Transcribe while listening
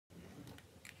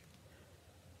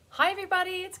Hi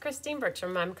everybody, it's Christine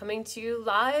Bertram. I'm coming to you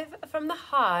live from the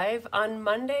Hive on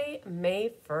Monday,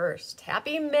 May 1st.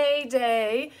 Happy May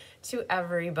Day to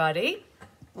everybody.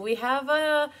 We have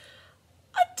a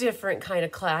different kind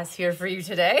of class here for you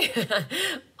today. I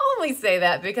only say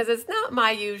that because it's not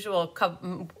my usual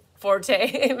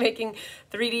forte making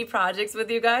 3D projects with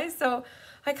you guys. So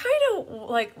I kind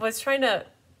of was trying to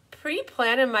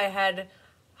pre-plan in my head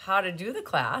how to do the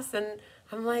class, and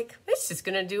I'm like, it's just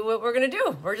gonna do what we're gonna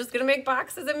do. We're just gonna make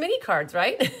boxes and mini cards,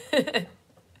 right?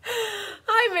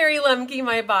 Hi, Mary Lemke,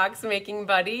 my box making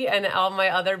buddy, and all my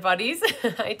other buddies.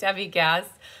 Hi, Debbie Gass.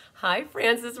 Hi,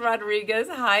 Francis Rodriguez.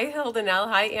 Hi, Hilda Nell.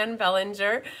 Hi, Ann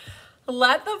Bellinger.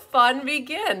 Let the fun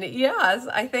begin. Yes,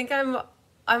 I think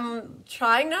I'm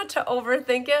trying not to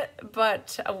overthink it,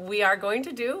 but we are going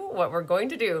to do what we're going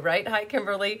to do, right? Hi,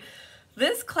 Kimberly.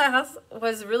 This class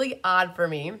was really odd for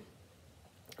me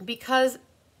because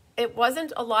it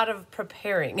wasn't a lot of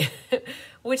preparing,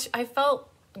 which I felt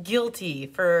guilty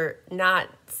for not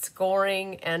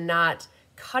scoring and not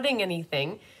cutting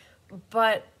anything.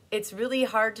 But it's really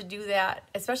hard to do that,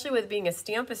 especially with being a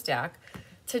Stamp-a-Stack,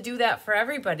 to do that for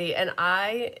everybody. And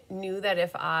I knew that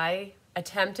if I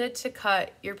attempted to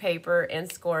cut your paper and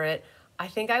score it, I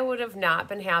think I would have not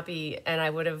been happy, and I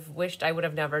would have wished I would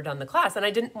have never done the class. And I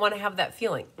didn't want to have that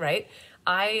feeling, right?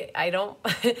 I don't,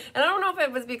 and I don't know if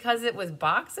it was because it was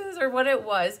boxes or what it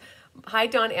was. Hi,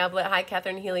 Dawn Ablett. Hi,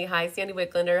 Catherine Healy. Hi, Sandy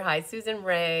Wicklander. Hi, Susan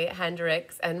Ray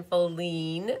Hendricks and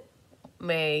Feline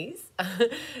Mays.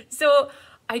 So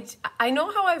I know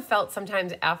how I felt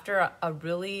sometimes after a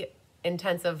really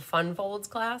intensive fun folds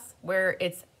class where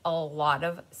it's a lot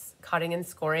of cutting and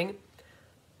scoring.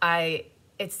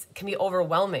 It can be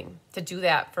overwhelming to do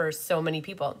that for so many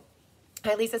people.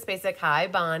 Hi, Lisa Spacek. Hi,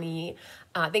 Bonnie.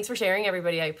 Thanks for sharing,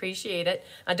 everybody. I appreciate it.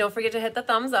 Don't forget to hit the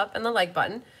thumbs up and the like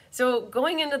button. So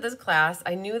going into this class,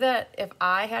 I knew that if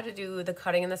I had to do the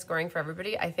cutting and the scoring for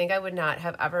everybody, I think I would not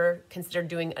have ever considered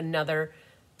doing another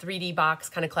 3D box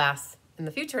kind of class in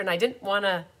the future. And I didn't want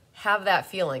to have that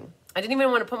feeling. I didn't even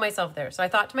want to put myself there. So I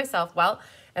thought to myself, well,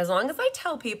 as long as I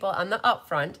tell people on the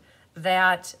upfront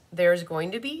that there's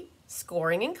going to be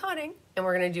scoring and cutting, and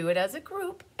we're going to do it as a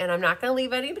group, and I'm not going to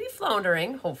leave anybody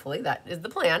floundering. Hopefully that is the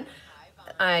plan.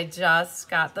 I just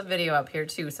got the video up here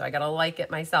too, so I got to like it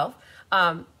myself.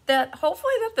 That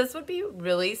hopefully that this would be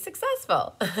really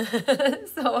successful.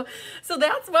 So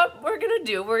that's what we're going to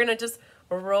do. We're going to just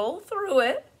roll through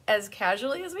it as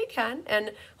casually as we can,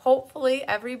 and hopefully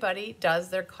everybody does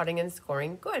their cutting and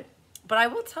scoring good. But I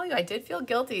will tell you, I did feel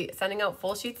guilty sending out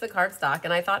full sheets of cardstock,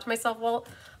 and I thought to myself, well,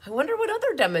 I wonder what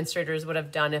other demonstrators would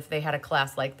have done if they had a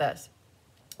class like this.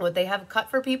 Would they have cut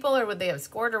for people, or would they have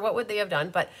scored, or what would they have done?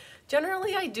 But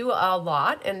generally I do a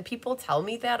lot, and people tell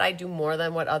me that I do more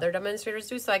than what other demonstrators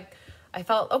do. So I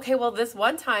felt, okay, well, this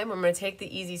one time I'm going to take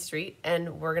the easy street,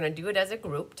 and we're going to do it as a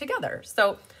group together.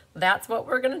 So that's what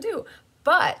we're going to do.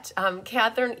 But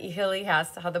Catherine Healy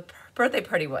asked how the birthday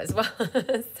party was. Well,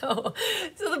 so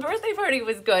the birthday party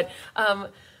was good.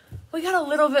 We got a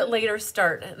little bit later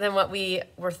start than what we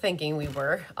were thinking we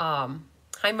were.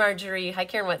 Hi, Marjorie. Hi,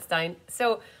 Karen Wetstein.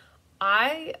 So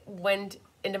I went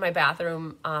into my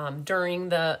bathroom during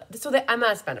the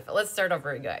MS benefit. Let's start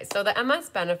over, you guys. So the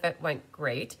MS benefit went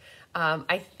great.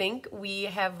 I think we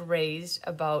have raised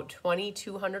about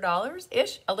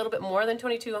 $2,200-ish, a little bit more than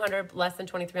 $2,200, less than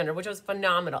 $2,300, which was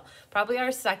phenomenal. Probably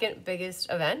our second biggest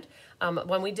event.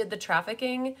 When we did the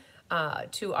trafficking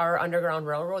to our Underground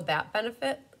Railroad, that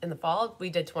benefit in the fall, we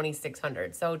did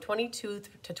 $2,600. So $2,200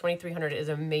 to $2,300 is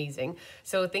amazing.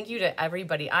 So thank you to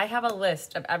everybody. I have a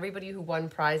list of everybody who won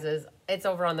prizes. It's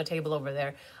over on the table over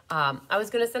there. I was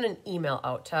going to send an email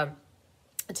out to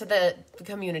the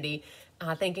community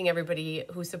thanking everybody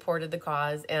who supported the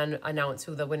cause and announce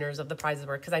who the winners of the prizes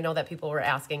were, because I know that people were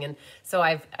asking. And so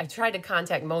I tried to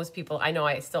contact most people. I know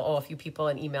I still owe a few people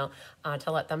an email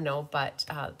to let them know, but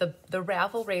the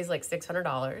raffle raised like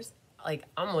 $600, like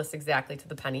almost exactly to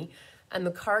the penny. And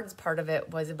the cards part of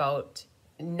it was about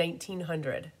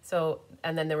 $1,900. So,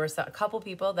 and then there were a couple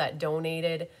people that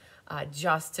donated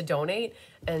just to donate.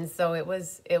 And so it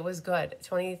was good.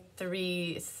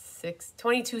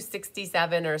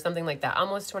 2267 or something like that,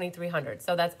 almost 2,300.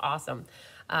 So that's awesome.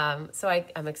 So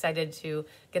I'm excited to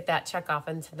get that check off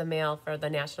into the mail for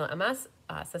the National MS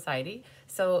Society.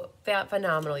 So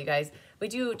phenomenal, you guys. We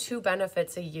do 2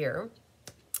 benefits a year.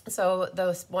 So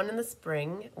the one in the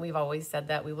spring, we've always said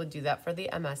that we would do that for the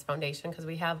MS Foundation because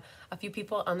we have a few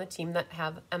people on the team that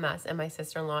have MS, and my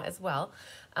sister-in-law as well.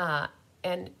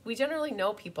 And we generally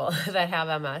know people that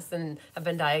have MS and have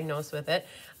been diagnosed with it.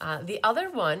 The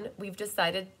other one, we've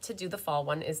decided to do the fall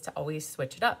one, is to always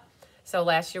switch it up. So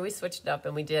last year we switched it up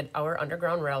and we did our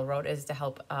Underground Railroad is to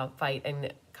help fight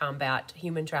and combat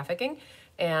human trafficking.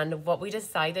 And what we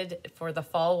decided for the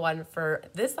fall one for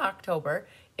this October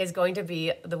is going to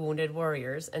be the Wounded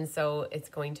Warriors. And so it's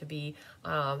going to be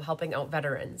helping out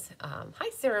veterans. Hi,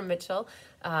 Sarah Mitchell.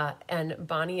 And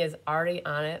Bonnie is already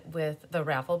on it with the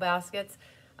raffle baskets.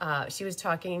 She was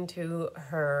talking to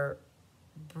her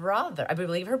brother, I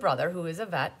believe her brother, who is a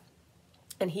vet,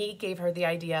 and he gave her the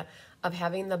idea of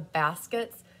having the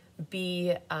baskets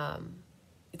be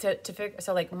to figure.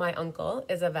 So like my uncle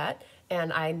is a vet,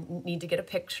 and I need to get a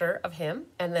picture of him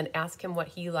and then ask him what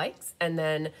he likes, and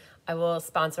then I will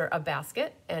sponsor a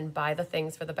basket and buy the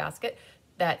things for the basket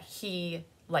that he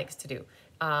likes to do.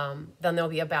 Then there'll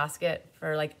be a basket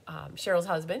for like Cheryl's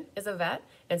husband is a vet,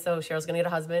 and so Cheryl's gonna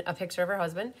get a picture of her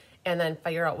husband, and then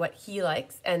figure out what he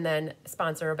likes, and then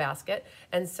sponsor a basket.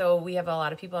 And so we have a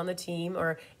lot of people on the team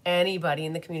or anybody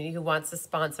in the community who wants to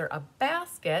sponsor a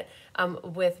basket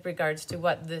with regards to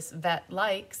what this vet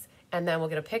likes. And then we'll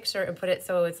get a picture and put it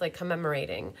so it's like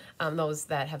commemorating those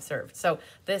that have served. So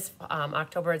this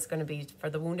October, it's going to be for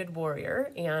the Wounded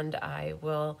Warrior, and I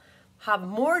will have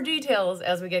more details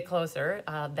as we get closer.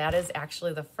 That is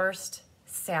actually the first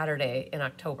Saturday in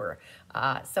October.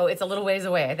 So it's a little ways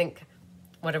away. I think,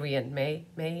 what are we in? May,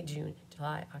 June,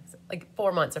 July, August, like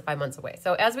 4 months or 5 months away.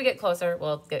 So as we get closer,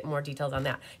 we'll get more details on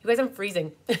that. You guys, I'm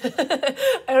freezing. I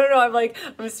don't know.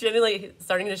 I'm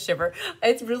starting to shiver.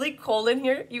 It's really cold in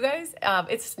here, you guys.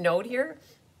 It snowed here.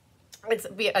 It's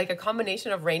like a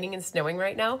combination of raining and snowing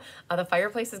right now. The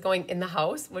fireplace is going in the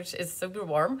house, which is super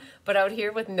warm. But out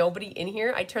here with nobody in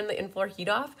here, I turned the in-floor heat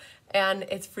off and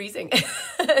it's freezing.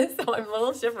 So I'm a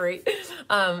little shivery.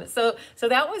 So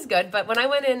that was good. But when I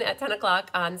went in at 10 o'clock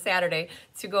on Saturday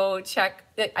to go check,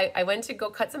 I went to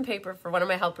go cut some paper for one of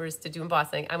my helpers to do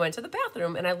embossing. I went to the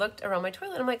bathroom and I looked around my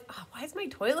toilet. I'm like, oh, why is my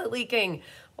toilet leaking?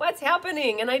 What's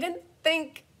happening? And I didn't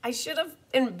think I should have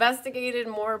investigated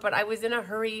more, but I was in a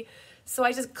hurry. So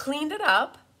I just cleaned it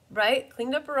up, right?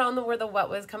 Cleaned up around where the wet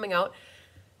was coming out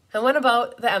and went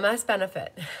about the MS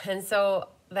benefit. And so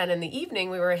then in the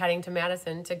evening, we were heading to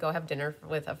Madison to go have dinner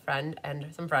with a friend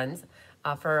and some friends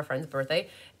for a friend's birthday.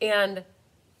 And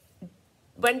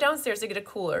went downstairs to get a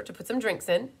cooler to put some drinks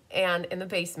in. And in the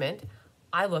basement,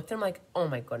 I looked and I'm like, oh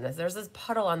my goodness, there's this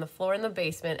puddle on the floor in the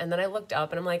basement. And then I looked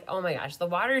up and I'm like, oh my gosh, the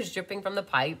water is dripping from the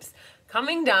pipes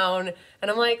coming down. And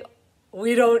I'm like,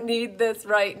 we don't need this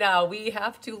right now. We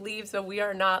have to leave so we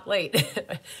are not late.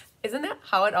 Isn't that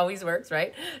how it always works,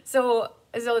 right? So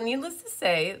needless to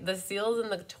say, the seals in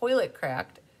the toilet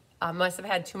cracked. Must have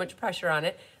had too much pressure on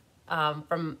it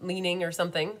from leaning or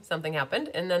something. Something happened,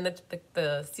 and then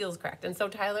the seals cracked. And so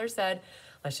Tyler said,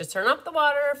 let's just turn off the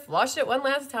water, flush it one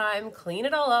last time, clean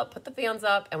it all up, put the fans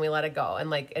up, and we let it go.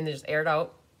 And it just aired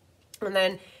out. And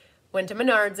then went to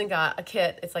Menards and got a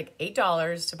kit. It's like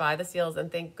 $8 to buy the seals, and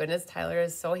thank goodness Tyler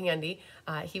is so handy.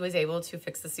 He was able to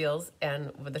fix the seals,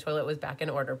 and the toilet was back in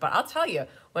order. But I'll tell you,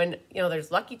 when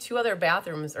there's lucky 2 other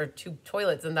bathrooms or 2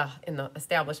 toilets in the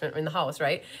establishment in the house,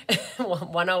 right?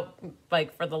 One out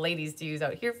like for the ladies to use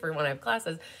out here for when I have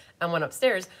classes, and one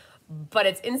upstairs. But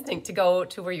it's instinct to go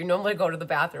to where you normally go to the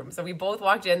bathroom. So we both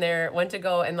walked in there, went to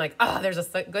go, and there's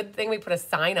a good thing we put a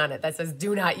sign on it that says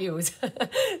do not use.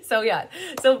 So yeah,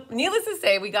 so needless to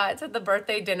say, we got to the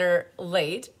birthday dinner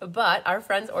late, but our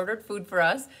friends ordered food for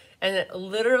us, and it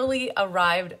literally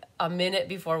arrived a minute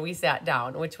before we sat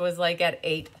down, which was like at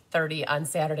 8:30 on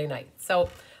Saturday night. So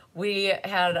we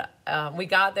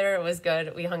got there, it was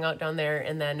good. We hung out down there,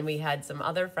 and then we had some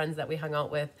other friends that we hung out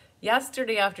with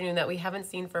yesterday afternoon that we haven't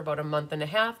seen for about a month and a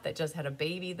half that just had a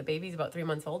baby. The baby's about 3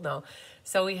 months old now.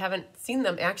 So we haven't seen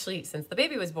them actually since the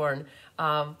baby was born,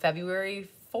 February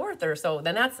 4th or so.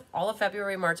 Then that's all of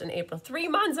February, March, and April. 3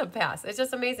 months have passed. It's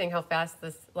just amazing how fast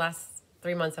this last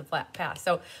 3 months have passed.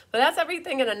 So, but that's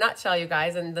everything in a nutshell, you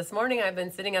guys. And this morning I've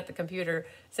been sitting at the computer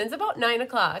since about 9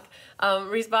 o'clock,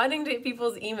 responding to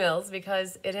people's emails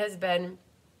because it has been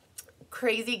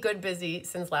crazy good busy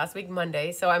since last week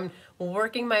Monday. So I'm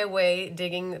working my way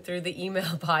digging through the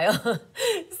email pile.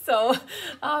 So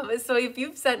if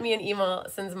you've sent me an email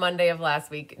since Monday of last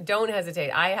week, don't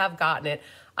hesitate. I have gotten it.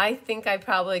 I think I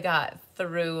probably got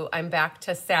through, I'm back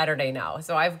to Saturday now.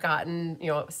 So I've gotten,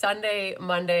 Sunday,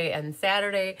 Monday, and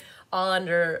Saturday all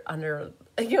under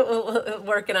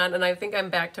working on, and I think I'm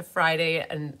back to Friday,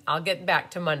 and I'll get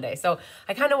back to Monday. So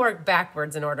I kind of work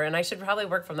backwards in order, and I should probably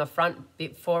work from the front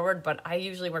forward, but I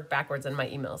usually work backwards in my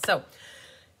emails. So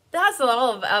that's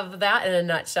all of that in a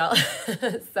nutshell.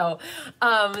 So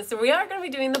we are going to be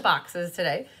doing the boxes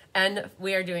today, and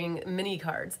we are doing mini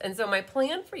cards. And so my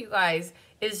plan for you guys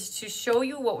is to show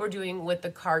you what we're doing with the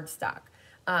card stock.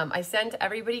 I sent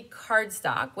everybody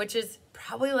cardstock, which is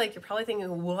probably like, you're probably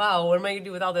thinking, wow, what am I gonna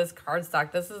do with all this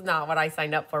cardstock? This is not what I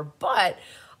signed up for. But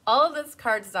all of this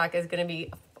cardstock is gonna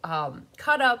be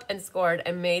cut up and scored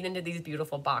and made into these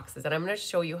beautiful boxes. And I'm gonna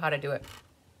show you how to do it.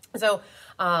 So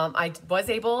I was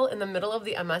able, in the middle of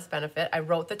the MS benefit, I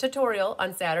wrote the tutorial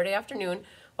on Saturday afternoon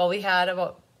while we had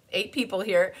about 8 people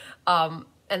here.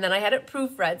 And then I had it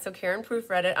proofread, so Karen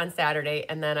proofread it on Saturday,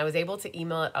 and then I was able to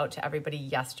email it out to everybody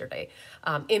yesterday.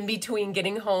 In between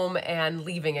getting home and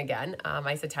leaving again,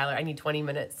 I said, Tyler, I need 20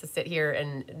 minutes to sit here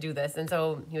and do this. And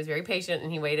so he was very patient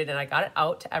and he waited, and I got it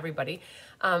out to everybody.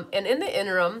 And in the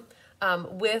interim,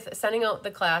 with sending out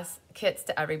the class kits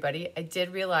to everybody, I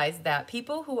did realize that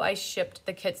people who I shipped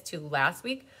the kits to last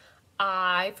week,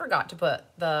 I forgot to put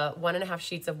the 1.5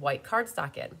 sheets of white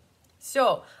cardstock in.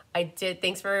 So I did,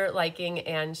 thanks for liking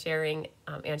and sharing,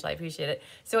 Angela, I appreciate it.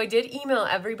 So I did email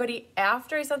everybody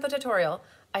after I sent the tutorial.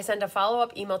 I sent a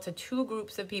follow-up email to 2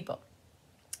 groups of people.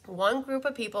 One group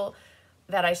of people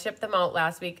that I shipped them out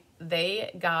last week,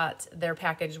 they got their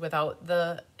package without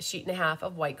the 1.5 sheets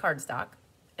of white cardstock.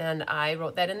 And I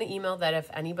wrote that in the email that if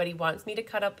anybody wants me to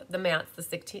cut up the mats, the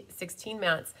 16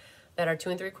 mats that are 2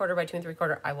 3/4 by 2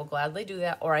 3/4, I will gladly do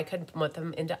that. Or I could put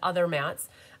them into other mats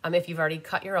if you've already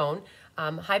cut your own.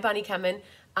 Hi, Bonnie Kemen.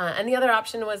 And the other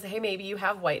option was, hey, maybe you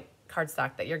have white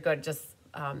cardstock that you're good just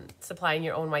supplying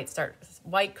your own white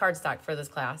cardstock for this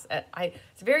class.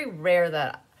 It's very rare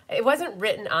that it wasn't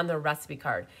written on the recipe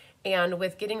card. And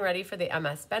with getting ready for the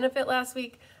MS benefit last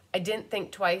week, I didn't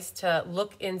think twice to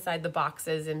look inside the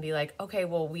boxes and be like, okay,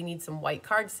 well, we need some white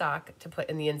cardstock to put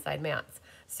in the inside mats.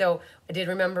 So I did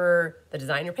remember the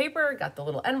designer paper, got the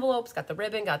little envelopes, got the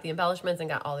ribbon, got the embellishments, and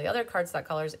got all the other cardstock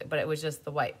colors, but it was just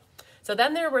the white. So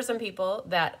then there were some people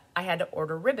that I had to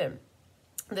order ribbon.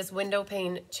 This window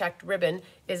pane checked ribbon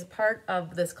is part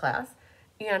of this class,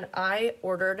 and I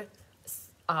ordered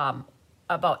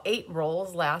about 8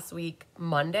 rolls last week,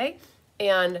 Monday,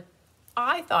 and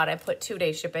I thought I put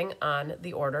 2-day shipping on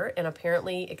the order, and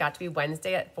apparently it got to be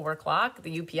Wednesday at 4 o'clock.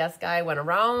 The UPS guy went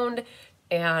around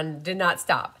and did not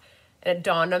stop. And it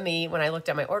dawned on me when I looked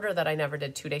at my order that I never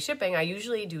did 2-day shipping. I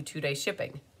usually do 2-day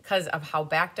shipping because of how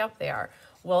backed up they are.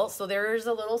 Well, so there's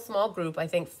a little small group, I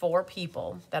think 4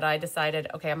 people, that I decided,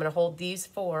 okay, I'm gonna hold these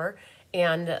 4,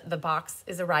 and the box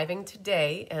is arriving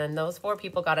today, and those 4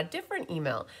 people got a different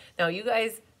email. Now you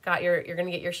guys got you're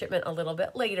gonna get your shipment a little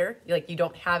bit later. Like, you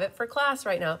don't have it for class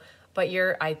right now, but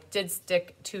I did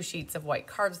stick 2 sheets of white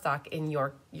cardstock in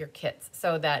your kits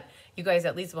so that you guys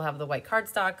at least will have the white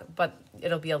cardstock, but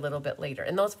it'll be a little bit later.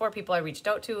 And those 4 people I reached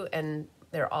out to, and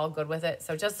they're all good with it.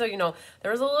 So just so you know,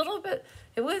 there was a little bit,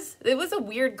 it was a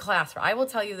weird class. I will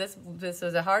tell you this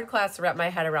was a hard class to wrap my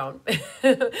head around.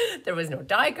 There was no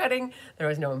die cutting, there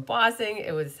was no embossing,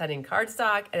 it was sending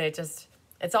cardstock, and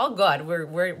it's all good.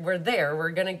 We're there.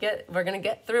 We're gonna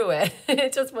get through it.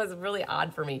 It just was really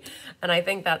odd for me, and I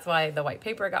think that's why the white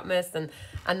paper got missed. And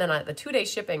then the 2-day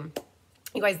shipping,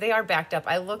 you guys, they are backed up.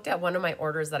 I looked at one of my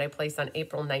orders that I placed on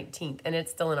April 19th, and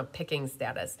it's still in a picking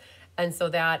status, and so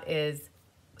that is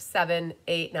 7,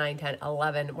 8, 9, 10,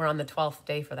 11. We're on the 12th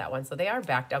day for that one, so they are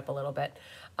backed up a little bit.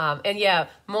 And yeah,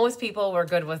 most people were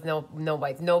good with no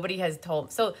whites. Nobody has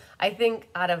told. So I think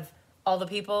out of all the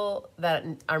people that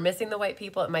are missing the white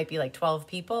people, it might be like 12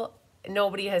 people.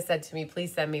 Nobody has said to me,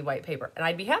 please send me white paper. And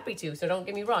I'd be happy to, so don't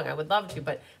get me wrong, I would love to,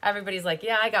 but everybody's like,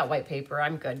 yeah, I got white paper,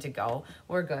 I'm good to go,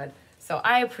 we're good. So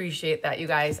I appreciate that, you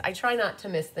guys. I try not to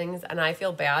miss things, and I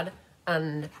feel bad,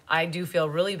 and I do feel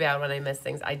really bad when I miss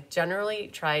things. I generally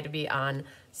try to be on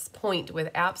point with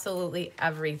absolutely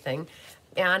everything.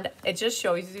 And it just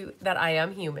shows you that I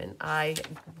am human. I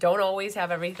don't always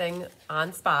have everything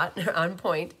on spot, on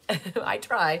point. I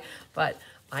try, but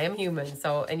I am human.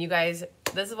 So, and you guys,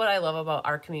 this is what I love about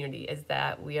our community, is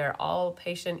that we are all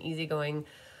patient, easygoing,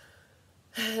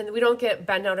 and we don't get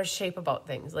bent out of shape about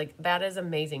things. Like, that is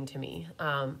amazing to me.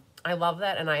 I love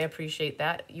that, and I appreciate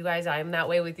that. You guys, I am that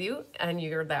way with you, and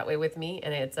you're that way with me,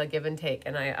 and it's a give and take,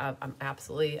 and I'm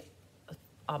absolutely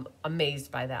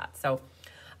amazed by that. So,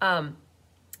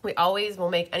 we always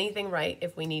will make anything right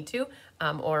if we need to,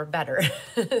 or better.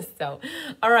 So,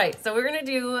 all right, so we're gonna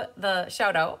do the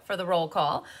shout out for the roll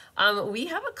call. We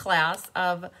have a class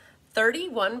of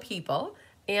 31 people,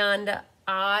 and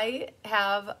I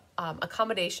have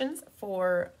accommodations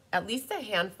for at least a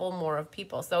handful more of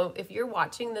people. So if you're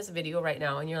watching this video right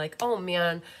now and you're like, oh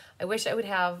man, I wish I would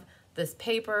have this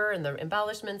paper and the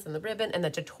embellishments and the ribbon and the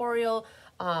tutorial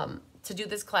to do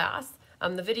this class.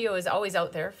 The video is always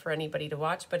out there for anybody to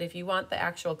watch, but if you want the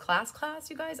actual class,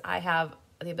 you guys, I have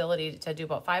the ability to do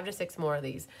about 5 to 6 more of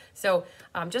these. So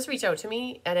just reach out to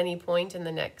me at any point in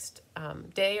the next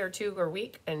day or 2 or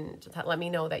week and let me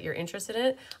know that you're interested in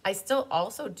it. I still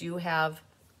also do have,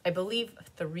 I believe,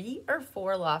 3 or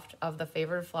 4 left of the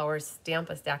Favorite Flowers Stamp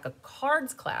a Stack of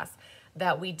Cards class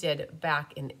that we did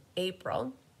back in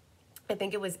April. I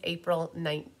think it was April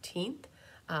 19th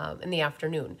in the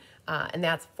afternoon. And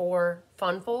that's 4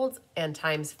 fun folds, and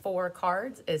times 4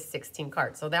 cards is 16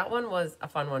 cards. So that one was a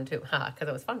fun one too, because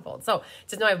it was fun folds. So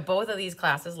just know I have both of these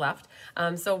classes left.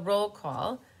 So roll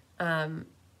call.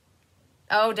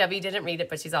 Oh, Debbie didn't read it,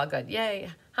 but she's all good. Yay.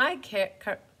 Hi,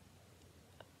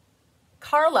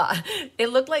 Carla. It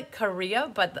looked like Korea,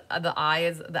 but the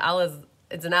L is,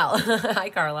 it's an L. Hi,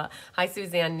 Carla. Hi,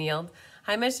 Suzanne Neild.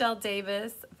 Hi, Michelle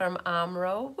Davis from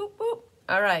Amro. Whoop, whoop.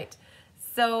 All right.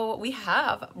 So we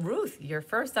have Ruth, you're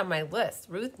first on my list.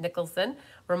 Ruth Nicholson,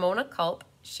 Ramona Culp,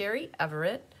 Sherry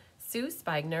Everett, Sue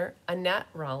Spigner, Annette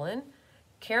Rollin,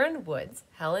 Karen Woods,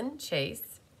 Helen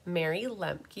Chase, Mary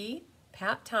Lemke,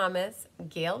 Pat Thomas,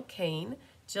 Gail Kane,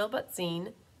 Jill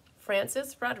Butzine,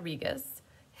 Francis Rodriguez,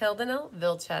 Hildenel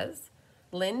Vilches,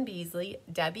 Lynn Beasley,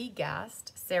 Debbie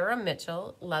Gast, Sarah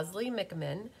Mitchell, Leslie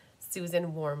McMinn,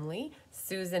 Susan Wormley,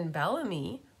 Susan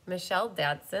Bellamy, Michelle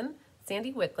Dadson,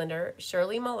 Sandy Wicklander,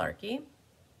 Shirley Malarkey,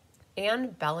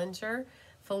 Ann Bellinger,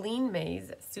 Feline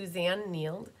Mays, Suzanne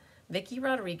Neild, Vicki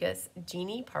Rodriguez,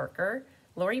 Jeannie Parker,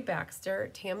 Lori Baxter,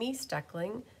 Tammy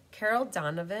Steckling, Carol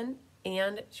Donovan,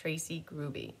 and Tracy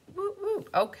Gruby. Whoop, whoop.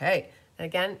 Okay. And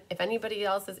again, if anybody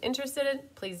else is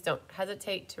interested, please don't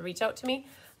hesitate to reach out to me.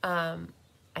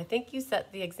 I think you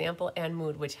set the example and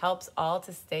mood, which helps all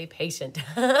to stay patient.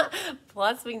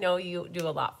 Plus, we know you do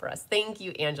a lot for us. Thank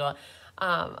you, Angela.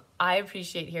 I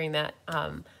appreciate hearing that.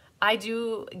 I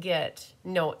do get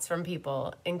notes from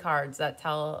people in cards that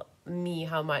tell me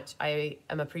how much I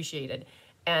am appreciated.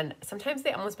 And sometimes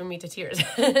they almost bring me to tears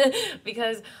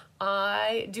because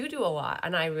I do a lot,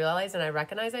 and I realize and I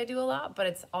recognize I do a lot, but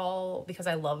it's all because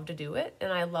I love to do it,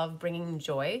 and I love bringing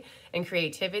joy and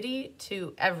creativity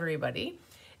to everybody.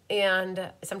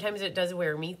 And sometimes it does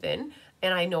wear me thin.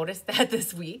 And I noticed that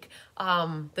this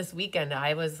weekend,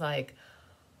 I was like,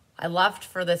 I left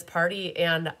for this party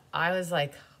and I was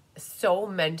like so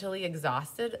mentally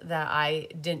exhausted that I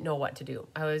didn't know what to do.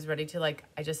 I was ready to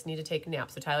I just need to take a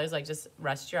nap. So Tyler's like, just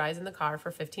rest your eyes in the car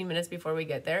for 15 minutes before we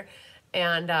get there.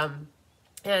 And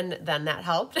then that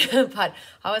helped. But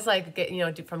I was like,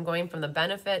 from going from the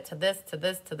benefit to this, to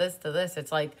this, to this, to this,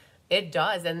 it's like, it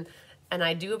does. And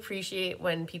I do appreciate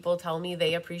when people tell me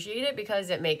they appreciate it, because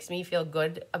it makes me feel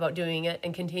good about doing it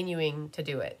and continuing to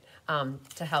do it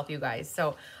to help you guys.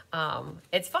 So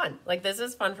it's fun. This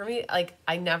is fun for me.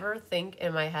 I never think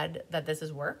in my head that this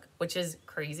is work, which is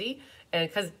crazy, and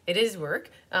because it is work.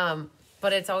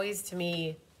 But it's always to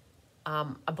me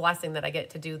a blessing that I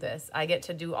get to do this. I get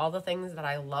to do all the things that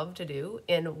I love to do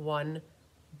in one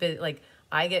bit.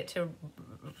 I get to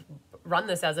run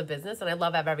this as a business, and I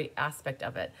love every aspect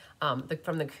of it.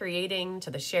 From the creating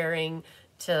to the sharing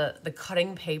to the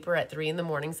cutting paper at 3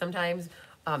 a.m. sometimes,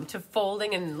 to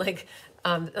folding and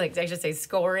I should say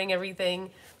scoring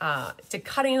everything, to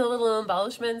cutting the little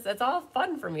embellishments. That's all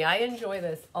fun for me. I enjoy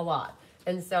this a lot.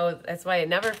 And so that's why it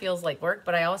never feels like work,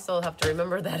 but I also have to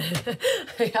remember that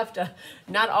I have to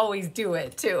not always do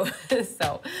it too.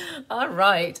 So, all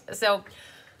right. So,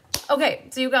 okay,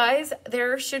 so you guys,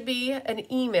 there should be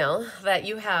an email that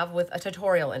you have with a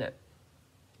tutorial in it.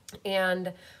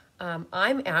 And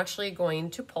I'm actually going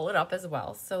to pull it up as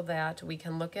well so that we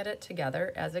can look at it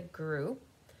together as a group,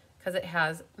 because it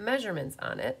has measurements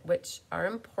on it, which are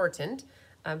important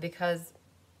because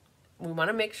we want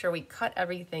to make sure we cut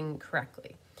everything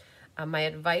correctly. My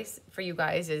advice for you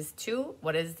guys is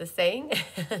what is the saying?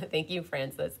 Thank you,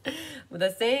 Francis.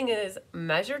 The saying is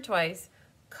measure twice,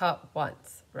 cut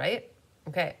once, right?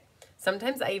 Okay.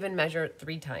 Sometimes I even measure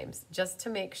 3 times just to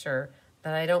make sure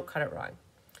that I don't cut it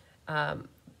wrong.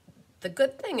 The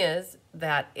good thing is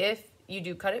that if you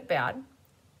do cut it bad,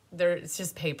 it's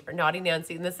just paper. Naughty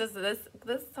Nancy, and this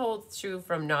holds true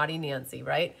from Naughty Nancy,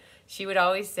 right? She would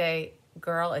always say,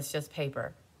 "Girl, it's just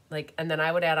paper." And then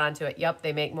I would add on to it, "Yep,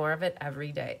 they make more of it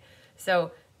every day."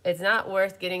 So it's not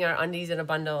worth getting our undies in a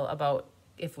bundle about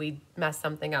if we mess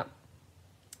something up.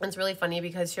 It's really funny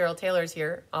because Cheryl Taylor's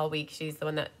here all week. She's the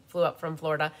one that flew up from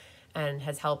Florida and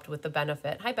has helped with the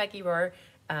benefit. Hi, Becky Rohr.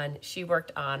 And she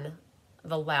worked on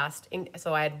the last ink.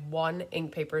 So I had 1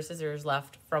 ink, paper, scissors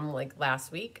left from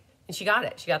last week. And she got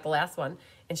it. She got the last one.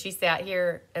 And she sat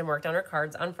here and worked on her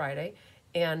cards on Friday.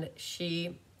 And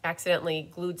she accidentally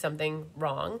glued something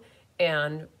wrong.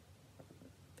 And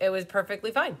it was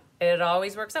perfectly fine. It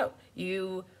always works out.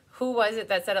 who was it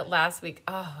that said it last week?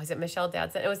 Oh, was it Michelle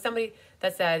Dadson? It was somebody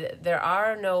that said, there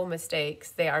are no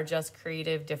mistakes. They are just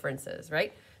creative differences,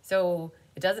 right? So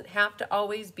it doesn't have to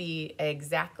always be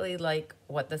exactly like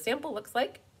what the sample looks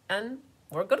like. And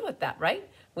we're good with that, right?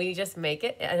 We just make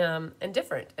it and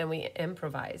different, and we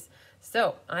improvise.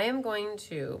 So I am going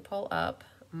to pull up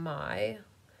my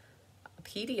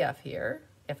PDF here,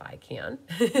 if I can,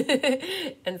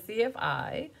 and see if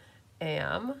I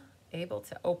am able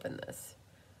to open this.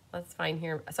 Let's find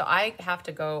here. So I have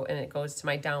to go, and it goes to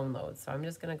my downloads. So I'm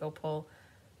just going to go pull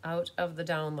out of the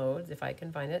downloads if I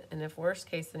can find it. And if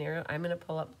worst case scenario, I'm going to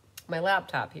pull up my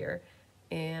laptop here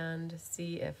and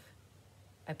see if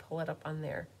I pull it up on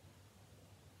there.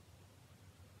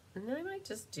 And I might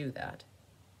just do that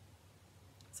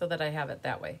so that I have it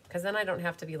that way, because then I don't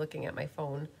have to be looking at my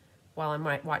phone while I'm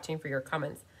watching for your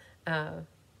comments.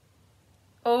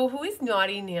 Oh, who is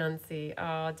Naughty Nancy?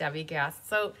 Oh, Debbie Gass.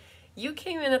 So you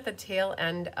came in at the tail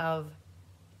end of,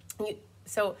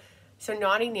 so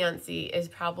Naughty Nancy is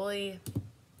probably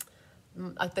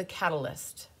the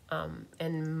catalyst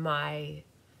in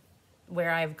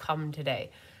where I've come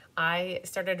today. I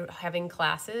started having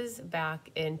classes back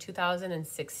in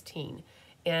 2016,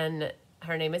 and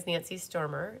her name is Nancy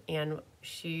Stormer, and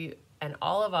she and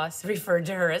all of us referred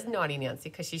to her as Naughty Nancy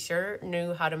because she sure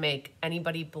knew how to make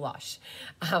anybody blush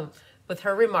with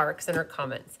her remarks and her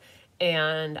comments.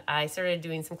 And I started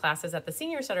doing some classes at the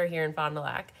Senior Center here in Fond du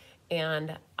Lac,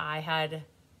 and I had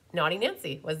Naughty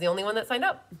Nancy was the only one that signed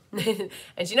up.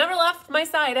 And she never left my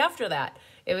side after that.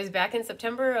 It was back in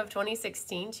September of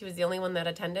 2016. She was the only one that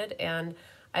attended, and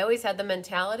I always had the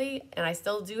mentality, and I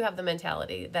still do have the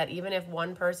mentality, that even if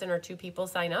one person or two people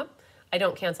sign up, I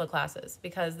don't cancel classes,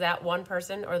 because that one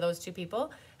person or those two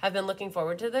people have been looking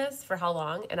forward to this for how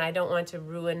long, and I don't want to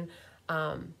ruin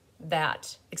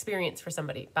that experience for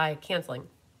somebody by canceling.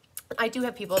 I do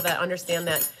have people that understand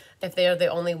that if they're the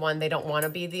only one, they don't want to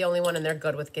be the only one, and they're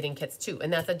good with getting kits too.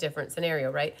 And that's a different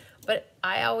scenario, right? But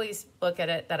I always look at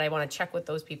it that I want to check with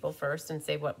those people first and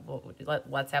say,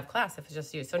 let's have class if it's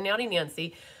just you. So Naughty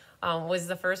Nancy was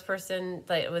the first person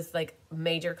that was like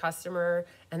major customer,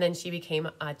 and then she became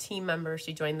a team member.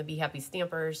 She joined the Be Happy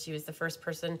Stampers. She was the first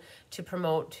person to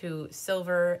promote to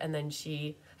silver, and then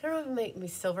I don't know if it made me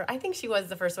silver. I think she was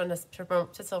the first one to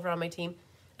promote to silver on my team.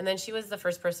 And then she was the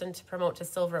first person to promote to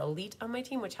Silver Elite on my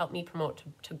team, which helped me promote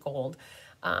to Gold.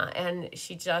 And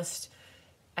she just,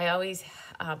 I always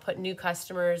put new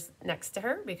customers next to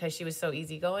her because she was so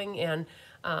easygoing, and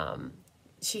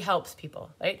she helps people,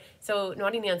 right? So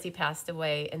Naughty Nancy passed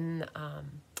away in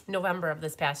November of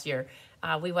this past year.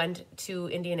 We went to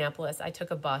Indianapolis. I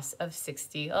took a bus of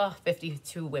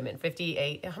 52 women,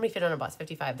 58. How many fit on a bus?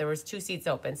 55. There was 2 seats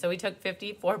open. So we took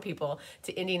 54 people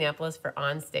to Indianapolis for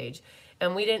On Stage.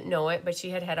 And we didn't know it, but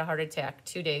she had a heart attack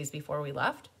 2 days before we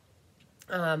left.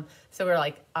 So we're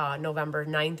like November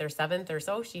 9th or 7th or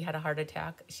so, she had a heart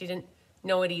attack. She didn't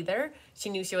know it either. She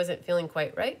knew she wasn't feeling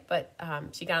quite right, but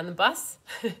she got on the bus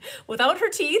without her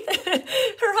teeth.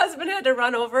 Her husband had to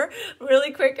run over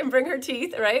really quick and bring her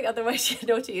teeth, right? Otherwise she had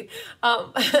no teeth.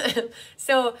 But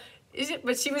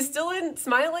she was still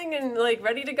smiling and like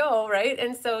ready to go, right?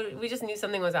 And so we just knew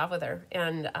something was off with her,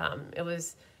 and it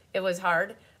was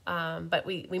hard. But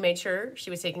we made sure she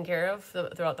was taken care of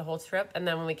throughout the whole trip. And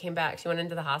then when we came back, she went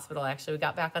into the hospital. Actually, we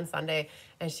got back on Sunday,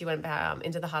 and she went back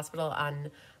into the hospital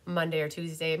on Monday or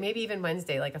Tuesday, maybe even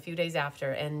Wednesday, like a few days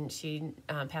after. And she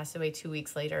passed away 2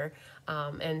 weeks later.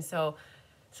 And so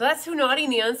that's who Naughty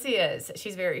Nancy is.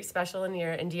 She's very special and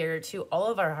near and dear to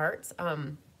all of our hearts.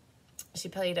 She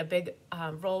played a big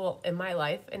role in my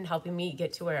life in helping me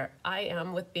get to where I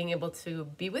am with being able to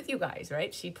be with you guys,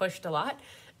 right? She pushed a lot.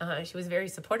 She was very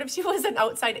supportive. She was an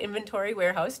outside inventory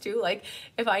warehouse too. Like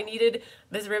if I needed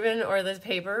this ribbon or this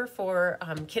paper for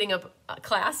kitting up a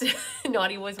class,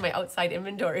 Naughty was my outside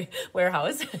inventory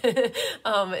warehouse.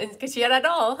 Because she had it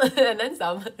all and then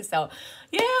some. So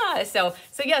yeah, so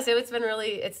yes, it's been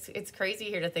really, it's crazy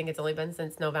here to think it's only been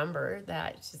since November,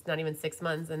 that it's just not even 6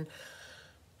 months. And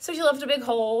so she left a big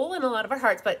hole in a lot of our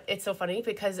hearts, but it's so funny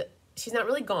because she's not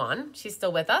really gone. She's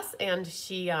still with us, and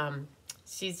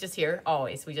she's just here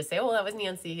always. We just say, oh, that was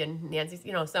Nancy, and Nancy's,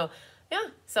 so yeah.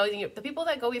 So the people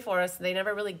that go before us, they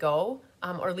never really go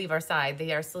or leave our side.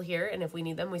 They are still here, and if we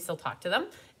need them, we still talk to them,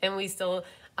 and we still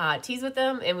tease with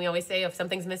them, and we always say if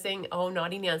something's missing, oh,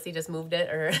 Naughty Nancy just moved it,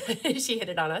 or she hit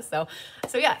it on us. So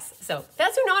yes, so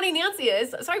that's who Naughty Nancy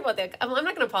is. Sorry about that. I'm not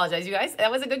going to apologize, you guys. That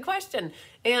was a good question.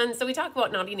 And so we talk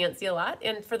about Naughty Nancy a lot,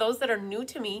 and for those that are new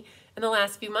to me in the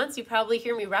last few months, you probably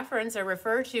hear me reference or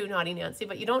refer to Naughty Nancy,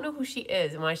 but you don't know who she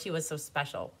is and why she was so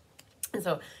special. And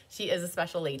so she is a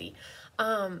special lady.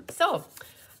 So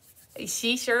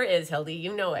She sure is, Hildy.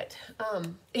 You know it.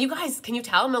 You guys, can you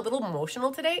tell I'm a little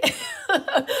emotional today?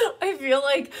 I feel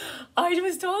like I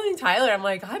was telling Tyler, I'm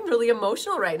like, I'm really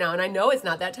emotional right now. And I know it's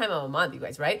not that time of a month, you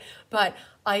guys, right? But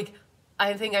like,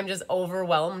 I think I'm just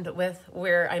overwhelmed with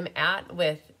where I'm at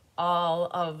with all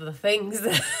of the things.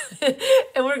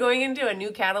 And we're going into a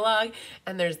new catalog,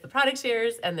 and there's the product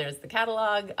shares, and there's the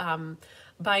catalog,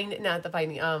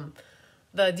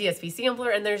 the DSP sampler,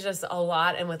 and there's just a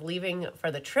lot. And with leaving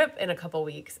for the trip in a couple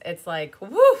weeks, it's like,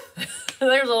 woo,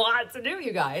 there's a lot to do,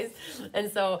 you guys.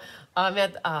 And so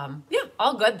yeah,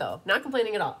 all good though, not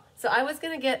complaining at all. So I was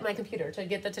gonna get my computer to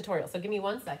get the tutorial. So give me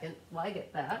 1 second while I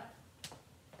get that.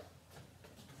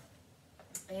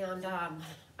 And I'm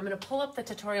gonna pull up the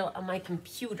tutorial on my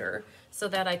computer so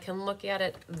that I can look at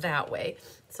it that way,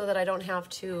 so that I don't have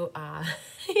to have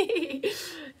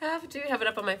it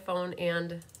up on my phone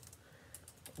and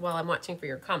while I'm watching for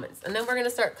your comments. And then we're gonna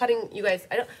start cutting, you guys.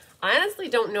 I honestly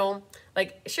don't know.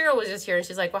 Like, Cheryl was just here and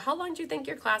she's like, well, how long do you think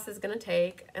your class is gonna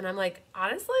take? And I'm like,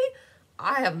 honestly,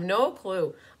 I have no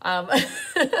clue.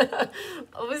 I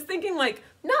was thinking like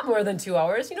not more than 2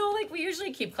 hours. You know, like we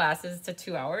usually keep classes to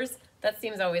 2 hours. That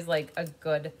seems always like a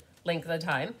good length of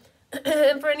time.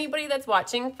 And for anybody that's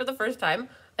watching for the first time,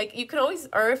 like you can always,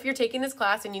 or if you're taking this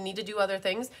class and you need to do other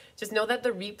things, just know that the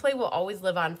replay will always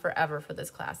live on forever for this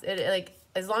class. Like,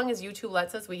 as long as YouTube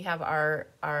lets us, we have our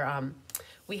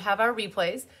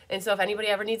replays. And so if anybody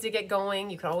ever needs to get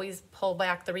going, you can always pull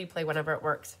back the replay whenever it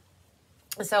works.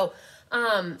 So,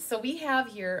 so we have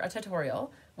here a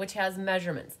tutorial which has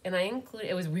measurements, and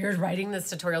it was weird writing this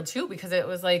tutorial too, because it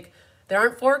was like, there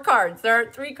aren't 4 cards, there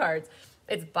aren't 3 cards.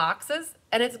 It's boxes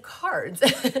and it's cards.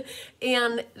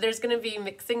 And there's going to be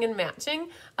mixing and matching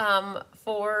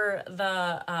for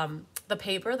the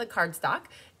paper, the cardstock.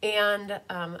 And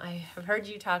I have heard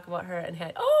you talk about her and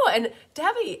and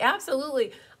Debbie,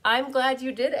 absolutely. I'm glad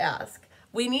you did ask.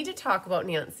 We need to talk about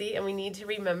Nancy, and we need to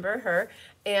remember her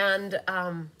and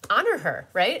honor her,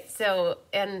 right? So,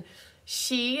 and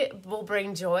she will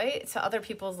bring joy to other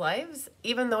people's lives,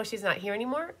 even though she's not here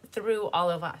anymore, through all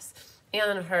of us.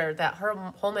 And her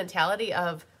whole mentality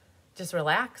of just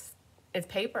relax. It's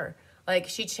paper. Like,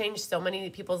 she changed so many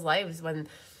people's lives. When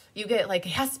you get like,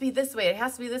 it has to be this way, it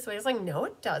has to be this way. It's like, no,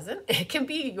 it doesn't. It can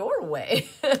be your way.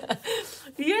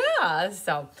 Yeah.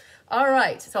 So, all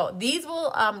right. So these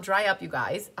will dry up, you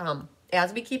guys,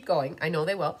 as we keep going. I know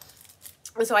they will.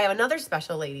 So I have another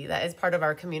special lady that is part of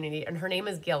our community, and her name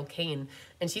is Gail Kane,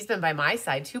 and she's been by my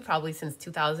side too, probably since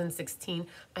 2016.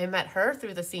 I met her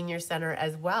through the Senior Center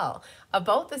as well,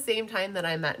 about the same time that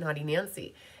I met Naughty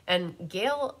Nancy. And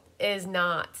Gail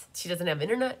she doesn't have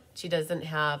internet, she doesn't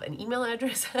have an email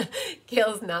address.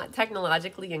 Gail's not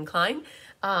technologically inclined.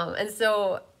 And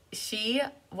so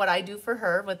what I do for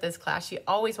her with this class, she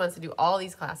always wants to do all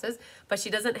these classes, but she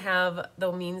doesn't have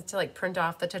the means to like print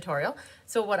off the tutorial.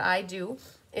 So what I do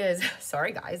is,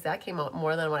 sorry guys, that came out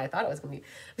more than what I thought it was going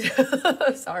to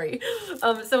be. Sorry.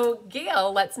 So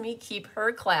Gail lets me keep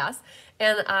her class,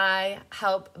 and I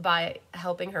help by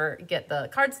helping her get the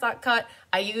cardstock cut.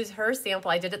 I use her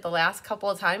sample. I did it the last couple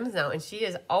of times now, and she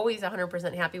is always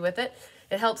 100% happy with it.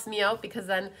 It helps me out because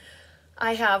then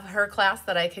I have her class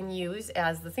that I can use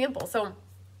as the sample. So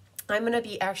I'm going to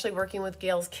be actually working with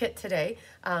Gail's kit today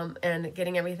and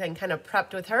getting everything kind of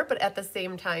prepped with her, but at the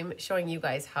same time showing you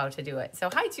guys how to do it. So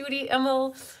hi, Judy,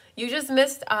 Emil. You just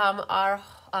missed our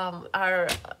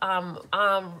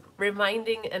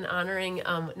reminding and honoring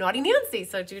Naughty Nancy.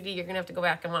 So Judy, you're going to have to go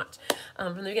back and watch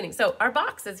from the beginning. So our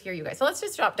box is here, you guys. So let's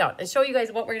just drop down and show you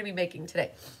guys what we're going to be making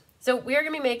today. So we are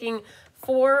going to be making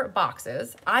 4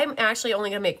 boxes. I'm actually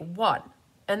only going to make 1.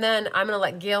 And then I'm going to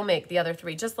let Gail make the other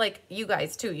 3, just like you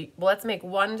guys too. Let's make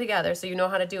 1 together so you know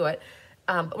how to do it.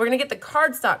 But we're going to get the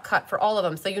cardstock cut for all of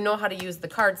them so you know how to use the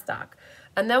cardstock.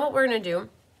 And then what we're going to do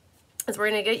is we're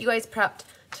going to get you guys prepped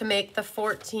to make the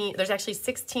 14, there's actually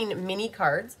 16 mini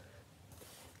cards.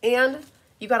 And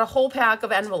you got a whole pack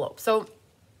of envelopes. So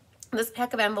this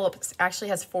pack of envelopes actually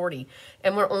has 40,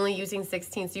 and we're only using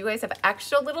 16. So you guys have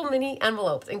extra little mini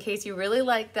envelopes in case you really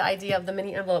like the idea of the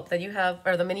mini envelope that you have,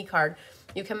 or the mini card.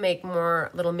 You can make more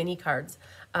little mini cards.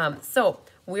 So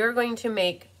we're going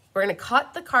to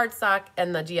cut the cardstock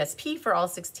and the GSP for all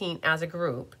 16 as a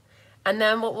group. And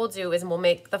then what we'll do is we'll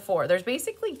make the 4. There's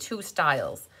basically 2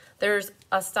 styles. There's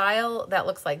a style that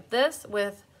looks like this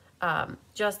with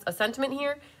just a sentiment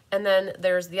here. And then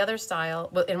there's the other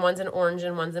style, and one's in orange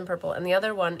and one's in purple. And the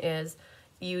other one is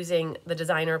using the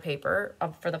designer paper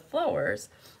for the flowers,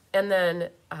 and then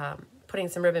putting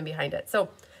some ribbon behind it. So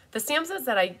the stamps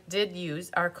that I did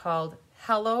use are called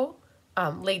Hello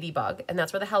Ladybug, and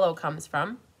that's where the hello comes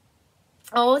from.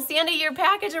 Oh, Sandy, your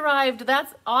package arrived.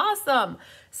 That's awesome.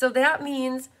 So that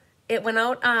means it went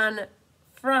out on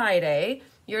Friday.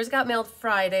 Yours got mailed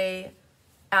Friday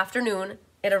afternoon.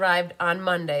 It arrived on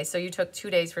Monday. So you took 2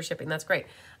 days for shipping. That's great.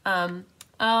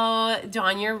 Oh,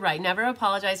 Dawn, you're right. Never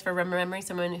apologize for remembering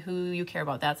someone who you care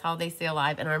about. That's how they stay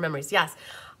alive in our memories. Yes.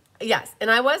 Yes, and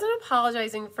I wasn't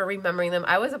apologizing for remembering them.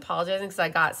 I was apologizing because I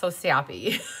got so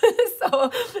sappy.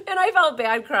 And I felt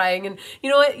bad crying. And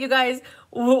you know what, you guys,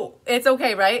 it's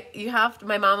okay, right? You have to,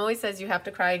 my mom always says you have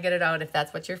to cry and get it out if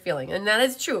that's what you're feeling. And that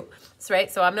is true,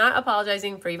 right? So I'm not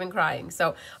apologizing for even crying.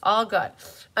 So all good.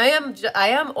 I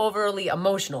am overly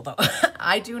emotional though.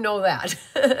 I do know that.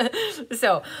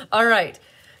 So, all right.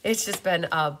 It's just been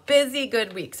a busy,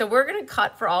 good week. So we're going to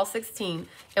cut for all 16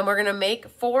 and we're going to make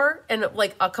 4 and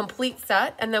like a complete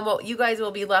set. And then what you guys will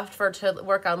be left for to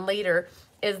work on later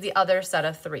is the other set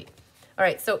of 3. All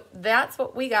right, so that's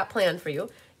what we got planned for you.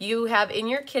 You have in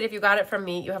your kit, if you got it from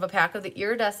me, you have a pack of the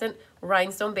iridescent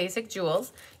rhinestone basic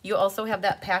jewels. You also have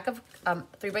that pack of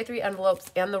 3x3 envelopes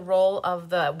and the roll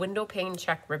of the window pane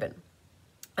check ribbon.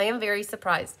 I am very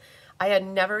surprised. I had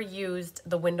never used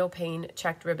the window pane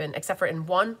checked ribbon except for in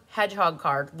one hedgehog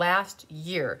card last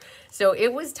year. So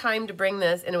it was time to bring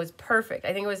this and it was perfect.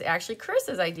 I think it was actually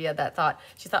Chris's idea that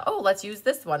she thought, oh, let's use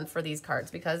this one for these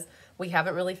cards because we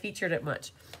haven't really featured it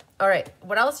much. All right,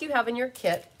 what else you have in your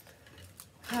kit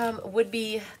would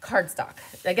be cardstock.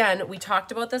 Again, we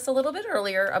talked about this a little bit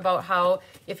earlier about how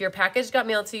if your package got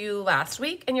mailed to you last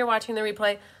week and you're watching the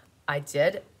replay, I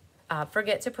did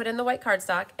forget to put in the white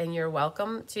cardstock, and you're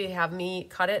welcome to have me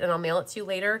cut it and I'll mail it to you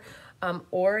later,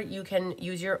 or you can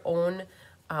use your own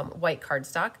white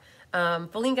cardstock.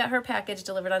 Feline got her package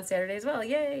delivered on Saturday as well,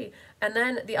 yay! And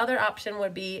then the other option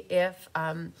would be if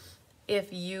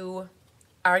you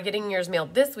are getting yours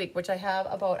mailed this week, which I have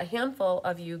about a handful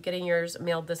of you getting yours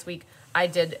mailed this week, I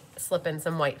did slip in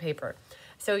some white paper.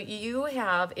 So you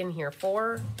have in here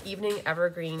 4 evening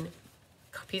evergreen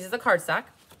pieces of cardstock.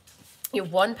 You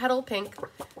have 1 petal pink,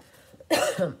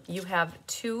 you have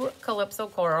 2 calypso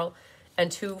coral,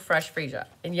 and 2 fresh freesia.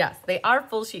 And yes, they are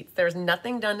full sheets. There's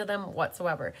nothing done to them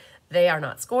whatsoever. They are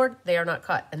not scored, they are not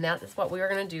cut. And that is what we are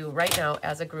gonna do right now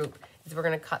as a group, is we're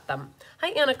gonna cut them. Hi,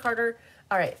 Anna Carter.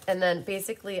 All right, and then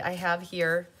basically I have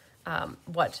here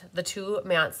what the 2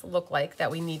 mats look like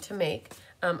that we need to make.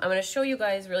 I'm gonna show you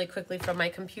guys really quickly from my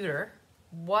computer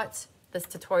what this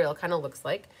tutorial kind of looks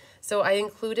like. So I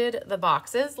included the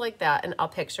boxes like that in a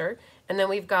picture, and then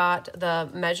we've got the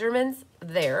measurements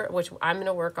there, which I'm going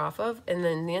to work off of, and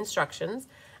then the instructions.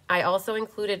 I also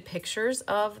included pictures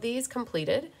of these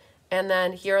completed, and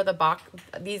then here are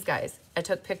these guys. I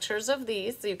took pictures of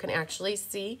these so you can actually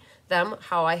see them,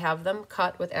 how I have them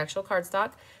cut with actual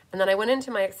cardstock, and then I went into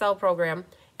my Excel program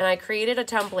and I created a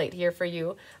template here for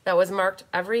you that was marked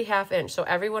every 1/2 inch. So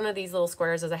every one of these little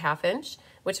squares is a 1/2 inch,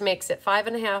 which makes it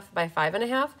 5.5 by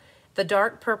 5.5. The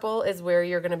dark purple is where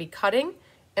you're going to be cutting,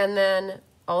 and then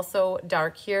also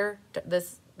dark here,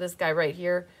 this guy right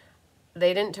here,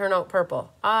 they didn't turn out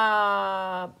purple.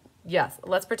 Yes,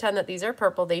 let's pretend that these are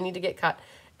purple. They need to get cut,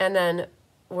 and then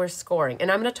we're scoring.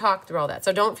 And I'm going to talk through all that,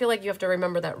 so don't feel like you have to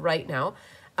remember that right now.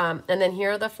 And then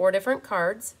here are the 4 different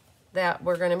cards that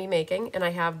we're going to be making, and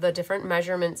I have the different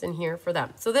measurements in here for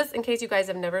them. So this, in case you guys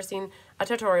have never seen a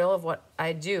tutorial of what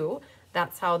I do,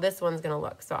 that's how this one's going to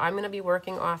look. So I'm going to be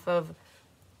working off of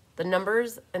the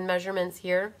numbers and measurements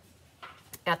here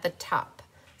at the top.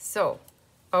 So,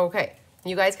 okay,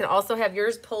 you guys can also have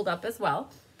yours pulled up as well,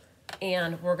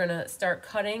 and we're going to start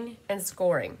cutting and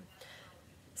scoring.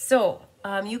 So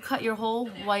you cut your whole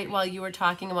white while you were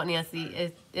talking about Nancy.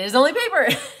 It is only paper.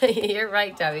 You're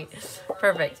right, Debbie.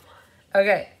 Perfect.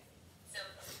 Okay.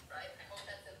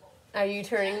 Are you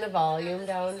turning the volume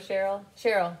down, Cheryl?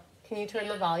 Cheryl, can you turn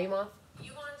the volume off?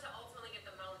 You want to ultimately get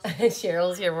the mountain.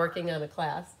 Cheryl's here working on a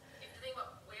class. If you think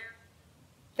about where.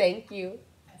 Thank you.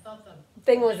 I thought the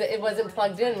Thing was, it wasn't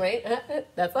plugged in, right?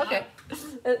 That's okay.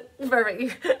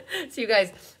 Perfect. So you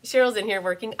guys, Cheryl's in here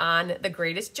working on The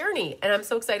Greatest Journey, and I'm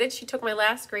so excited. She took my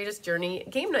last Greatest Journey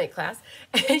game night class,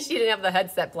 and she didn't have the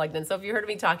headset plugged in. So if you heard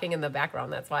me talking in the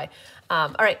background, that's why.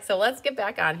 All right, so let's get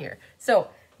back on here. So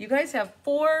you guys have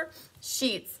 4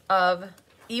 sheets of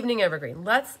Evening Evergreen.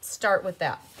 Let's start with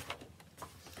that.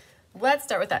 Let's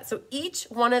start with that. So each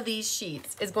one of these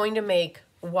sheets is going to make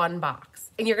 1 box,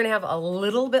 and you're going to have a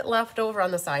little bit left over on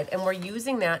the side, and we're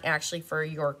using that actually for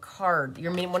your card,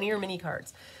 one of your mini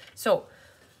cards. So,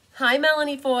 hi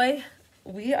Melanie Foy.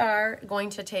 We are going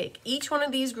to take each one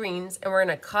of these greens and we're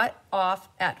going to cut off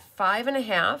at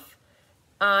 5.5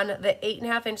 on the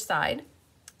 8.5 inch side.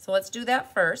 So let's do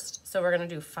that first. So we're going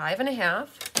to do 5.5,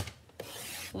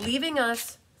 leaving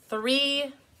us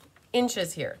 3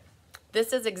 inches here.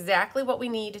 This is exactly what we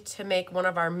need to make one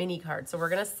of our mini cards. So we're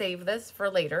gonna save this for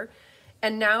later.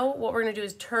 And now what we're gonna do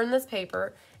is turn this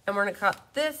paper and we're gonna cut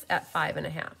this at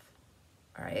 5.5.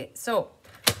 All right, so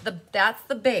that's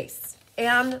the base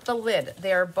and the lid.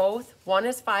 They are both, one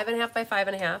is 5.5 by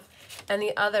 5.5 and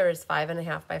the other is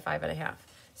 5.5 by 5.5.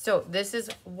 So this is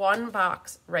one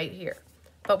box right here,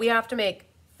 but we have to make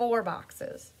 4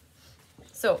 boxes.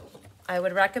 So I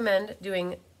would recommend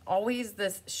doing always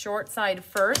this short side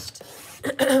first,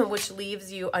 which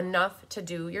leaves you enough to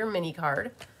do your mini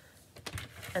card.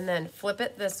 And then flip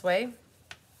it this way.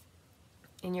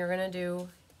 And you're gonna do,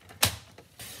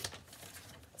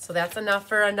 so that's enough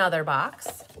for another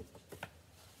box.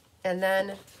 And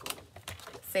then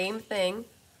same thing,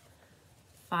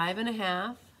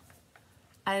 5.5.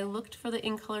 I looked for the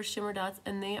In Color Shimmer Dots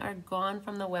and they are gone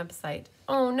from the website.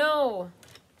 Oh no!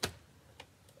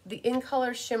 The In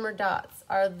Color Shimmer Dots,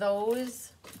 are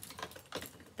those,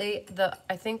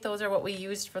 I think those are what we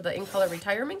used for the In Color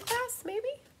retirement class, maybe?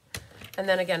 And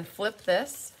then again, flip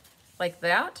this like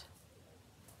that.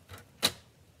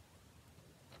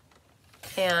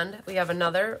 And we have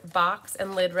another box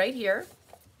and lid right here.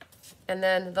 And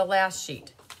then the last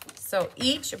sheet. So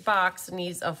each box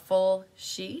needs a full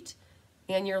sheet.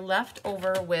 And you're left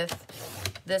over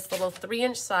with this little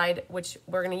 3-inch side, which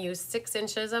we're gonna use 6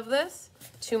 inches of this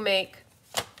to make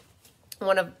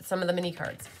some of the mini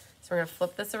cards. So we're gonna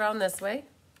flip this around this way.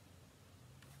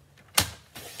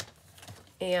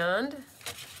 And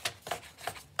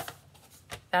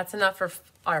that's enough for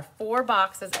our 4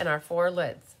 boxes and our 4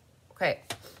 lids. Okay,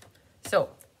 so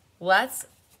let's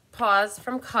pause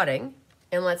from cutting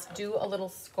and let's do a little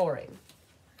scoring.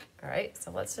 All right, so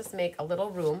let's just make a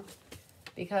little room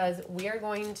because we are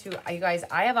going to, you guys,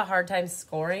 I have a hard time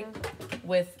scoring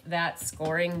with that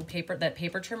scoring paper, that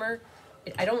paper trimmer.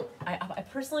 I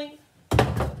personally,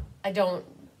 I don't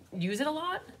use it a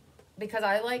lot because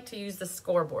I like to use the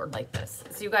scoreboard like this.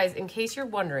 So you guys, in case you're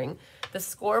wondering, the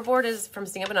scoreboard is from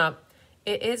Stampin' Up.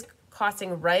 It is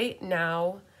costing right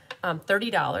now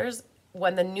 $30.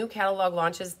 When the new catalog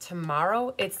launches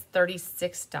tomorrow, it's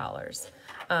 $36.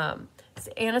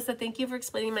 So Anna said, thank you for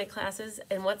explaining my classes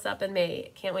and what's up in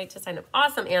May. Can't wait to sign up.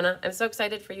 Awesome, Anna. I'm so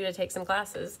excited for you to take some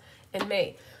classes in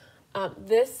May.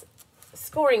 This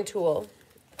scoring tool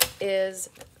is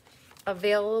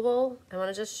available. I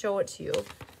want to just show it to you.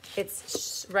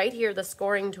 It's right here, the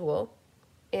scoring tool,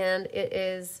 and it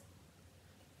is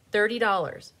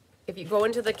 $30. If you go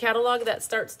into the catalog that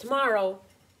starts tomorrow,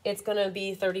 it's going to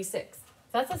be $36.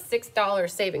 That's a $6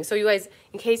 saving. So you guys,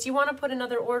 in case you want to put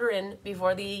another order in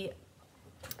before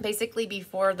basically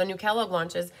before the new catalog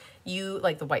launches,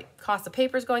 like the white cost of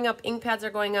paper is going up, ink pads are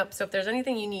going up. So if there's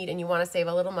anything you need and you want to save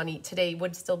a little money, today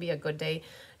would still be a good day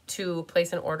to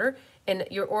place an order. And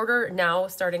your order now,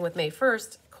 starting with May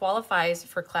 1st, qualifies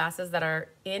for classes that are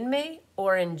in May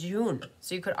or in June.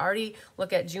 So you could already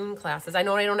look at June classes. I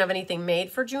know I don't have anything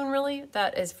made for June really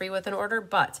that is free with an order,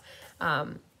 but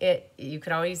you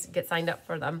could always get signed up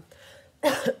for them.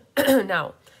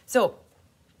 Now, so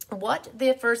what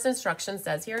the first instruction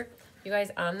says here, you guys,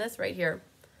 on this right here,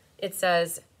 it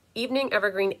says Evening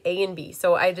Evergreen A and B.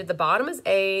 So I did the bottom is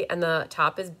A and the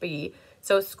top is B.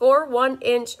 So score 1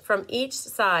 inch from each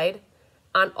side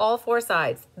on all 4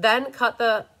 sides. Then cut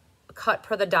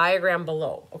per the diagram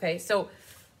below. Okay, so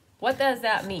what does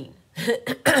that mean?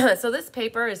 So this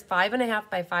paper is 5.5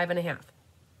 by 5.5.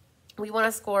 We want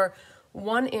to score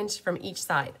 1 inch from each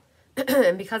side.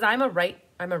 And because I'm a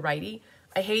righty,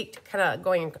 I hate kind of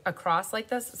going across like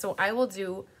this. So I will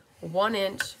do 1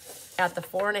 inch at the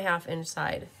 4.5 inch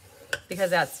side because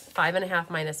that's 5.5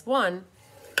 minus 1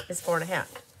 is 4.5.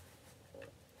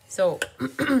 So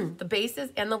the bases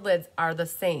and the lids are the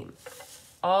same.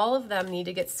 All of them need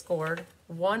to get scored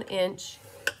 1 inch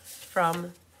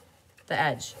from the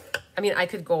edge. I mean, I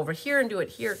could go over here and do it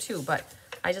here too, but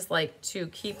I just like to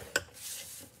keep,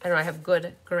 I don't know, I have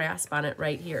good grasp on it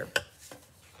right here.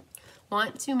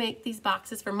 Want to make these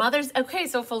boxes for mothers? Okay,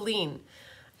 so Feline,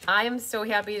 I am so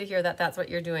happy to hear that that's what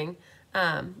you're doing.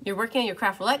 You're working on your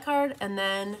craft roulette card and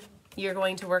then you're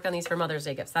going to work on these for Mother's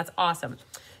Day gifts. That's awesome.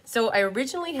 So I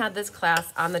originally had this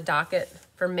class on the docket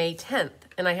for May 10th,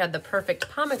 and I had the perfect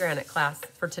pomegranate class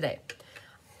for today.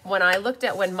 When I looked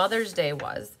at when Mother's Day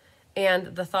was,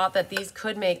 and the thought that these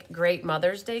could make great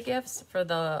Mother's Day gifts for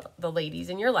the ladies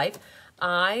in your life,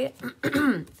 I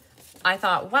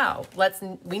thought, wow,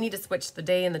 we need to switch the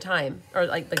day and the time, or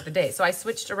like the day. So I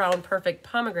switched around perfect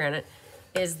pomegranate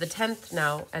is the 10th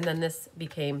now, and then this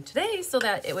became today so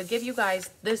that it would give you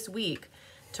guys this week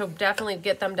to definitely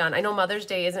get them done. I know Mother's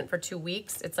Day isn't for 2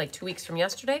 weeks. It's like 2 weeks from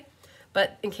yesterday,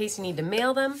 But in case you need to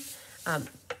mail them,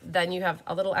 then you have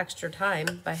a little extra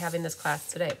time by having this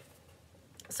class today.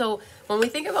 So when we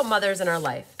think about mothers in our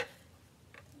life,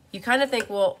 you kind of think,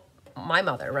 well, my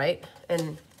mother, right?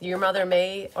 And your mother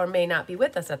may or may not be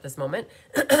with us at this moment,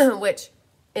 which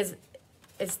is,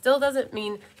 it still doesn't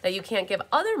mean that you can't give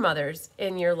other mothers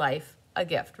in your life a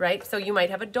gift, right? So you might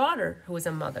have a daughter who is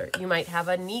a mother. You might have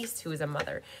a niece who is a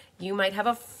mother. You might have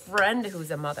a friend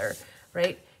who's a mother,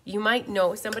 right? You might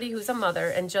know somebody who's a mother,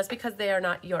 and just because they are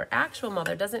not your actual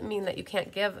mother doesn't mean that you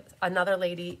can't give another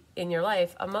lady in your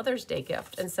life a Mother's Day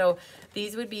gift. And so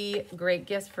these would be great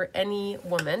gifts for any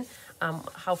woman,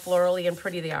 how florally and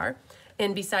pretty they are.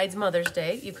 And besides Mother's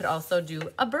Day, you could also do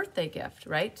a birthday gift,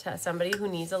 right? To somebody who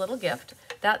needs a little gift.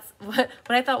 That's what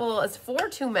I thought, well, is 4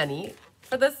 too many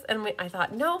for this? And I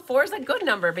thought, no, 4 is a good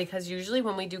number, because usually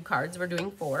when we do cards, we're doing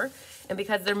 4. And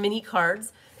because they're mini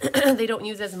cards, they don't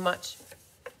use as much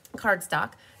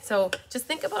cardstock. So just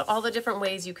think about all the different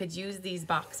ways you could use these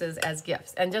boxes as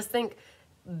gifts. And just think,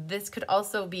 this could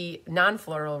also be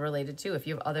non-floral related too. If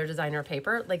you have other designer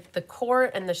paper, like the core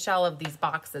and the shell of these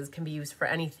boxes can be used for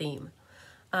any theme.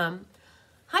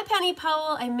 Hi, Penny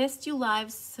Powell. I missed you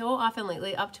live so often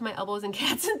lately, up to my elbows in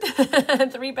cats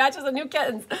and 3 batches of new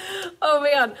kittens. Oh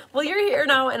man. Well, you're here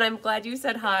now, and I'm glad you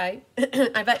said hi.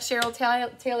 I bet Cheryl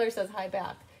Taylor says hi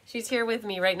back. She's here with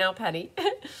me right now, Penny.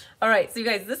 All right, so you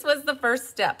guys, this was the first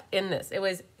step in this. It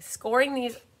was scoring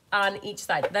these on each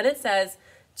side. Then it says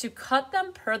to cut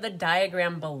them per the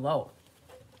diagram below.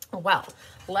 Well,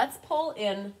 let's pull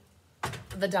in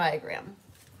the diagram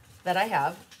that I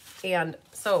have. And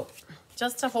so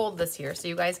just to hold this here so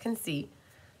you guys can see,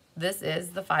 this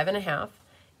is the 5.5.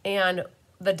 And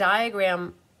the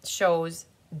diagram shows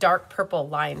dark purple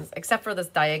lines, except for this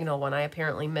diagonal one. I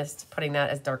apparently missed putting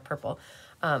that as dark purple.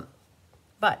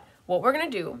 But what we're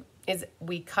going to do is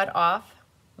we cut off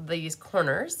these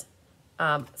corners.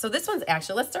 So this one's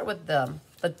actually, let's start with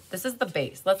this is the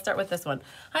base. Let's start with this one.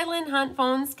 Hi, Lynn Hunt,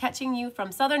 phones catching you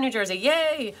from Southern New Jersey.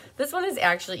 Yay! This one is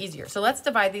actually easier. So let's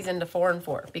divide these into 4 and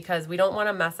 4, because we don't want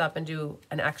to mess up and do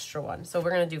an extra one. So we're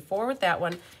going to do 4 with that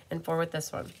one and 4 with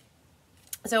this one.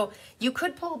 So you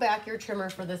could pull back your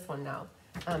trimmer for this one now,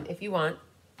 if you want,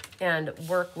 and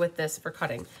work with this for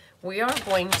cutting. We are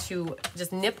going to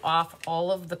just nip off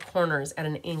all of the corners at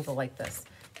an angle like this.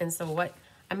 And so what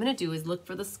I'm going to do is look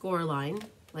for the score line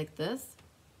like this.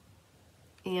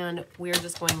 And we're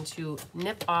just going to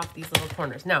nip off these little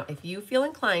corners. Now, if you feel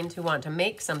inclined to want to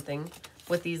make something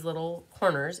with these little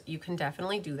corners, you can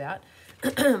definitely do that.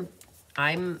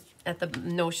 I'm at the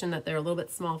notion that they're a little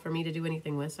bit small for me to do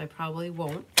anything with, so I probably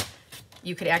won't.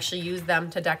 You could actually use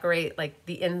them to decorate like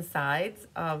the insides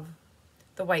of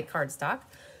the white cardstock.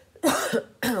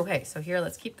 Okay, so here,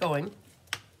 let's keep going.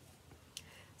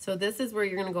 So this is where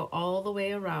you're going to go all the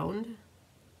way around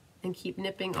and keep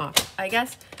nipping off. I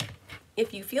guess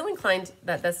if you feel inclined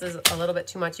that this is a little bit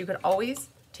too much, you could always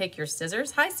take your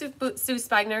scissors. Hi, Sue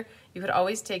Spagner. You could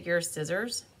always take your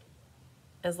scissors.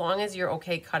 As long as you're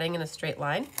okay cutting in a straight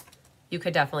line, you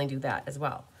could definitely do that as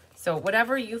well. So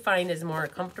whatever you find is more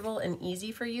comfortable and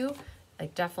easy for you,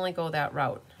 like definitely go that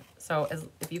route. So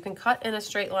if you can cut in a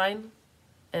straight line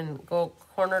and go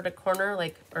corner to corner,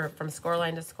 like, or from score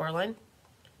line to score line,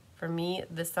 for me,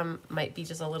 this might be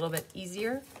just a little bit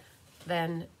easier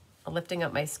than lifting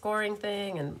up my scoring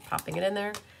thing and popping it in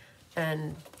there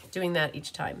and doing that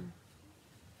each time.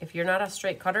 If you're not a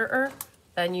straight cutter,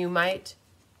 then you might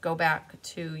go back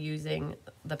to using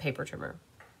the paper trimmer.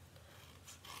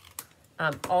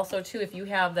 Also too, if you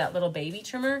have that little baby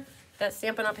trimmer that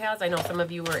Stampin' Up! Has, I know some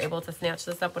of you were able to snatch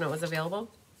this up when it was available.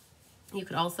 You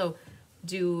could also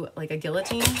do like a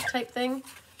guillotine type thing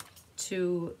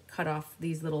to cut off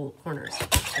these little corners.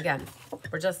 Again,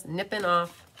 we're just nipping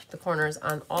off the corners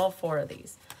on all 4 of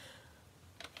these.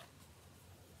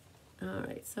 All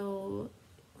right, so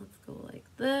let's go like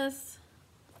this.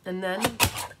 And then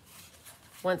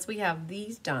once we have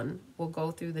these done, we'll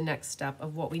go through the next step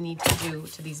of what we need to do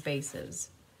to these bases.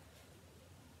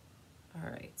 All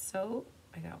right, so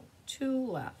I got 2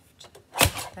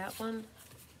 left. That one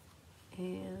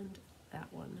and that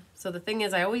one. So the thing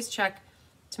is, I always check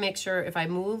to make sure if I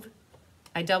move,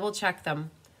 I double check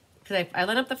them. Because I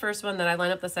line up the first one, then I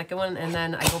line up the second one, and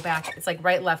then I go back. It's like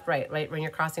right, left, right, right? When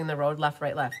you're crossing the road, left,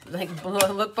 right, left. Like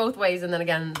look both ways, and then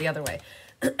again the other way.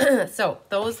 So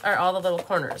those are all the little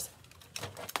corners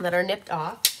that are nipped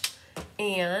off.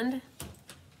 And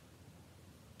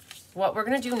what we're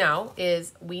going to do now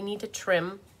is we need to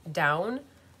trim down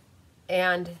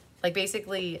and like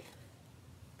basically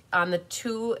on the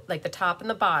 2, like the top and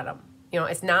the bottom. You know,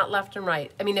 it's not left and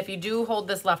right. I mean, if you do hold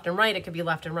this left and right, it could be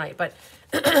left and right. But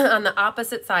on the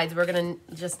opposite sides, we're going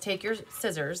to just take your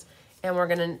scissors and we're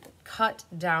going to cut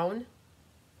down.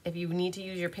 If you need to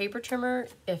use your paper trimmer,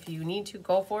 if you need to,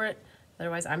 go for it.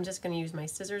 Otherwise, I'm just going to use my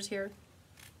scissors here.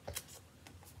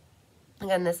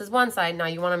 Again, this is one side. Now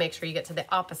you want to make sure you get to the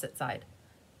opposite side.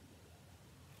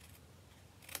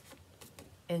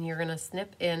 And you're going to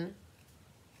snip in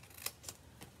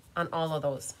on all of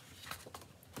those.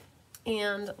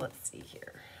 And let's see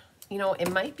here. You know,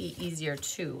 it might be easier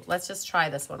too. Let's just try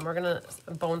this one. We're going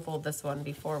to bone fold this one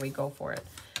before we go for it,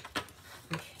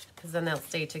 because then they'll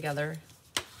stay together.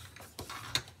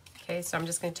 Okay, so I'm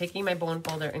just going to taking my bone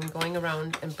folder and going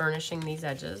around and burnishing these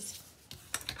edges.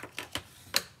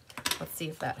 Let's see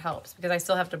if that helps, because I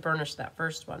still have to burnish that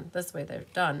first one. This way they're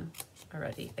done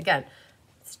already. Again,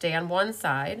 stay on one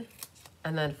side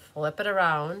and then flip it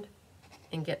around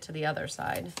and get to the other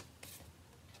side.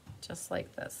 Just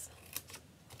like this.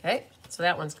 Okay, so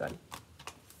that one's good.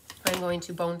 I'm going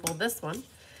to bone fold this one.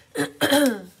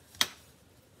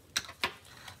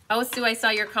 Oh, Sue, I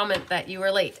saw your comment that you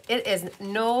were late. It is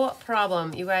no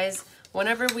problem, you guys.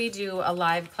 Whenever we do a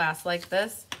live class like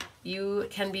this, you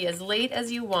can be as late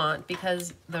as you want,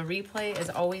 because the replay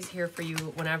is always here for you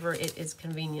whenever it is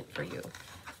convenient for you.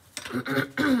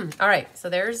 All right, so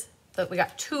we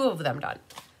got 2 of them done.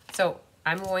 So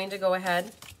I'm going to go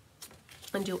ahead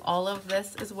and do all of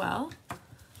this as well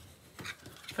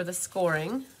for the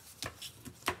scoring.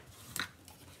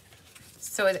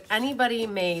 So has anybody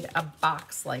made a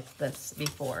box like this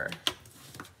before?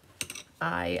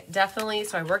 I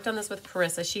worked on this with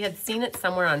Carissa. She had seen it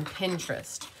somewhere on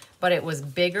Pinterest, but it was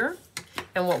bigger.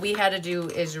 And what we had to do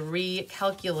is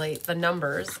recalculate the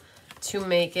numbers to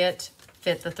make it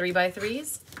fit the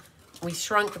 3x3s. We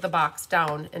shrunk the box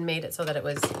down and made it so that it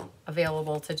was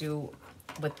available to do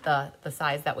with the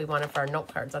size that we wanted for our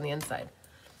note cards on the inside.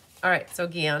 All right, so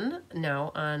again,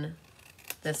 now on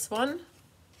this one,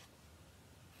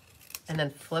 and then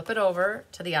flip it over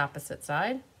to the opposite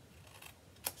side.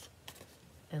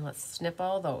 And let's snip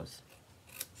all those.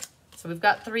 So we've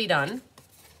got 3 done.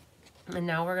 And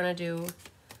now we're gonna do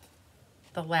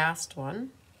the last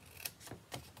one.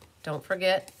 Don't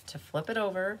forget to flip it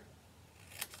over.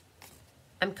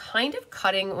 I'm kind of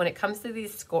cutting, when it comes to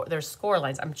these there's score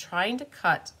lines, I'm trying to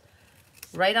cut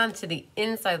right onto the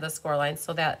inside of the score line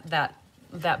so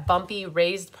that bumpy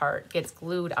raised part gets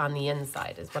glued on the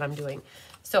inside is what I'm doing.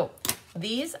 So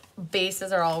these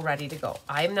bases are all ready to go.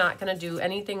 I'm not gonna do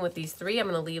anything with these 3. I'm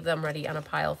gonna leave them ready on a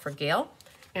pile for Gail.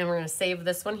 And we're gonna save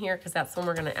this one here because that's one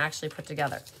we're gonna actually put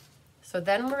together. So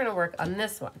then we're gonna work on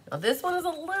this one. Now this one is a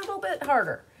little bit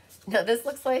harder. Now this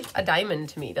looks like a diamond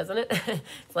to me, doesn't it?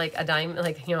 It's like a diamond,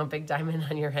 like, you know, a big diamond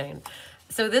on your hand.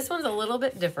 So this one's a little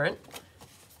bit different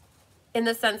in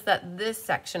the sense that this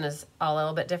section is a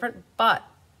little bit different, but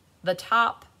the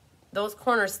top, those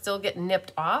corners still get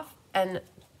nipped off and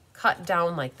cut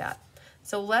down like that.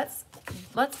 So let's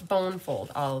bone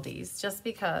fold all of these just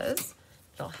because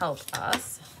it'll help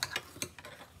us.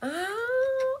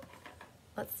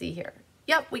 Let's see here.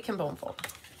 Yep, we can bone fold.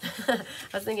 I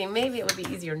was thinking maybe it would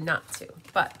be easier not to,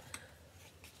 but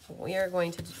we are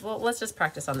going to, well, let's just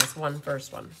practice on this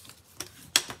first one.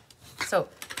 So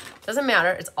doesn't matter.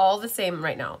 It's all the same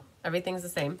right now. Everything's the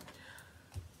same.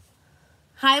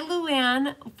 Hi,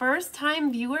 Luann. First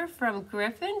time viewer from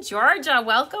Griffin, Georgia.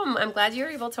 Welcome. I'm glad you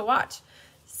were able to watch.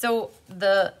 So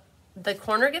the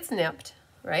corner gets nipped,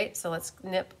 right? So let's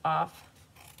nip off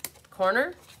the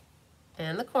corner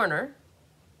and the corner,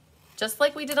 just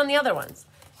like we did on the other ones.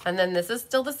 And then this is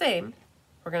still the same.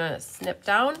 We're gonna snip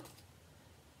down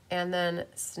and then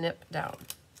snip down,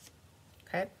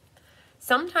 okay?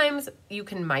 Sometimes you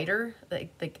can miter,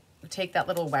 like take that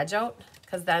little wedge out,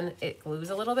 because then it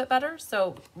glues a little bit better.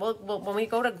 So we'll when we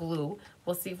go to glue,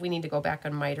 we'll see if we need to go back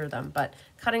and miter them. But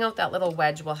cutting out that little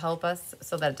wedge will help us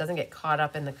so that it doesn't get caught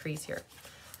up in the crease here.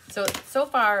 So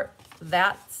far,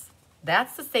 that's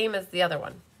the same as the other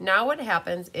one. Now what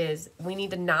happens is we need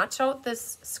to notch out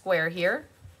this square here,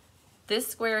 this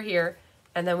square here,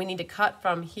 and then we need to cut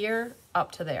from here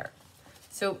up to there.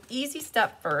 So easy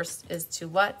step first is to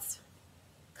let's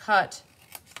cut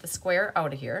the square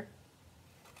out of here.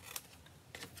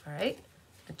 All right,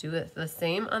 do it the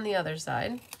same on the other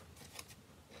side,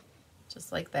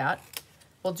 just like that.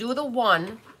 We'll do the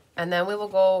one, and then we will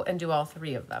go and do all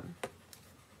 3 of them.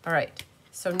 All right,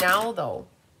 so now though,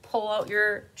 pull out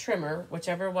your trimmer,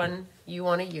 whichever one you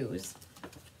want to use,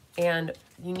 and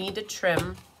you need to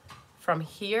trim from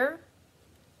here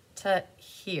to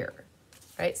here,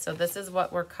 right? So this is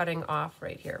what we're cutting off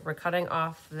right here. We're cutting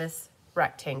off this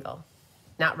rectangle.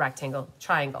 not rectangle,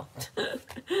 triangle.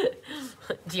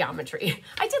 Geometry.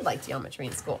 I did like geometry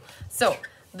in school. So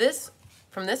this,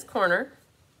 from this corner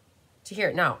to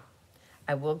here. Now,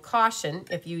 I will caution,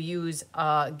 if you use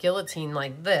a guillotine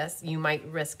like this, you might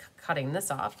risk cutting this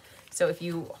off. So if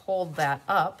you hold that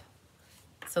up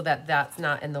so that that's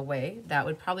not in the way, that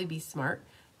would probably be smart.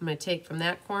 I'm going to take from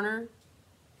that corner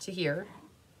to here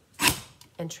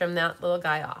and trim that little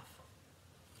guy off.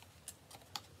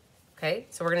 Okay,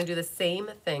 so we're going to do the same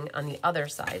thing on the other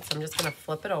side. So I'm just going to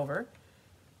flip it over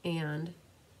and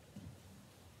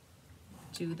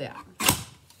do that.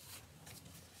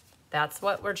 That's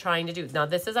what we're trying to do. Now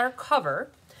this is our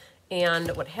cover, and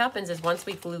what happens is once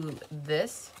we glue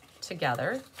this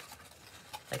together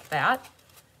like that,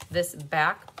 this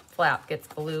back flap gets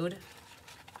glued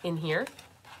in here.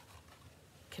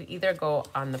 Could either go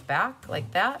on the back like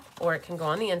that, or it can go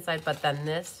on the inside, but then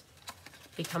this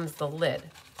becomes the lid.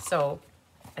 So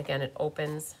again, it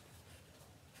opens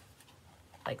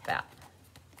like that.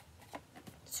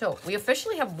 So we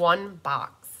officially have one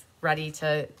box ready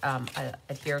to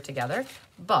adhere together,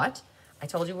 but I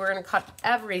told you we're gonna cut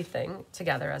everything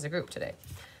together as a group today.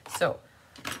 So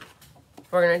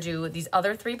we're gonna do these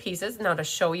other 3 pieces. Now to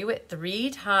show you it 3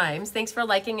 times, thanks for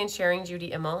liking and sharing,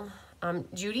 Judy Immel.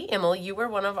 Judy Immel, you were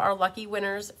one of our lucky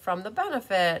winners from the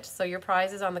benefit. So your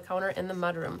prize is on the counter in the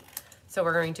mudroom. So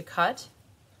we're going to cut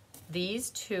these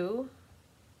 2.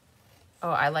 Oh,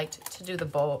 I liked to do the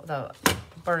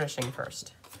burnishing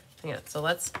first. Yeah,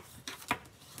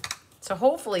 so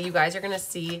hopefully you guys are gonna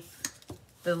see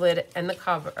the lid and the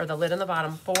cover, or the lid and the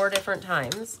bottom 4 different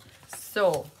times.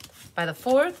 So by the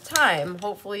 4th time,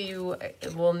 hopefully you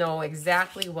will know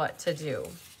exactly what to do.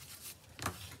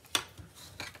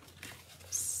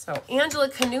 So Angela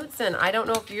Knutson, I don't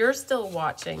know if you're still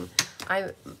watching.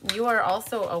 You are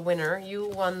also a winner. You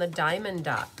won the diamond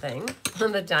dot thing,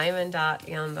 the diamond dot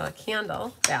and the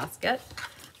candle basket.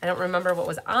 I don't remember what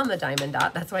was on the diamond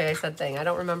dot. That's why I said thing. I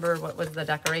don't remember what was the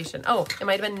decoration. Oh, it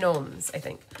might have been gnomes, I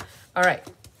think. All right.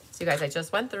 So you guys, I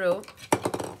just went through.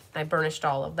 I burnished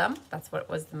all of them. That's what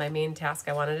was my main task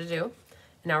I wanted to do.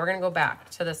 Now we're going to go back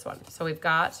to this one. So we've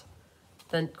got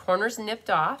the corners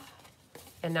nipped off.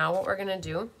 And now what we're going to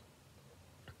do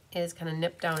is kind of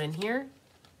nip down in here.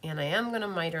 And I am going to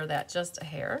miter that just a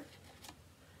hair.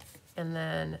 And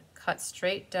then cut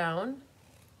straight down.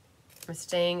 I'm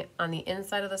staying on the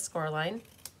inside of the score line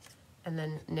and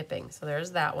then nipping. So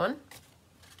there's that one.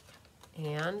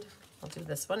 And I'll do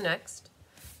this one next.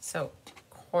 So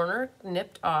corner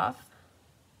nipped off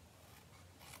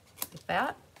like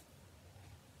that.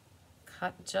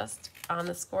 Cut just on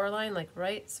the score line, like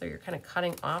right. So you're kind of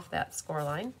cutting off that score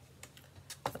line.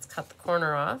 Let's cut the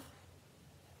corner off.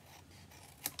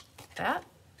 Like that.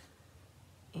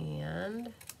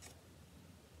 And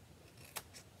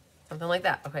something like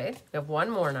that. Okay, we have one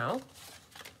more now.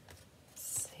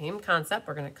 Same concept.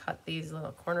 We're going to cut these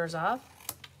little corners off.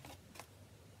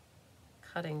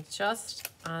 Cutting just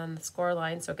on the score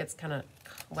line so it gets kind of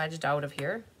wedged out of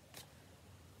here.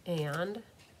 And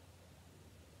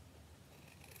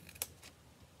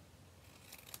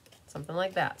something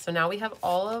like that. So now we have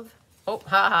all of, oh,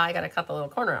 I got to cut the little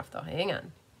corner off though. Hang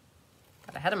on.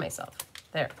 Got ahead of myself.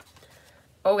 There.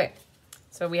 Okay.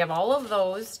 So we have all of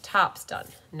those tops done.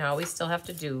 Now we still have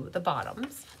to do the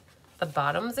bottoms. The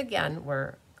bottoms again,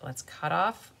 let's cut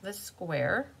off the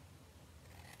square.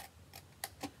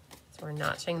 So we're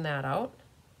notching that out.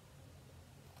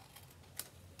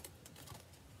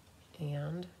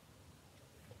 And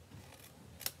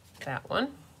that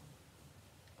one.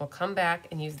 We'll come back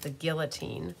and use the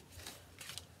guillotine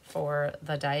for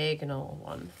the diagonal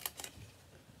one.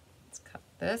 Let's cut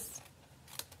this.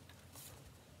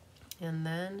 And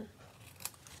then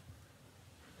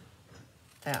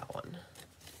that one.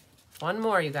 One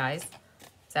more, you guys.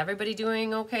 Is everybody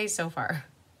doing okay so far?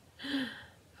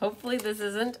 Hopefully this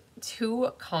isn't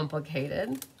too complicated.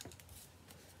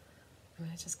 I'm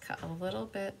going to just cut a little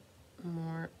bit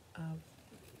more of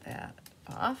that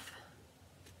off.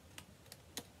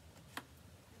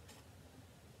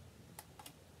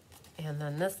 And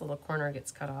then this little corner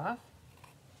gets cut off.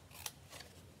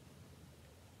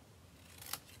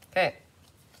 Okay,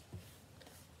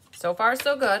 so far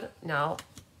so good. Now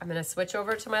I'm gonna switch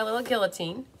over to my little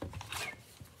guillotine. I'm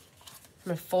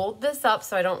gonna fold this up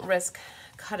so I don't risk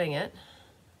cutting it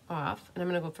off. And I'm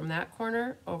gonna go from that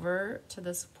corner over to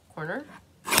this corner.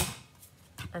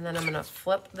 And then I'm gonna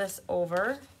flip this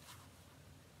over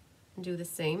and do the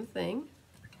same thing.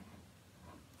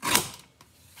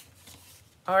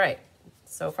 All right,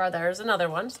 so far there's another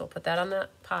one. So we'll put that on that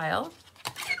pile.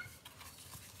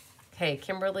 Okay,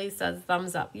 Kimberly says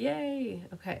thumbs up. Yay.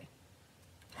 Okay.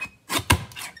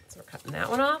 cutting that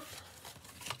one off.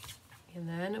 And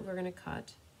then we're gonna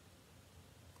cut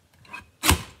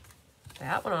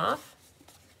that one off.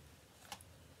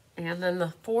 And then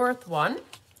the fourth one,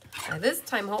 now this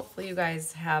time hopefully you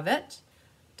guys have it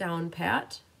down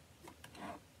pat.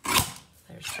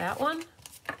 There's that one.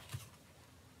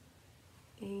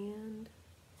 And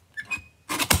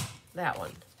that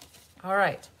one. All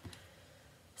right.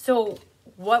 So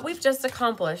what we've just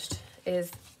accomplished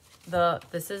is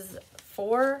this is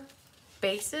 4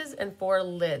 bases and 4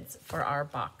 lids for our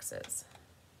boxes.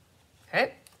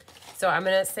 Okay. So I'm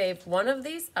going to save one of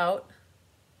these out.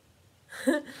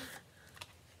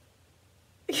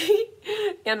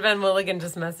 Ann Van Willigan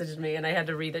just messaged me and I had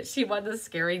to read it. She won the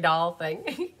scary doll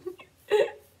thing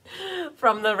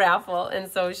from the raffle. And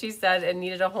so she said it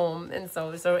needed a home. And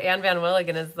so Ann Van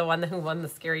Willigan is the one who won the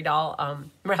scary doll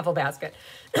raffle basket.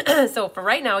 So for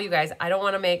right now, you guys, I don't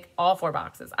want to make all 4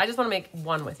 boxes. I just want to make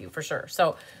one with you for sure.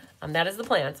 So that is the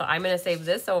plan. So I'm going to save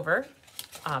this over.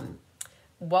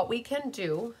 What we can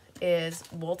do is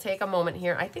we'll take a moment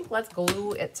here. I think let's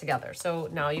glue it together. So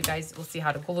now you guys will see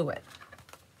how to glue it.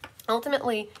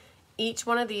 Ultimately, each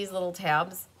one of these little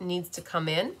tabs needs to come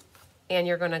in and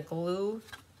you're going to glue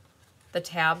the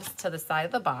tabs to the side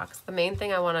of the box. The main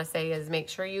thing I want to say is make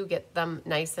sure you get them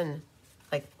nice and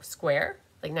like square,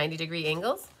 like 90-degree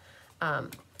angles.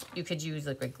 You could use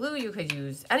liquid glue. You could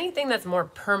use anything that's more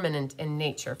permanent in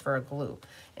nature for a glue.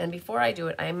 And before I do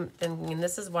it, I'm thinking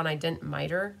this is one I didn't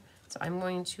miter. So I'm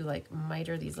going to like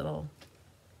miter these little,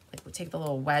 like we'll take the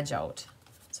little wedge out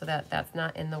so that that's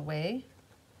not in the way.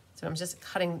 So I'm just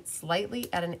cutting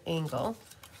slightly at an angle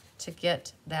to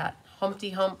get that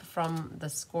Humpty Hump from the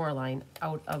score line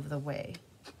out of the way.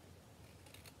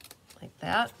 Like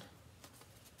that.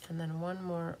 And then one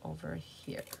more over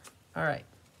here. All right.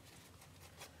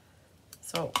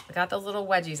 So I got those little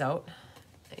wedgies out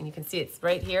and you can see it's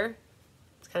right here.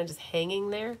 It's kind of just hanging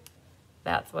there.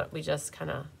 That's what we just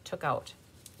kind of took out.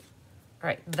 All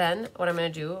right, then what I'm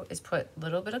going to do is put a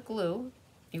little bit of glue.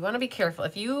 You want to be careful.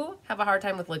 If you have a hard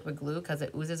time with liquid glue because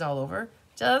it oozes all over,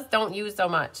 just don't use so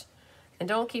much. And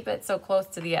don't keep it so close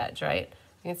to the edge, right?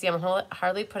 You can see I'm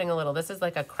hardly putting a little. This is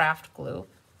like a craft glue,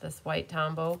 this white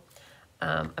Tombow.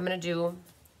 I'm going to do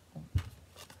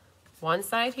one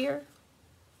side here.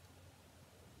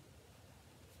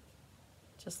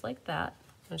 Just like that.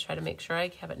 I'm going to try to make sure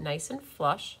I have it nice and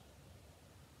flush.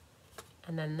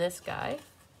 And then this guy,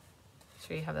 make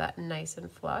sure you have that nice and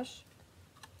flush.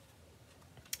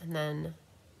 And then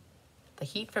the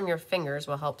heat from your fingers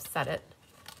will help set it.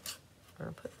 I'm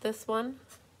going to put this one.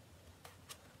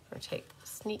 I'm going to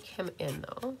sneak him in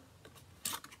though.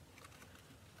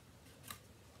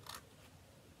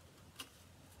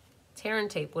 Tear and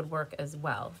tape would work as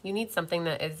well. You need something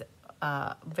that is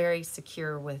very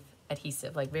secure with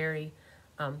adhesive, like very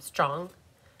strong,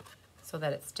 so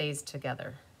that it stays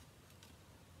together.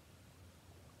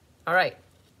 All right,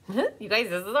 you guys,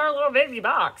 this is our little baby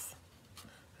box,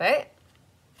 okay?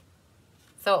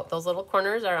 So those little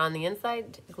corners are on the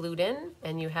inside glued in,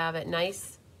 and you have it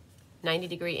nice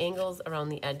 90-degree angles around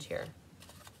the edge here,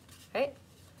 okay?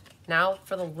 Now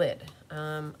for the lid.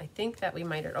 I think that we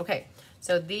mitered. Okay,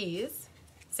 so these,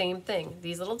 same thing.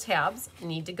 These little tabs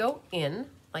need to go in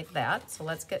like that. So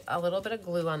let's get a little bit of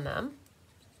glue on them.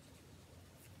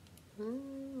 A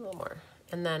little more.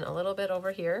 And then a little bit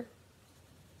over here.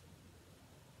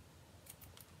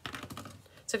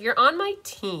 So if you're on my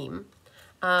team,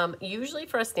 usually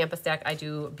for a Stamp-A-Stack, I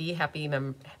do Be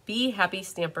Happy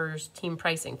Stampers team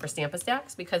pricing for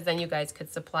Stamp-A-Stacks, because then you guys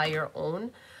could supply your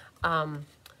own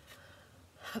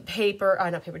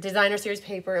designer series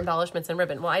paper, embellishments, and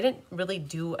ribbon. Well, I didn't really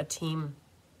do a team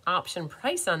option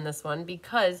price on this one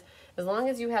because as long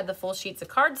as you had the full sheets of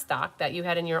cardstock that you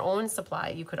had in your own supply,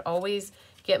 you could always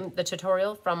get the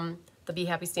tutorial from the Be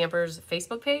Happy Stampers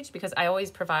Facebook page, because I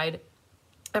always provide,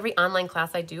 every online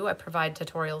class I do, I provide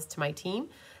tutorials to my team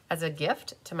as a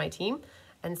gift to my team.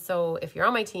 And so if you're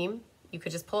on my team, you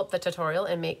could just pull up the tutorial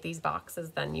and make these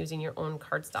boxes then using your own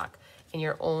cardstock and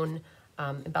your own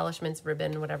embellishments,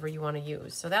 ribbon, whatever you want to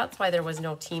use. So that's why there was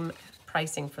no team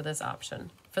pricing for this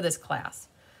option, for this class.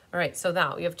 All right, so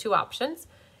now you have 2 options.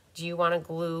 Do you want to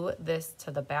glue this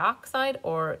to the back side,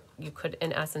 or you could,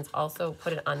 in essence, also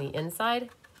put it on the inside?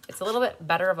 It's a little bit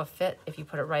better of a fit if you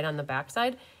put it right on the back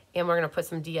side, and we're going to put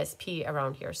some DSP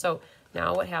around here. So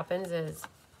now what happens is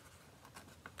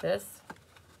this,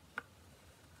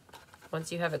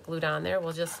 once you have it glued on there,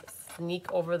 we'll just sneak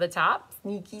over the top.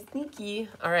 Sneaky, sneaky.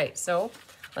 All right, so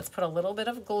let's put a little bit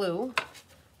of glue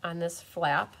on this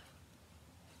flap.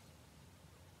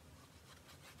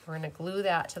 We're going to glue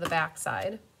that to the back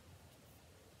side.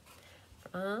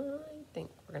 I think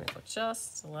we're gonna go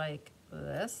just like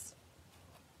this.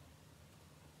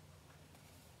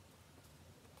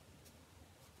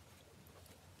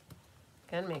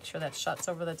 Again, make sure that shuts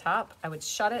over the top. I would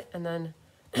shut it and then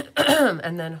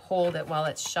and then hold it while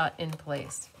it's shut in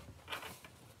place.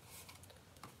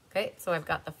 Okay, so I've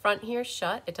got the front here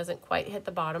shut. It doesn't quite hit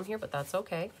the bottom here, but that's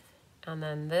okay. And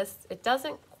then this, it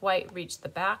doesn't quite reach the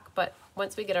back, but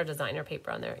once we get our designer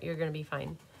paper on there, you're gonna be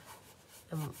fine.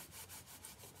 I'm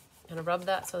gonna rub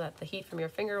that so that the heat from your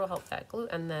finger will help that glue,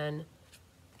 and then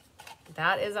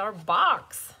that is our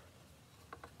box.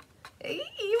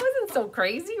 He wasn't so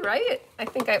crazy, right? I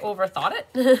think I overthought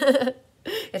it.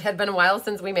 It had been a while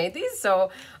since we made these, so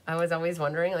I was always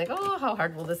wondering like, oh, how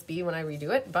hard will this be when I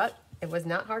redo it? But it was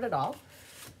not hard at all.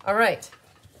 All right.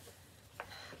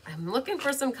 I'm looking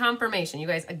for some confirmation. You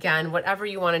guys, again, whatever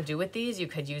you want to do with these, you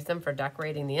could use them for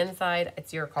decorating the inside.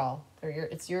 It's your call. Or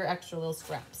it's your extra little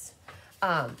scraps.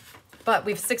 But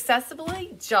we've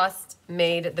successfully just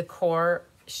made the core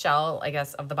shell, I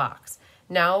guess, of the box.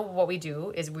 Now what we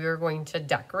do is we're going to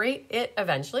decorate it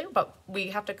eventually, but we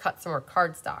have to cut some more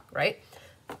cardstock, right?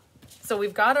 So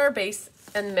we've got our base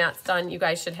and mats done. You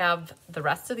guys should have the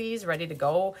rest of these ready to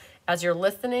go. As you're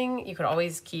listening, you could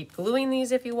always keep gluing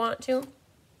these if you want to.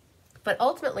 But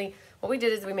ultimately, what we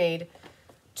did is we made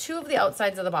 2 of the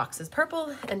outsides of the boxes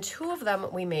purple, and 2 of them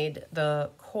we made the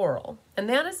coral. And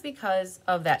that is because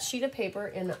of that sheet of paper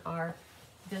in our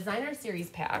designer series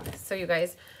pack. So you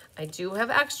guys, I do have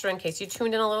extra in case you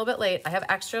tuned in a little bit late. I have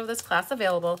extra of this class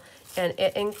available, and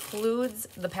it includes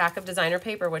the pack of designer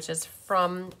paper, which is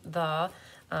from the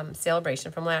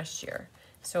sale-a-bration from last year.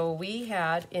 So we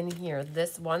had in here,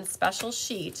 this one special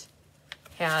sheet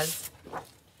has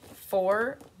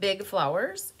 4 big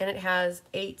flowers and it has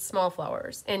 8 small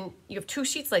flowers. And you have 2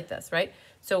 sheets like this, right?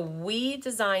 So we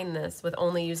designed this with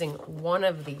only using 1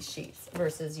 of these sheets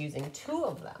versus using 2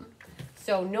 of them.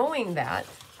 So knowing that,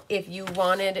 if you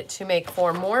wanted to make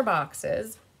 4 more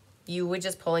boxes, you would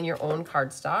just pull in your own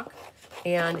cardstock.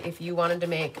 And if you wanted to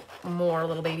make more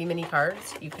little baby mini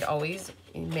cards, you could always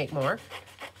make more.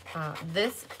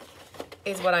 This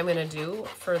is what I'm gonna do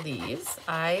for these.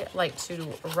 I like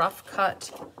to rough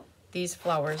cut these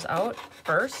flowers out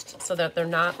first so that they're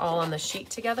not all on the sheet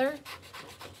together.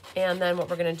 And then what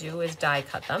we're gonna do is die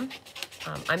cut them.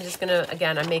 I'm just gonna,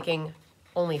 again, I'm making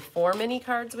only 4 mini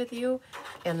cards with you,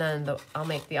 and then I'll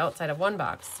make the outside of 1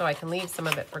 box so I can leave some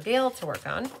of it for Gail to work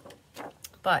on.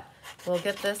 But we'll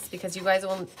get this, because you guys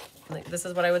will, like, this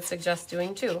is what I would suggest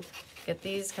doing too. Get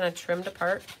these kind of trimmed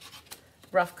apart.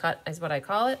 Rough cut is what I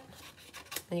call it.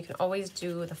 And you can always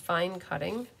do the fine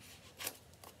cutting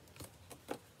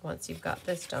once you've got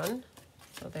this done.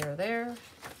 So they're there.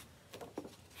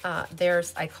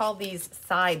 I call these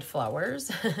side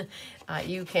flowers.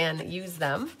 You can use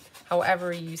them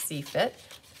however you see fit.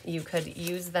 You could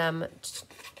use them,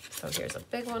 so here's a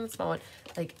big one, a small one,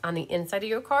 like on the inside of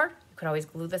your card. You could always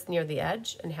glue this near the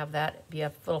edge and have that be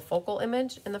a little focal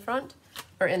image in the front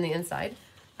or in the inside.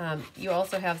 You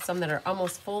also have some that are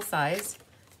almost full size.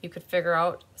 You could figure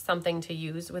out something to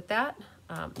use with that.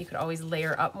 You could always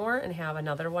layer up more and have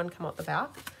another one come out the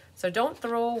back. So don't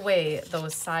throw away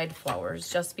those side flowers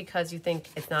just because you think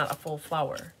it's not a full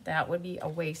flower. That would be a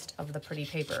waste of the pretty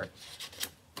paper.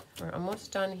 We're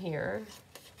almost done here.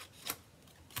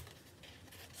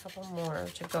 A couple more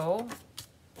to go.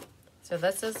 So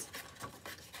this is,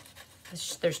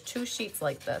 there's 2 sheets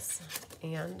like this,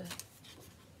 and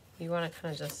you want to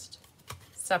kind of just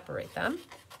separate them.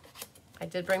 I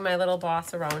did bring my little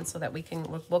boss around so that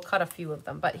we'll cut a few of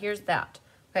them, but here's that.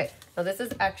 Okay, now this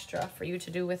is extra for you to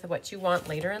do with what you want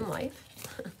later in life.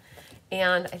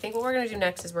 And I think what we're gonna do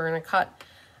next is we're gonna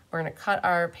cut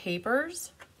our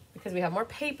papers, because we have more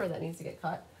paper that needs to get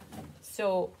cut.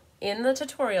 So in the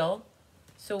tutorial,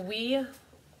 so we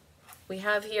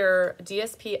have here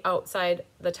DSP outside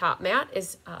the top mat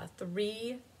is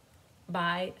 3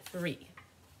 by 3.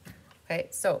 Okay,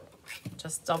 so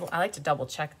just I like to double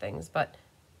check things, but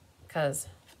because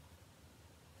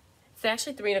it's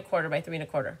actually 3 1/4 by 3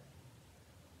 1/4.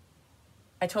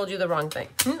 I told you the wrong thing.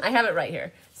 I have it right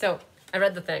here. So I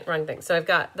read the wrong thing. So I've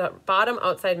got the bottom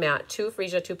outside mat, 2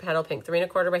 freesia, 2 petal pink, 3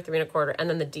 1/4 by 3 1/4, and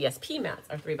then the DSP mats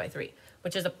are 3 by 3,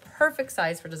 which is a perfect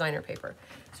size for designer paper.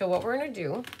 So what we're gonna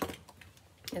do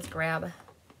is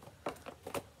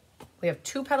we have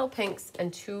 2 petal pinks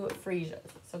and 2 freesias.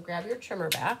 So grab your trimmer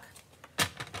back,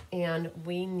 and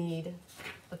we need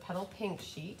the petal pink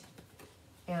sheet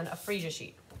and a freesia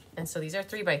sheet. And so these are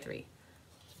 3 by 3.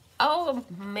 Oh,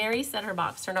 Mary said her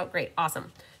box turned out great.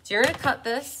 Awesome. So you're gonna cut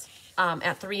this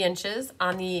at 3 inches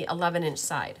on the 11-inch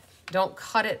side. Don't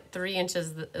cut it 3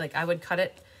 inches, like I would cut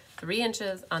it 3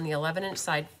 inches on the 11-inch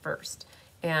side first.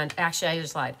 And actually, I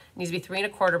just lied. It needs to be 3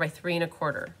 1/4 by 3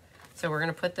 1/4. So we're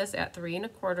gonna put this at 3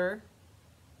 1/4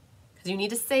 because you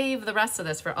need to save the rest of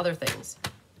this for other things.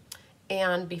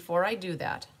 And before I do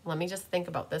that, let me just think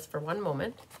about this for one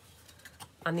moment.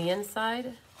 On the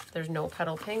inside, there's no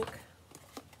petal pink.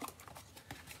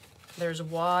 There's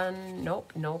one,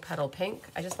 nope, no petal pink.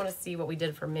 I just want to see what we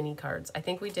did for mini cards. I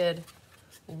think we did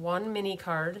one mini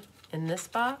card in this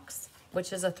box,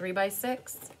 which is a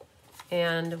 3x6,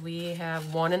 and we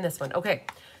have one in this one. Okay,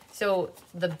 so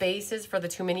the bases for the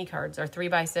 2 mini cards are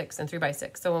 3x6 and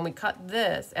 3x6. So when we cut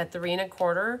this at 3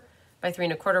 1/4 by 3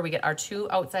 1/4, we get our 2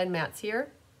 outside mats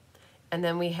here, and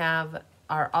then we have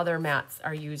our other mats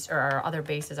are used, or our other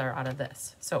bases are out of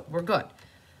this. So we're good.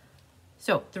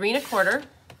 So 3 1/4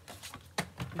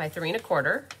 by 3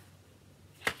 1/4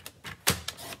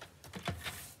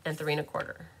 and 3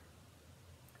 1/4.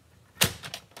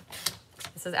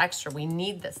 This is extra. We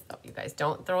need this though, you guys.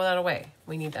 Don't throw that away.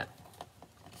 We need that.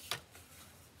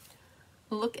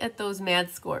 Look at those mad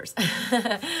scores.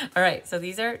 All right, so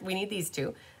these are, we need these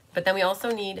two, but then we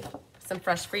also need some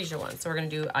fresh freesia ones. So we're gonna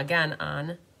do, again,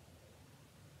 on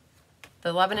the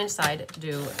 11-inch side,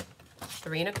 do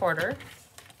 3 1/4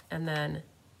 and then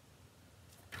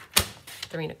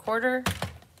 3 1/4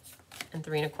 and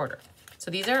 3 1/4. So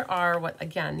these are our, what,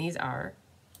 again, these are,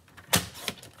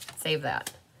 save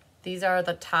that. These are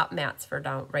the top mats for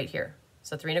down right here.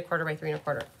 So 3 1/4 by 3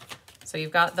 1/4. So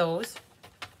you've got those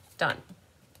done.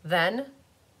 Then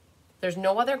there's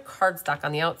no other cardstock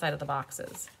on the outside of the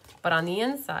boxes, but on the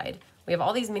inside, we have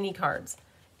all these mini cards,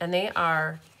 and they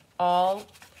are all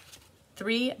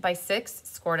 3x6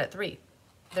 scored at 3.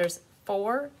 There's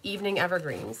 4 evening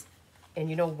evergreens. And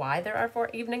you know why there are 4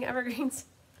 evening evergreens?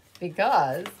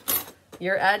 Because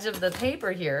your edge of the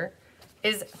paper here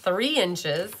is 3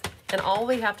 inches, and all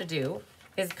we have to do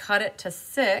is cut it to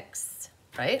 6,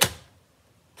 right?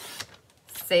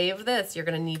 Save this. You're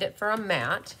going to need it for a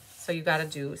mat. So you got to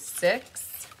do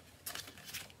 6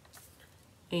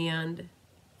 and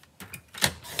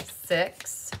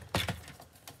 6,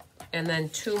 and then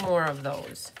 2 more of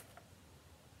those.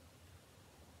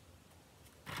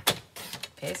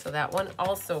 Okay, so that one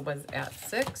also was at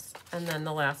 6, and then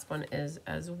the last one is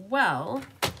as well.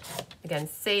 Again,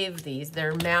 save these.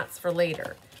 They're mats for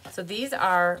later. So these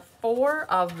are 4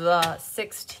 of the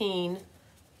 16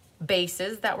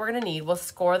 bases that we're gonna need. We'll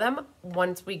score them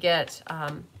once we get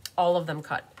all of them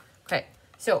cut. Okay,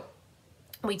 so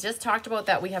we just talked about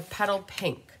that we have petal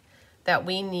pink, that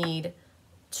we need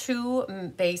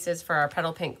 2 bases for our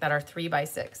petal pink that are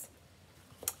 3x6.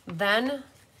 Then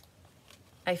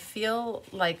I feel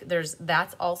like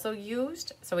that's also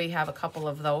used. So we have a couple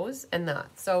of those and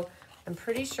that. So I'm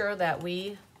pretty sure that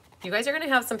you guys are gonna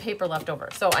have some paper left over.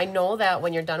 So I know that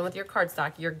when you're done with your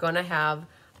cardstock, you're gonna have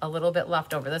a little bit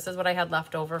left over. This is what I had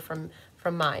left over from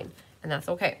mine, and that's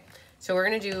okay. So we're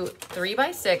gonna do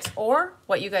 3x6, or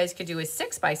what you guys could do is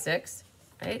 6x6,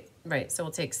 right? Right, so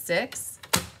we'll take 6,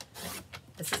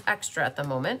 this is extra at the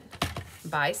moment,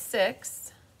 by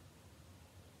 6.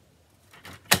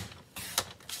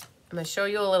 I'm gonna show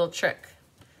you a little trick.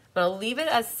 I'm gonna leave it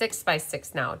as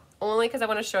 6x6 now, only because I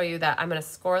wanna show you that I'm gonna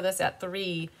score this at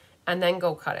 3 and then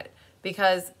go cut it.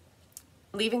 Because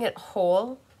leaving it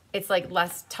whole, it's like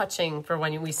less touching for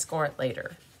when we score it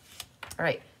later. All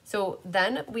right, so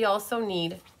then we also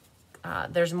need,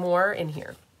 there's more in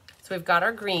here. So we've got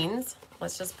our greens.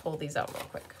 Let's just pull these out real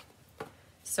quick.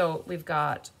 So we've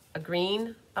got a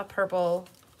green, a purple.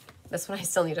 This one I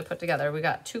still need to put together. We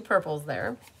got 2 purples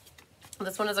there.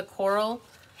 This one is a coral,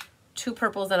 2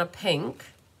 purples and a pink.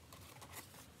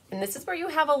 And this is where you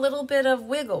have a little bit of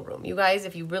wiggle room. You guys,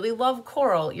 if you really love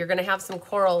coral, you're gonna have some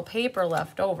coral paper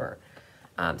left over.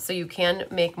 So you can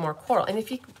make more coral. And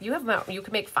if you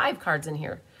can make 5 cards in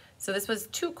here. So this was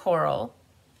 2 coral.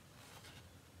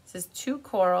 This is 2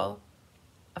 coral,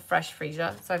 a fresh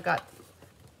freesia. So I've got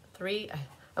 3,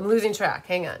 I'm losing track,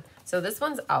 hang on. So this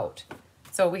one's out.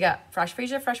 So we got fresh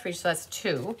freesia, so that's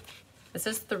 2. This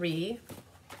is 3.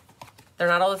 They're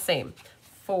not all the same.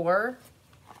 4,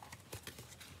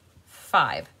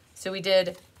 5. So we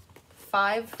did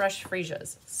 5 fresh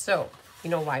freesias. So you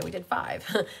know why we did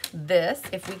 5. This,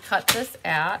 if we cut this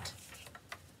at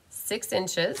 6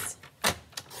 inches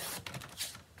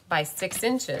by 6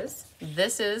 inches,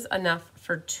 this is enough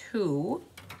for 2.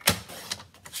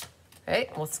 Okay,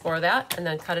 we'll score that and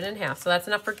then cut it in half. So that's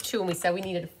enough for 2, and we said we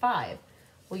needed 5.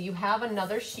 Well, you have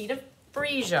another sheet of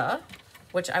freesia,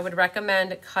 which I would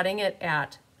recommend cutting it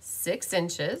at 6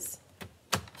 inches.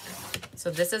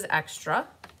 So this is extra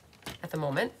at the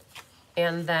moment.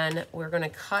 And then we're gonna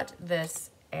cut this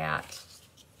at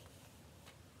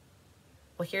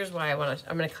well, here's why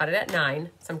I'm gonna cut it at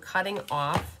 9. So I'm cutting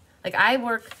off, like I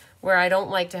work where I don't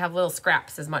like to have little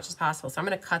scraps as much as possible. So I'm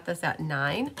gonna cut this at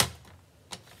 9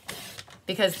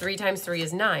 because 3 times 3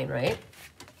 is 9, right?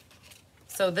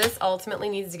 So this ultimately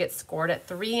needs to get scored at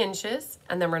 3 inches,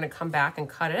 and then we're gonna come back and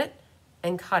cut it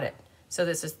and cut it. So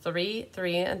this is 3,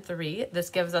 3, and 3. This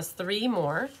gives us 3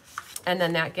 more, and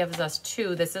then that gives us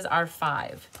 2. This is our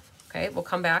 5. Okay, we'll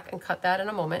come back and cut that in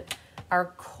a moment. Our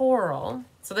coral,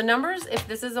 so the numbers, if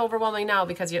this is overwhelming now,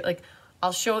 because you're like,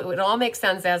 I'll show it all makes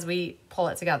sense as we pull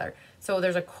it together. So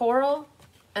there's a coral,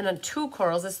 and then 2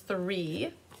 corals is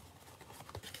 3,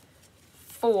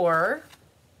 4,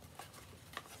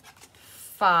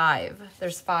 5.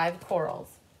 There's 5 corals.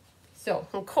 So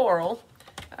coral,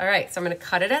 all right, so I'm gonna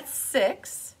cut it at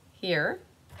 6 here,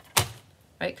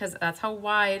 right? Because that's how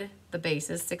wide the base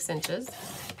is, 6 inches.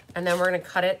 And then we're gonna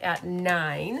cut it at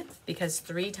 9 because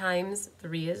 3 times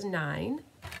 3 is 9.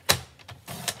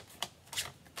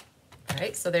 All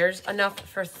right, so there's enough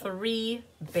for 3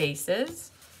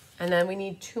 bases. And then we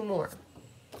need 2 more.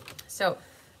 So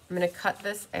I'm gonna cut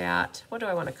this at, what do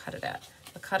I wanna cut it at?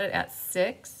 I'll cut it at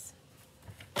 6.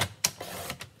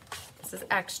 This is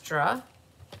extra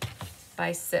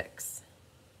by 6.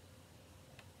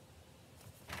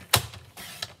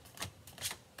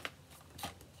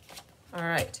 All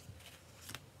right,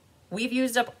 we've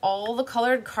used up all the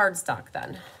colored cardstock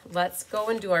then. Let's go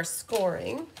and do our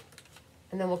scoring,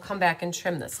 and then we'll come back and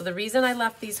trim this. So the reason I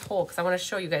left these whole, because I want to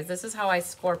show you guys, this is how I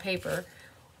score paper.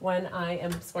 When I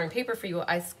am scoring paper for you,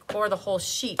 I score the whole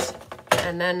sheet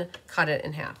and then cut it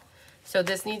in half. So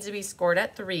this needs to be scored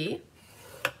at 3.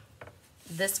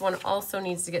 This one also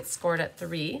needs to get scored at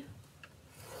 3.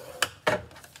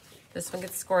 This one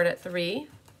gets scored at 3.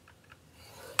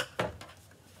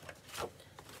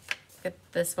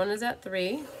 This one is at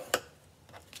 3,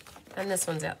 and this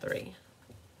one's at 3.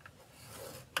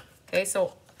 Okay,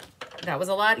 so that was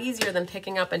a lot easier than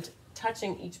picking up and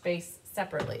touching each base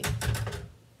separately.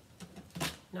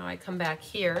 Now I come back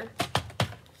here,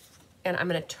 and I'm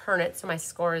gonna turn it so my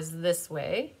score is this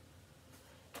way,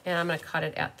 and I'm gonna cut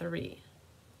it at 3.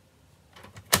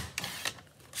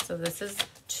 So this is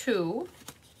 2.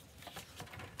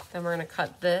 Then we're gonna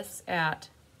cut this at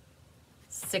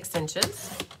 6 inches.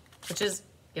 Which is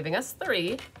giving us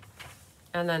 3,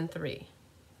 and then 3,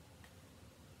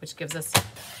 which gives us,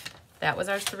 that was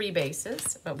our 3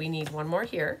 bases, but we need 1 more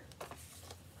here,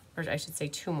 or I should say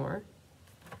 2 more.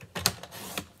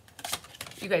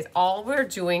 You guys, all we're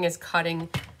doing is cutting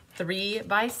 3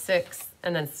 by 6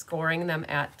 and then scoring them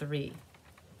at 3.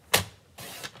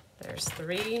 There's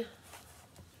 3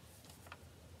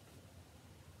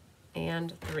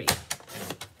 and 3.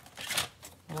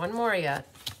 1 more yet.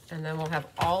 And then we'll have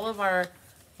all of our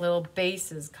little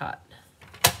bases cut.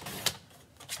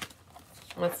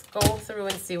 Let's go through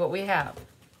and see what we have.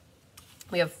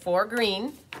 We have 4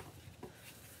 green,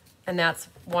 and that's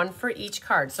 1 for each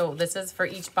card. So this is for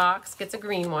each box gets a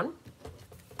green one.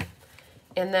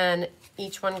 And then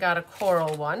each one got a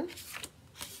coral one.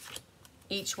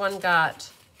 Each one got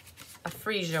a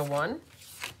freesia one.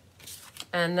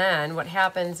 And then what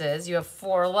happens is you have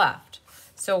 4 left.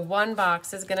 So 1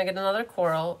 box is gonna get another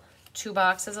coral, 2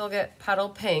 boxes will get petal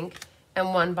pink,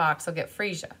 and 1 box will get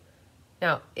freesia.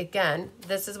 Now, again,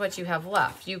 this is what you have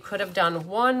left. You could have done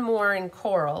 1 more in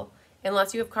coral,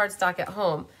 unless you have cardstock at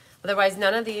home. Otherwise,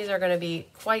 none of these are gonna be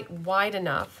quite wide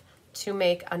enough to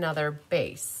make another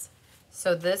base.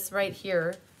 So this right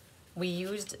here, we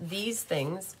used these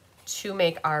things to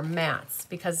make our mats,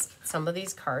 because some of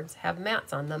these cards have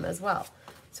mats on them as well.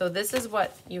 So this is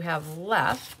what you have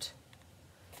left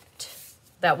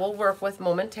that we'll work with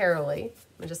momentarily.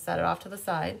 Let me just set it off to the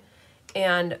side.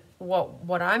 And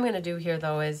what I'm gonna do here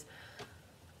though is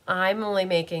I'm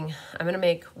gonna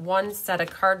make 1 set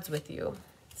of cards with you.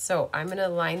 So I'm gonna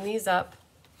line these up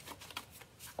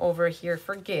over here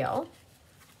for Gail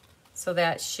so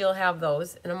that she'll have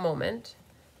those in a moment.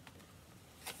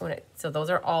 So those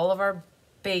are all of our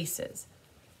bases.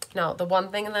 Now, the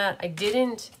one thing that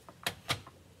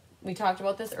we talked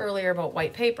about this earlier about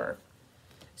white paper.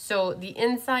 So the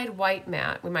inside white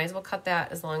mat, we might as well cut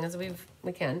that as long as we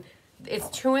can. It's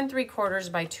 2 3/4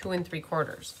 by 2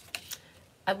 3/4.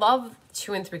 I love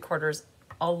 2 3/4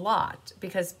 a lot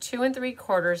because 2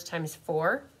 3/4 times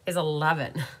 4 is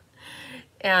 11.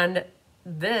 And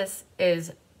this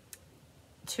is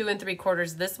 2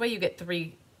 3/4 this way, you get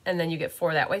 3, and then you get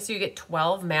 4 that way. So you get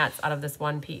 12 mats out of this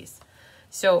one piece.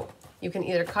 So you can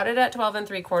either cut it at 12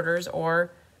 3/4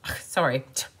 or, sorry,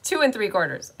 2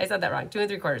 3/4. I said that wrong, 2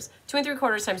 3/4. 2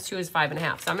 3/4 times 2 is 5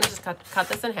 1/2. So I'm gonna just cut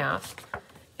this in half.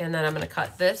 And then I'm gonna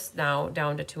cut this now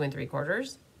down to 2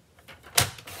 3/4.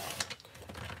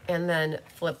 And then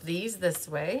flip these this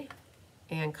way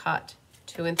and cut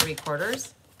 2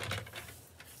 3/4,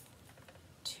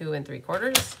 2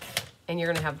 3/4, and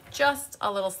you're gonna have just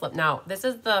a little slip. Now, this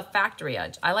is the factory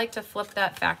edge. I like to flip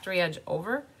that factory edge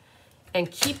over and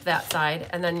keep that side,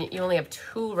 and then you only have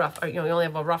two rough, or you only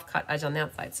have a rough cut edge on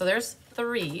that side. So there's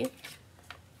 3,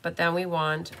 but then we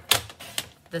want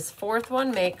this 4th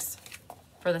one makes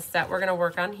for the set we're gonna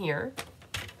work on here.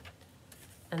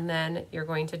 And then you're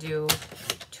going to do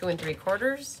 2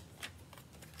 3/4.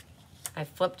 I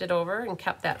flipped it over and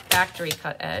kept that factory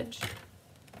cut edge.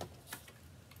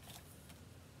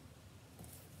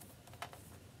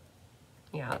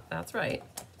 Yeah, that's right.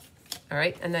 All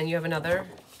right, and then you have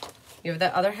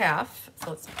that other half.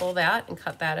 So let's pull that and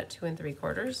cut that at 2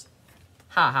 3/4.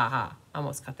 Ha ha ha,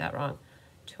 almost cut that wrong.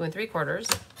 2 3/4.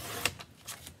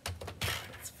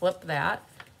 Let's flip that.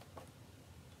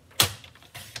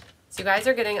 So you guys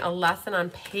are getting a lesson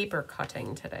on paper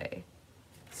cutting today.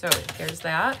 So here's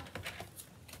that.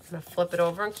 I'm gonna flip it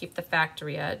over and keep the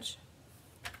factory edge.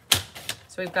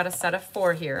 So we've got a set of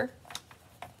 4 here.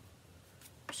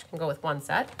 Which can go with one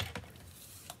set.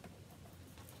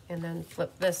 And then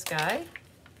flip this guy.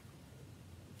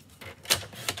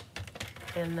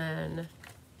 And then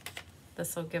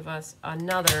this will give us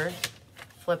another,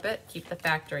 flip it, keep the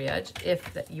factory edge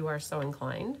if you are so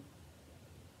inclined.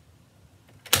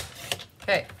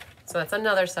 Okay, so that's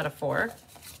another set of 4.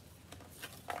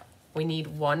 We need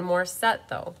one more set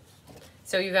though.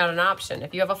 So you've got an option.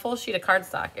 If you have a full sheet of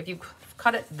cardstock, if you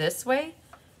cut it this way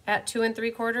at 2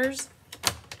 3/4,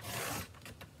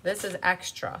 this is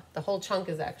extra. The whole chunk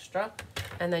is extra.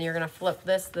 And then you're gonna flip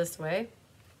this way.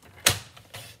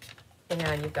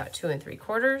 And you've got 2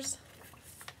 3/4,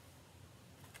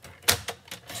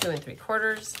 2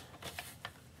 3/4,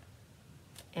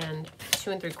 and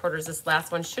 2 3/4. This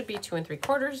last one should be 2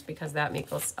 3/4 because that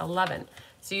equals 11.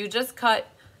 So you just cut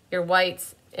your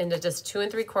whites into just 2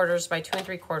 3/4 by 2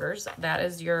 3/4. That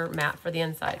is your mat for the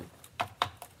inside.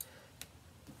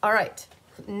 All right,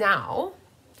 now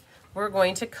we're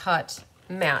going to cut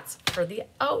mats for the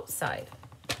outside.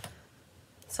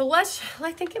 So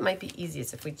I think it might be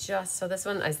easiest if we so this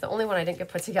one is the only one I didn't get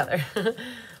put together.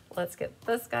 Let's get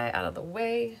this guy out of the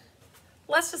way.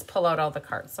 Let's just pull out all the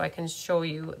cards so I can show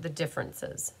you the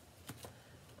differences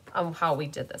on how we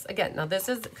did this. Again, now this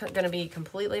is gonna be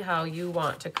completely how you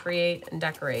want to create and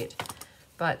decorate,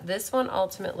 but this one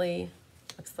ultimately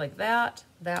looks like that.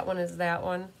 That one is that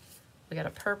one. We got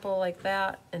a purple like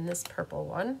that and this purple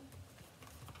one.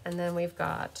 And then we've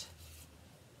got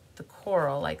the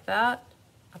coral like that,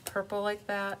 a purple like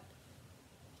that.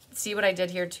 See what I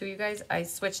did here too, you guys? I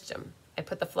switched them. I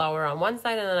put the flower on one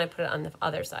side and then I put it on the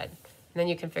other side. And then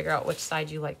you can figure out which side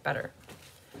you like better.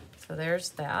 So there's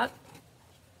that.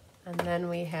 And then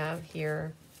we have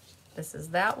here, this is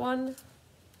that one,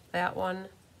 that's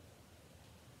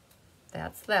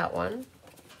that one,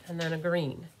 and then a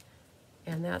green.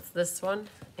 And that's this one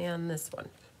and this one.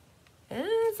 And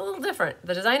it's a little different.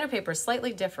 The designer paper is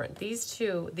slightly different.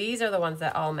 These are the ones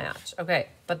that all match. Okay,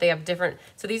 but they have different,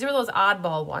 so these are those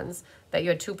oddball ones that you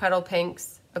had 2 petal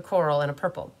pinks, a coral, and a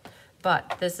purple.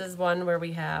 But this is one where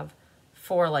we have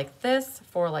 4 like this,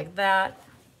 4 like that,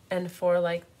 and 4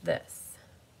 like this.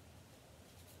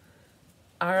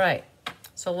 All right,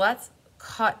 so let's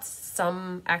cut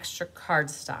some extra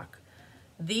cardstock.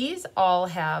 These all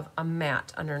have a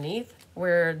mat underneath,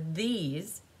 where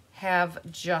these have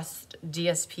just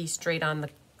DSP straight on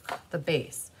the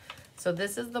base. So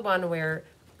this is the one where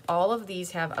all of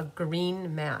these have a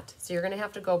green mat. So you're gonna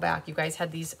have to go back. You guys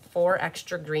had these 4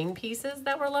 extra green pieces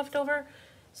that were left over.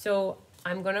 So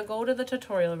I'm gonna go to the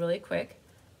tutorial really quick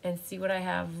and see what I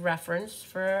have referenced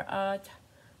for a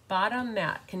bottom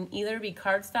mat. Can either be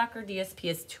cardstock or DSP.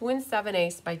 It's 2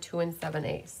 7/8 by 2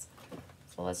 7/8.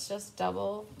 So let's just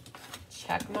double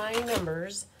check my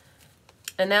numbers.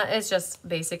 And that is just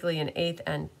basically an 1/8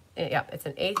 and, yeah, it's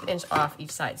an 1/8 inch off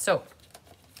each side. So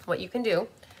what you can do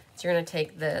is you're gonna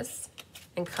take this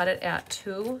and cut it at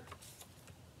 2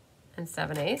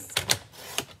 7/8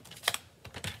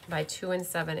 by 2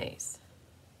 7/8.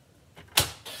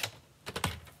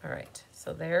 All right,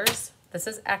 so this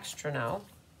is extra now.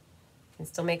 You can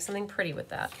still make something pretty with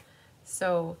that.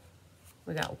 So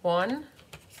we got 1,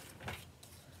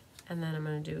 and then I'm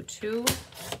gonna do 2,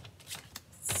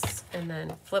 and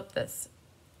then flip this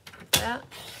like that.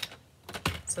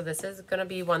 So this is gonna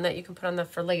be one that you can put on the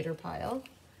for later pile.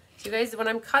 So you guys, when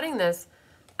I'm cutting this,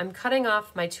 I'm cutting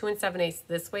off my 2 7/8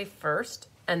 this way first,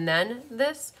 and then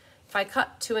this. If I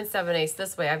cut 2 7/8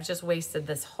 this way, I've just wasted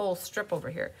this whole strip over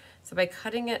here. So by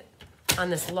cutting it on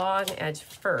this long edge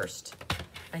first,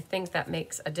 I think that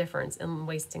makes a difference in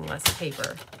wasting less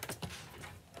paper.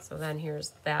 So then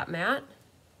here's that mat.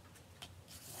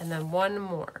 And then one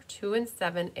more, 2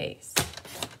 7/8.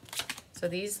 So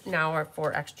these now are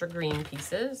 4 extra green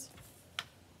pieces.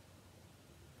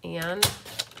 And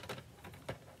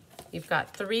you've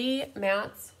got 3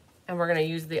 mats, and we're gonna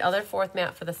use the other 4th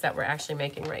mat for the set we're actually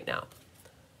making right now.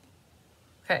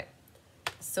 Okay,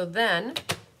 so then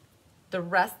the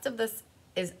rest of this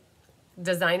is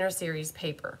designer series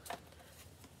paper.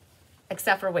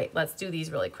 Except for, wait, let's do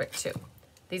these really quick too.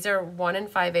 These are 1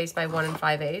 5/8 by 1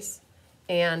 5/8,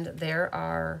 and there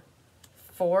are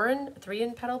 3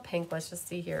 in petal pink. Let's just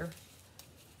see here.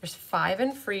 There's 5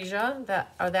 in freesia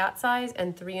that are that size,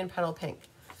 and 3 in petal pink.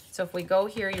 So if we go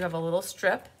here, you have a little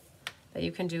strip that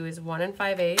you can do is 1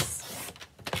 5/8.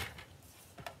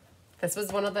 This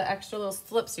was one of the extra little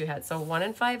slips you had. So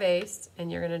 1 5/8, and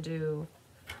you're gonna do,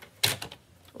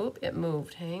 oop, it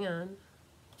moved, hang on.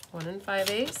 1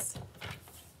 5/8,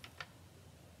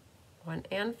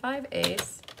 1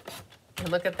 5/8, and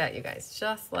look at that, you guys,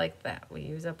 just like that. We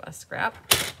use up a scrap.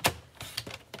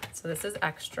 So this is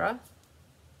extra.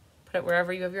 Put it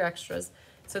wherever you have your extras.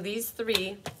 So these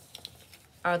 3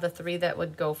 are the 3 that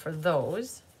would go for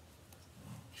those.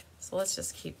 So let's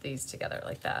just keep these together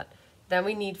like that. Then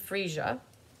we need freesia.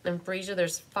 And freesia,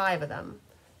 there's 5 of them.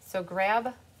 So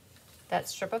grab that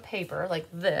strip of paper like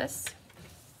this.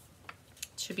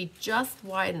 It should be just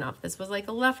wide enough. This was like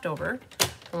a leftover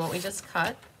from what we just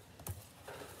cut.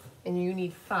 And you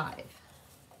need 5.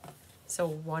 So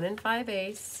 1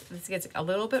 5/8. This gets a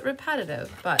little bit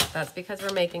repetitive, but that's because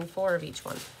we're making 4 of each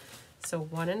one. So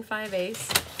 1 5/8.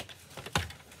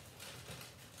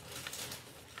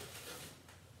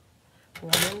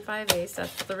 1 5/8,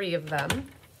 that's 3 of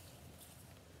them.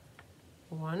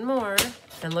 One more,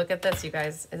 and look at this, you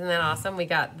guys. Isn't that awesome? We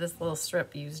got this little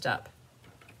strip used up.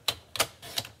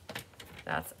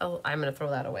 I'm gonna throw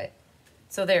that away.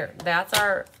 So there, that's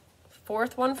our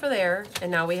 4th one for there, and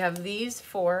now we have these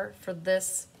 4 for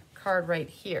this card right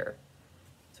here.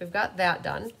 So we've got that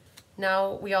done.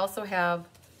 Now we also have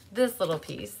this little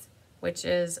piece, which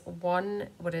is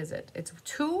what is it? It's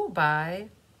 2 by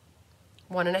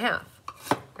 1 1/2.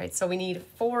 Right, so we need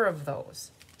 4 of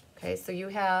those. Okay, so you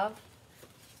have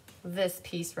this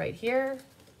piece right here.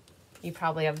 You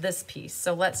probably have this piece.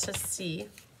 So let's just see.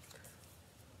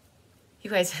 You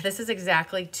guys, this is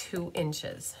exactly 2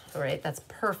 inches. All right, that's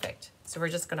perfect. So we're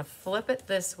just gonna flip it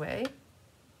this way,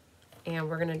 and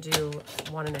we're gonna do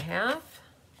 1 1/2,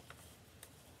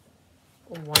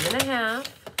 1 1/2,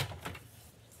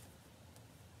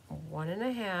 1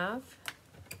 1/2,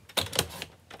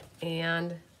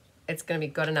 and it's gonna be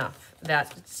good enough.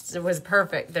 That was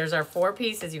perfect. There's our 4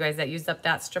 pieces, you guys, that used up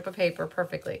that strip of paper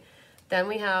perfectly. Then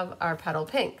we have our petal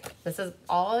pink. This is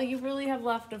all you really have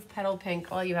left of petal pink.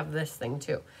 Oh, you have this thing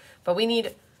too. But we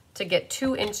need to get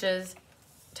 2 inches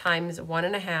times 1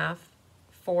 1/2,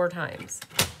 4 times.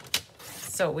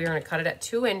 So we're gonna cut it at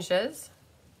 2 inches,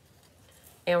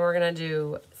 and we're gonna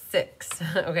do 6,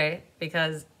 okay?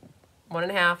 Because 1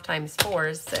 1/2 times 4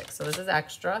 is 6. So this is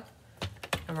extra.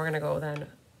 And we're gonna go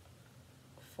then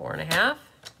 4 1/2,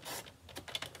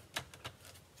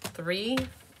 3,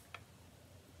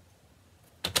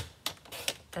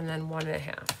 and then 1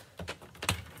 1/2.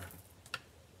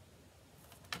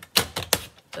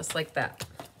 Just like that.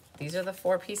 These are the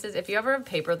 4 pieces. If you ever have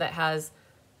paper that has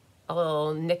a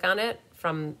little nick on it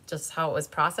from just how it was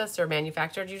processed or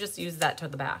manufactured, you just use that to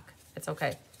the back. It's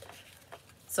okay.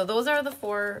 So those are the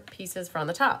 4 pieces for on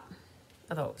the top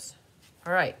of those.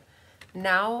 All right.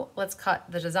 Now let's cut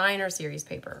the designer series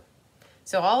paper.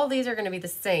 So all of these are going to be the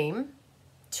same,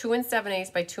 2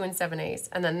 7/8 by 2 7/8,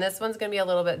 and then this one's going to be a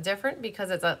little bit different because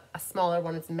it's a smaller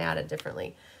one. It's matted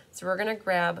differently. So we're going to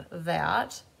grab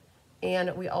that,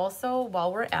 and we also,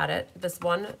 while we're at it, this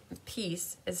one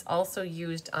piece is also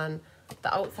used on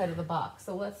the outside of the box.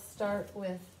 So let's start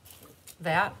with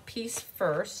that piece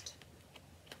first,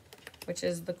 which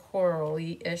is the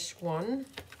corally-ish one.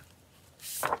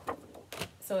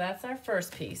 So that's our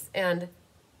first piece, and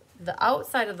the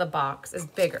outside of the box is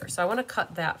bigger, so I want to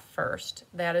cut that first.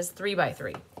 That is 3 by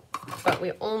 3, but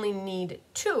we only need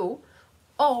 2,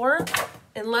 or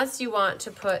unless you want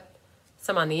to put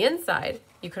some on the inside,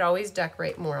 you could always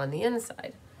decorate more on the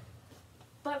inside.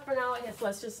 But for now, I guess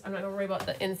I'm not gonna worry about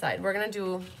the inside. We're gonna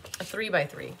do a 3 by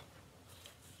 3.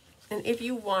 And if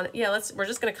you want, we're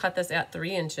just gonna cut this at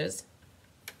 3 inches,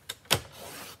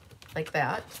 like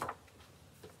that.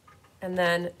 And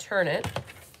then turn it,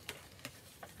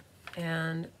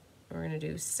 and we're gonna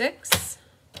do 6,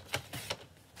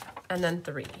 and then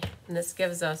 3. And this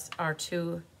gives us our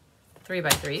 2 3 by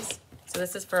 3s. So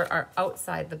this is for our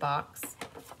outside the box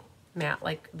mat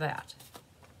like that.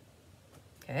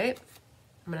 Okay,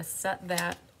 I'm gonna set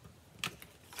that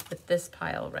with this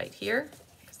pile right here,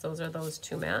 because those are those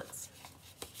two mats,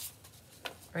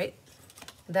 right?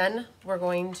 Then we're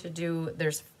going to do,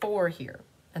 there's 4 here,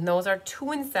 and those are 2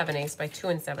 7/8 by 2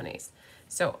 7/8.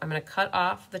 So I'm gonna cut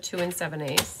off the 2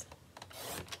 7/8,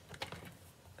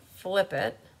 flip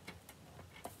it,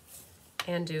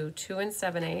 and do 2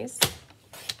 7/8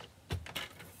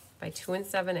 by 2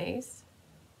 7/8.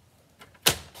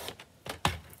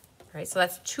 All right, so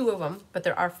that's 2 of them, but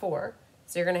there are 4.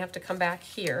 So you're gonna have to come back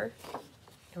here,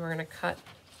 and we're gonna cut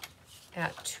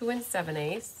at 2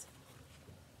 7/8.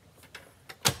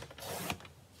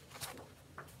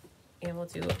 And we'll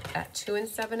do at 2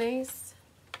 7/8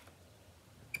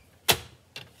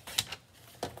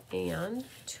 and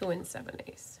 2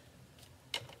 7/8.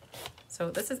 So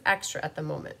this is extra at the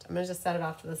moment. I'm gonna just set it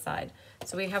off to the side.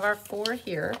 So we have our 4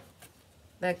 here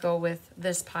that go with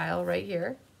this pile right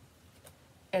here.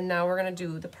 And now we're gonna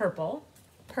do the purple.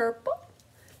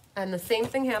 And the same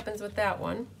thing happens with that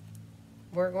one.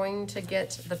 We're going to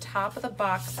get the top of the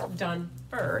box done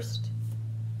first,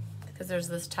 because there's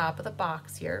this top of the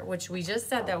box here, which we just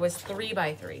said that was 3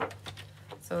 by 3.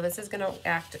 So this is gonna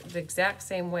act the exact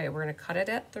same way. We're gonna cut it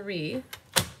at 3,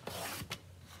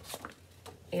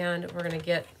 and we're gonna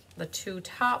get the 2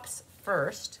 tops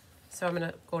first. So I'm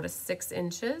gonna go to 6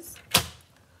 inches.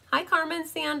 Hi, Carmen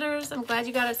Sanders. I'm glad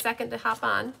you got a second to hop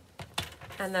on.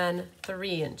 And then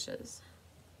 3 inches.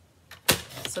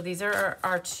 So these are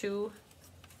our 2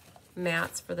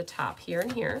 mats for the top, here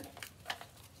and here.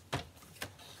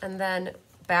 And then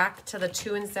back to the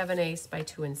 2 7/8 by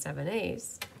 2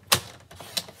 7/8.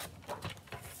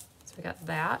 So we got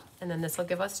that, and then this will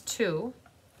give us 2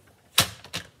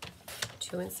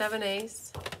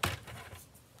 7/8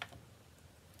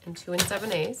 and 2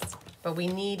 7/8. But we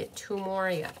need 2 more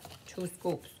yet, 2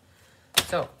 scoops.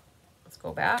 So let's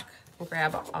go back and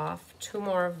grab off 2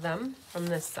 more of them from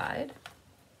this side,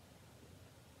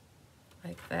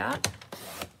 like that.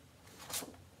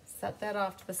 Set that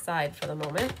off to the side for the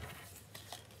moment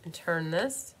and turn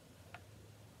this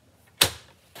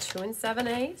 2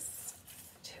 7/8,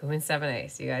 2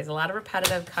 7/8. You guys, a lot of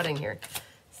repetitive cutting here.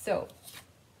 So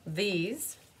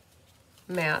these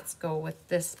mats go with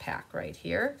this pack right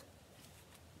here.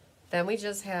 Then we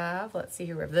just have, let's see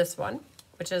here, we have this one,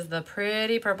 which is the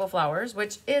pretty purple flowers,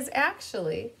 which is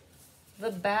actually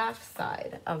the back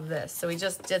side of this. So we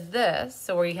just did this.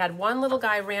 So we had one little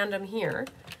guy random here.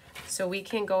 So we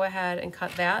can go ahead and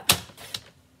cut that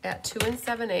at 2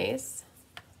 7/8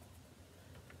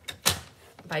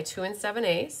 by 2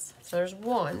 7/8. So there's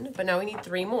 1, but now we need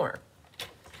 3 more.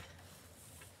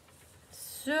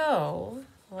 So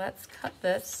let's cut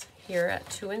this here at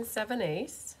 2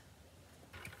 7/8.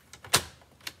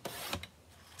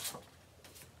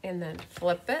 And then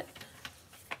flip it.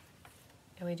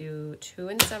 And we do 2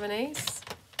 7/8,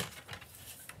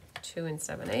 2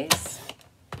 7/8,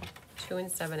 2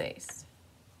 7/8.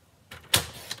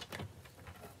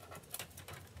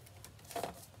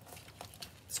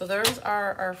 So those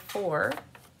are our 4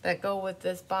 that go with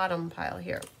this bottom pile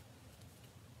here.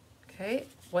 Okay,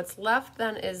 what's left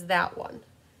then is that one.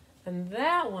 And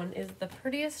that one is the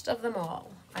prettiest of them all.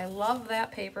 I love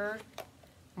that paper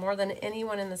more than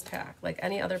anyone in this pack, like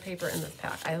any other paper in this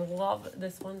pack. I love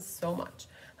this one so much.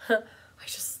 I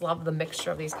just love the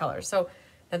mixture of these colors. So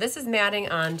now this is matting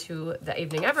onto the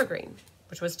Evening Evergreen,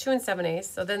 which was 2 7/8.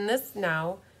 So then this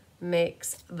now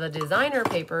makes the designer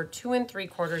paper 2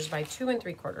 3/4 by 2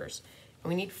 3/4. And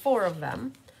we need 4 of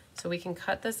them. So we can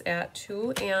cut this at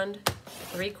 2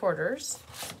 3/4.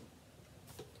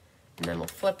 And then we'll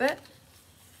flip it.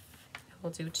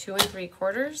 We'll do 2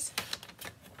 3/4.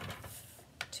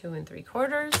 2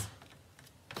 3/4,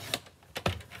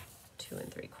 2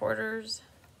 3/4,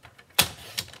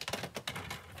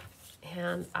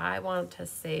 and I want to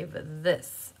save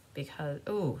this because,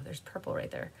 ooh, there's purple right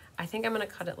there. I think I'm gonna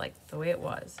cut it like the way it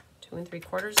was, 2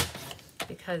 3/4,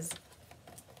 because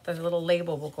the little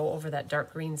label will go over that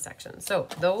dark green section. So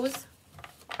those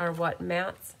are what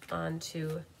mats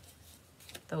onto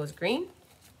those green.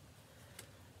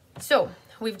 So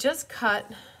we've just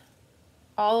cut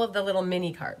all of the little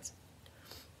mini cards.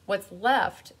 What's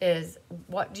left is,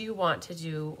 what do you want to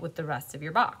do with the rest of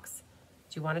your box?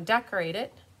 Do you want to decorate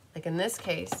it? Like in this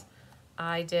case,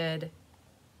 I did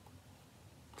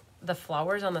the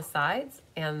flowers on the sides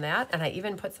and that, and I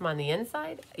even put some on the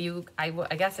inside. I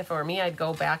guess if it were me, I'd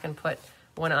go back and put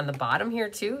one on the bottom here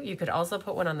too. You could also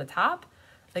put one on the top.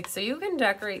 Like, so you can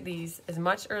decorate these as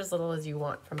much or as little as you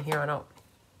want from here on out.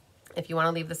 If you want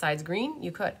to leave the sides green,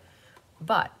 you could.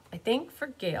 But I think for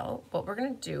Gail, what we're gonna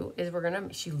do is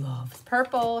she loves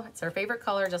purple. It's her favorite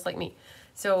color, just like me.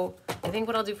 So I think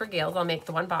what I'll do for Gail is I'll make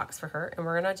the one box for her, and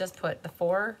we're gonna just put the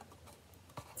 4,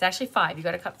 it's actually 5, you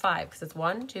gotta cut 5, because it's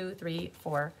 1, 2, 3,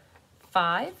 4,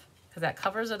 5, because that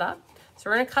covers it up. So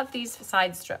we're gonna cut these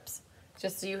side strips,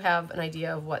 just so you have an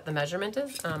idea of what the measurement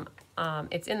is.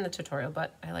 It's in the tutorial,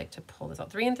 but I like to pull this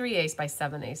out. 3 3/8 by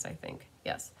 7/8, I think,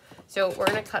 yes. So we're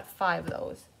gonna cut 5 of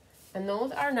those. And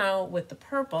those are now with the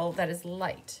purple that is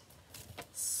light.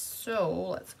 So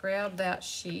let's grab that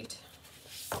sheet,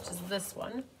 which is this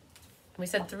one. We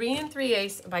said 3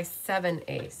 3/8 by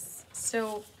 7/8.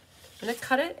 So I'm gonna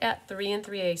cut it at 3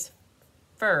 3/8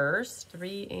 first.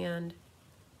 3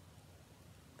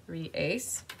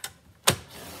 3/8.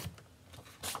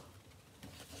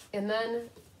 And then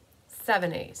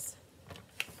 7/8.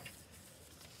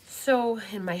 So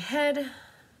in my head,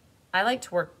 I like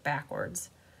to work backwards.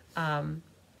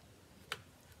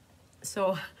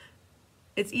 So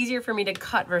it's easier for me to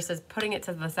cut versus putting it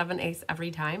to the 7/8 every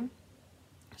time.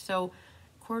 So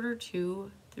 1/4,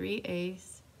 2,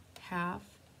 3/8, half,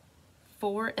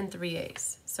 4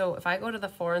 3/8. So if I go to the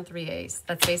 4 3/8,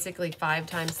 that's basically 5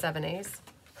 times 7/8.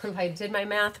 If I did my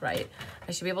math right,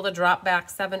 I should be able to drop back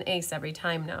 7/8 every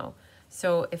time now.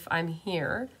 So if I'm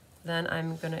here, then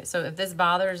I'm gonna, so if this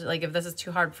bothers, like if this is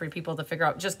too hard for people to figure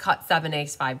out, just cut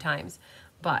 7/8 5 times.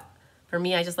 But for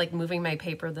me, I just like moving my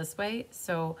paper this way.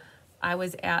 So I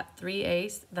was at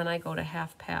 3/8, then I go to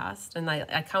half past, and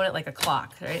I count it like a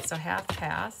clock, right? So half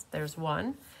past, there's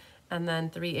 1, and then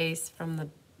 3/8 from the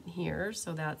here,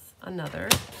 so that's another.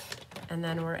 And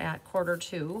then we're at 1/4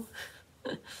 2,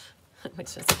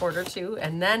 which is 1/4 2,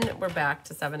 and then we're back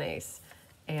to 7/8.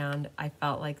 And I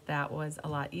felt like that was a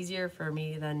lot easier for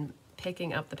me than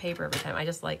picking up the paper every time. I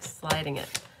just like sliding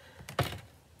it.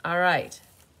 All right,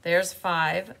 there's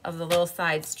 5 of the little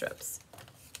side strips.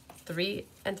 3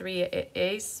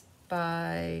 3/8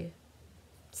 by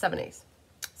 7/8.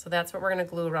 So that's what we're gonna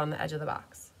glue around the edge of the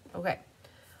box. Okay,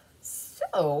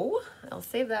 so I'll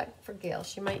save that for Gail.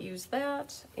 She might use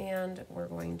that, and we're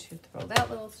going to throw that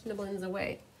little snibblings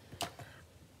away.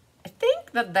 I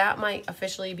think that that might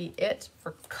officially be it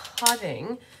for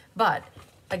cutting, but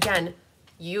again,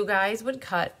 you guys would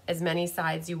cut as many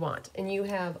sides you want, and you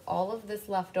have all of this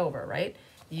left over, right?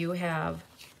 You have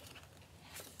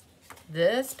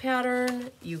this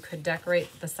pattern, you could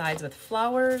decorate the sides with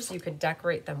flowers, you could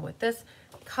decorate them with this.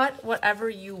 Cut whatever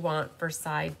you want for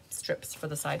side strips for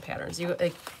the side patterns. You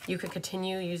could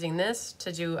continue using this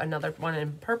to do another one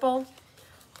in purple,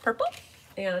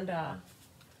 and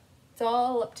it's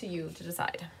all up to you to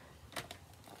decide.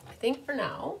 I think for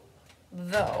now,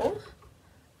 though,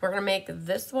 we're gonna make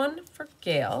this one for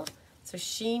Gail. So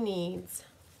she needs,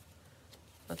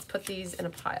 let's put these in a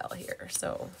pile here.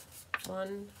 So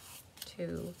 1,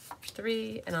 2,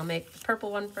 3, and I'll make the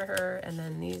purple one for her, and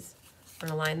then these, we're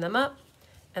gonna line them up,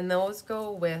 and those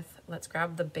go with, let's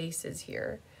grab the bases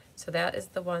here. So that is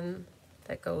the one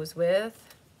that goes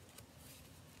with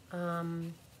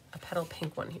a petal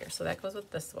pink one here. So that goes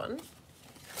with this one.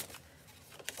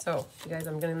 So you guys,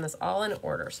 I'm getting this all in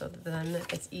order, so then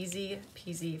it's easy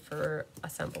peasy for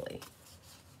assembly.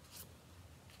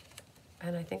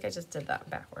 And I think I just did that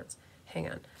backwards. Hang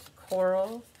on.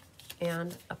 Coral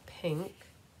and a pink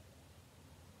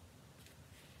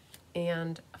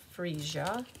and a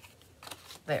freesia.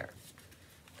 There.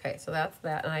 Okay, so that's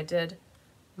that. And I did,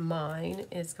 mine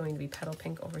is going to be petal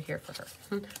pink over here for her.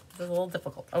 This is a little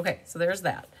difficult. Okay, so there's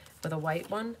that with a white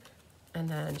one. And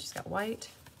then she's got white,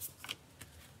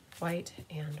 white,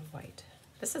 and white.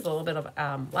 This is a little bit of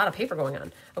a lot of paper going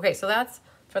on. Okay, so that's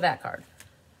for that card.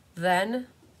 Then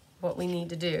what we need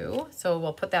to do, so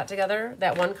we'll put that together,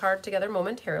 that one card together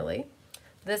momentarily.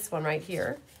 This one right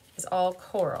here is all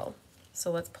coral. So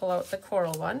let's pull out the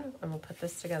coral one, and we'll put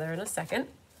this together in a second.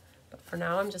 But for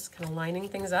now, I'm just kind of lining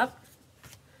things up.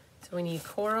 So we need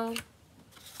coral,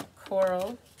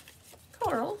 coral,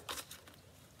 coral.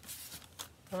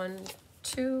 1,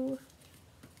 2,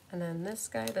 and then this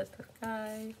guy, this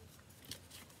guy,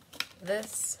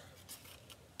 this,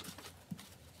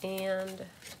 and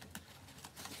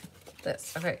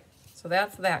this. Okay, so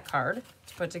that's that card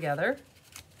to put together.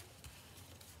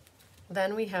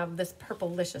 Then we have this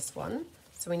purplicious one.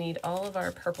 So we need all of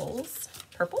our purples.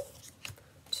 Purple,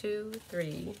 2,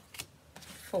 3,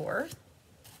 4,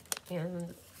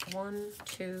 and 1,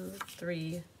 2,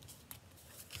 3,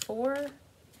 4.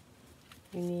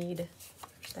 You need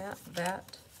that,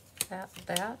 that, that,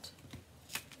 that,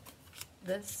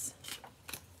 this.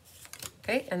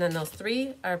 Okay, and then those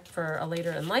 3 are for a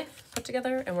later in life put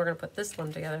together, and we're gonna put this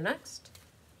one together next,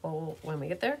 when we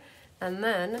get there. And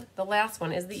then the last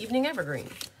one is the evening evergreen.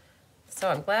 So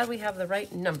I'm glad we have the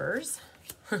right numbers.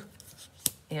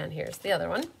 And here's the other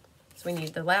one. So we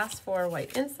need the last 4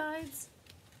 white insides,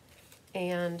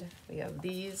 and we have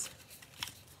these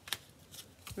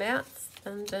mats.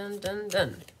 Dun, dun, dun,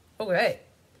 dun. Okay,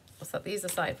 we'll set these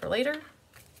aside for later.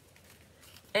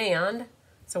 And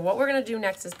so what we're gonna do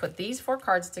next is put these 4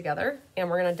 cards together,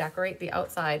 and we're gonna decorate the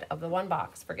outside of the 1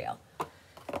 box for Gail.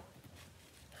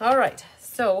 All right,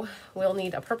 so we'll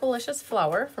need a purplicious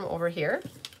flower from over here.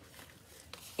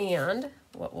 And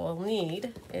what we'll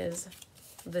need is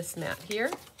this mat here.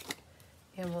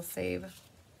 And we'll save,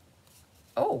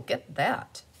 oh, get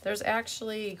that. There's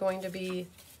actually going to be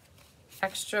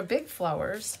extra big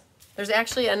flowers. There's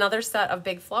actually another set of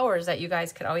big flowers that you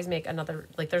guys could always make another,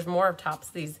 like there's more tops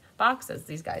of these boxes,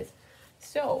 these guys.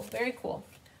 So, very cool.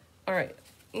 All right,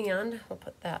 and we'll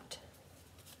put that.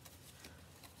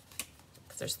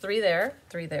 Because there's 3 there,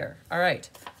 3 there. All right,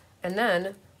 and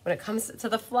then when it comes to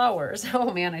the flowers, oh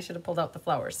man, I should have pulled out the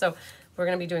flowers. So we're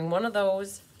gonna be doing one of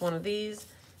those, one of these.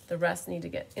 The rest need to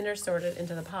get intersorted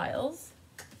into the piles.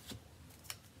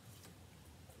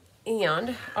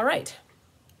 And, all right,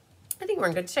 I think we're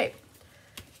in good shape.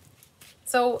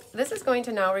 So this is going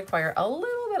to now require a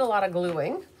lot of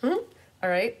gluing. All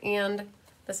right, and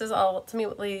this is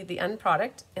ultimately the end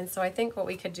product. And so I think what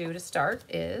we could do to start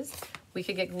is we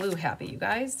could get glue happy, you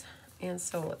guys. And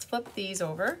so let's flip these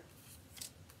over.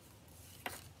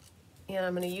 And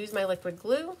I'm gonna use my liquid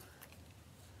glue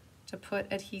to put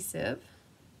adhesive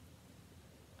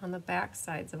on the back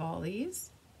sides of all these.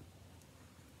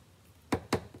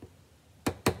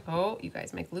 Oh, you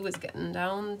guys, my glue is getting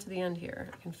down to the end here.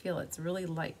 I can feel it, it's really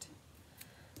light.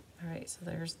 All right, so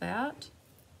there's that.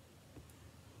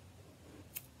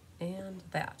 And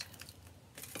that.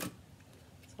 So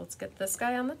let's get this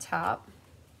guy on the top.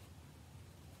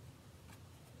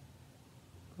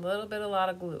 A lot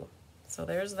of glue. So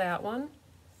there's that one.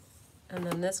 And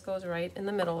then this goes right in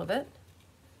the middle of it.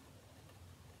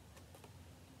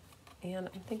 And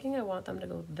I'm thinking I want them to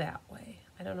go that way.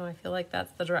 I don't know, I feel like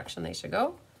that's the direction they should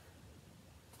go.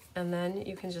 And then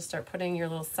you can just start putting your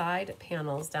little side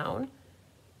panels down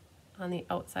on the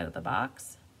outside of the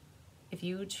box. If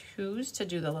you choose to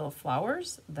do the little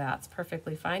flowers, that's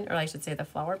perfectly fine. Or I should say the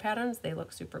flower patterns, they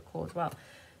look super cool as well.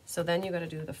 So then you gotta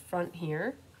do the front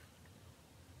here.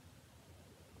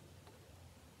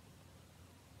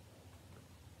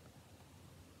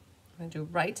 I'm gonna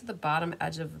do right to the bottom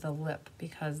edge of the lip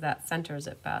because that centers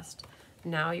it best.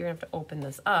 Now you're gonna have to open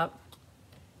this up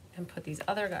and put these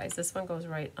other guys. This one goes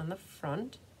right on the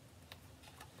front.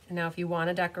 And now if you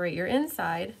wanna decorate your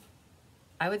inside,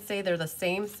 I would say they're the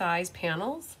same size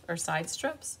panels or side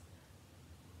strips.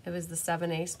 It was the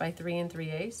 7/8 by 3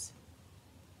 3/8.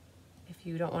 If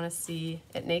you don't wanna see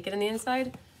it naked in the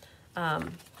inside.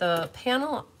 The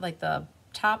panel, like the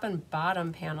top and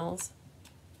bottom panels,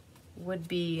 would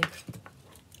be,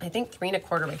 I think 3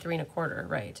 1/4 by 3 1/4,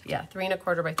 right? Yeah, 3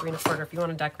 1/4 by 3 1/4 if you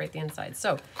want to decorate the inside.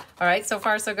 So, all right, so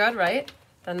far so good, right?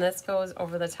 Then this goes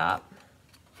over the top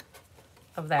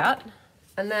of that.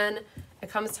 And then it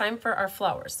comes time for our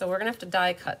flowers. So we're gonna have to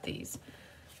die cut these.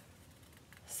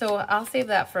 So I'll save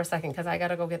that for a second because I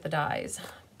gotta go get the dies.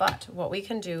 But what we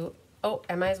can do, oh,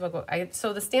 I might as well go.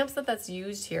 So the stamps that's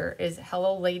used here is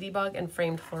Hello Ladybug and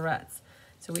Framed Florets.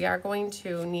 So we are going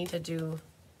to need to do,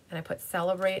 and I put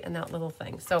Celebrate and that little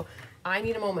thing. So I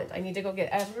need a moment. I need to go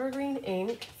get Evergreen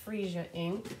ink, Freesia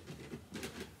ink,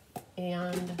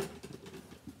 and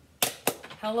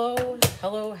Hello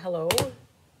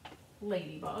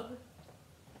Ladybug.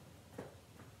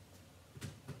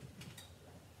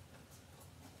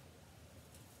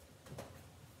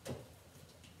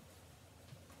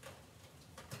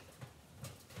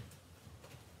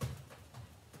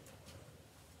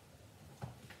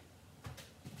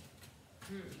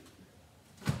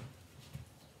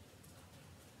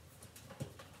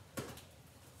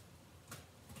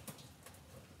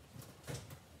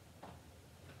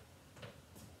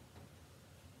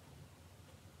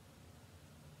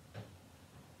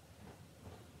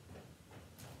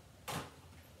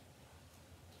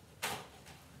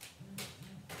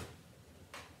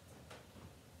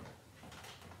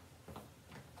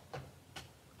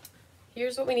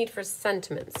 Here's what we need for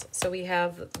sentiments. So we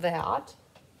have that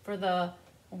for the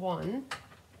one,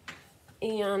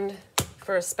 and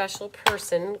for a special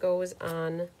person goes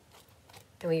on,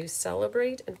 and we use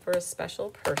Celebrate and for a special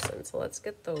person. So let's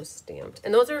get those stamped.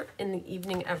 And those are in the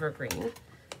Evening Evergreen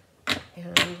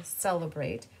and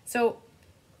Celebrate. So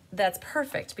that's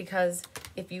perfect because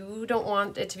if you don't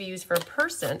want it to be used for a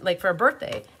person, like for a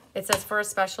birthday, it says for a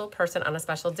special person on a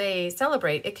special day,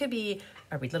 celebrate. It could be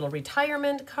a little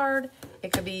retirement card.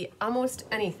 It could be almost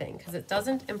anything because it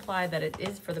doesn't imply that it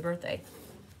is for the birthday.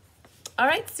 All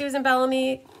right, Susan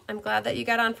Bellamy, I'm glad that you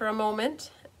got on for a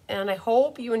moment, and I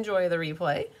hope you enjoy the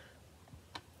replay.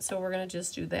 So we're gonna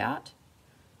just do that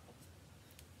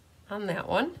on that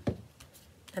one.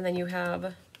 And then you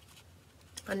have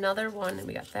another one, and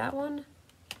we got that one,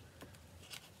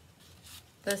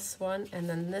 this one, and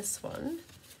then this one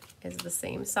is the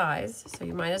same size. So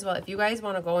you might as well, if you guys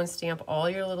wanna go and stamp all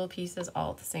your little pieces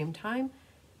all at the same time,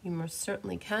 you most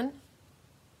certainly can.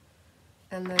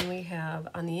 And then we have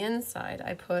on the inside,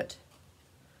 I put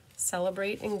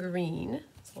Celebrate in green.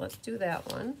 So let's do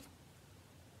that one.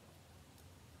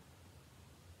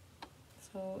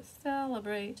 So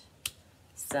celebrate,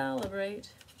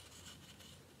 celebrate,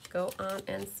 go on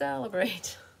and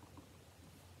celebrate.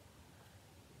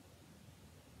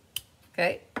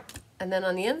 Okay, and then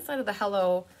on the inside of the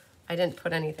hello, I didn't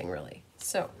put anything really.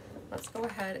 So let's go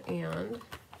ahead and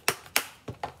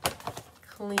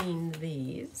clean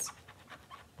these.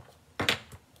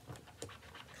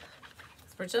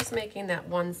 We're just making that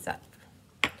one set.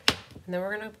 And then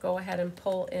we're gonna go ahead and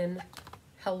pull in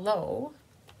hello,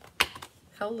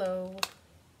 hello.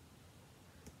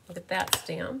 We'll get that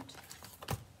stamped.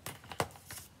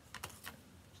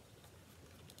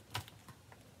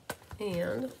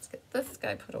 And let's get this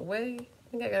guy put away.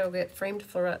 I think I gotta go get framed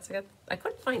florets. I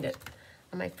couldn't find it.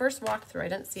 On my first walkthrough, I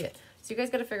didn't see it. So you guys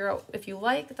gotta figure out if you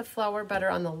like the flower better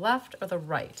on the left or the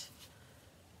right.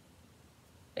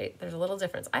 There's a little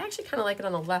difference. I actually kind of like it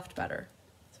on the left better.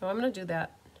 So I'm going to do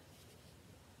that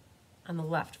on the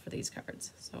left for these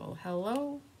cards. So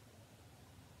hello,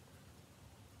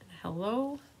 and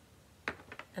hello,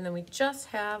 and then we just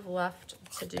have left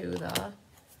to do the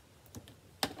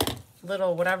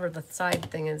little whatever the side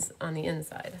thing is on the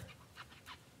inside.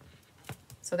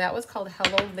 So that was called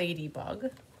Hello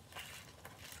Ladybug.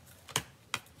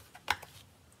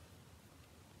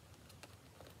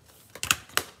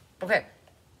 Okay.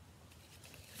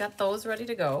 Got those ready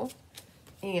to go.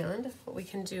 And what we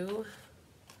can do,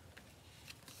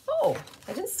 oh,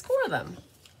 I didn't score them.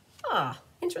 Ah,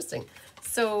 interesting.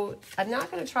 So I'm not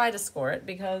gonna try to score it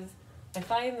because I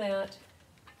find that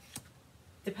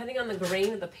depending on the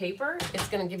grain of the paper, it's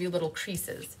gonna give you little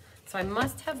creases. So I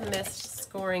must have missed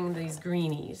scoring these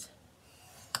greenies,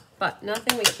 but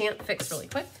nothing we can't fix really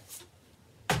quick.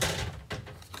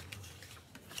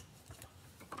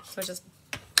 So just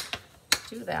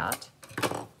do that.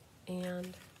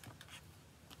 And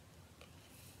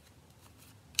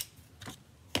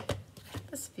I have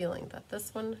this feeling that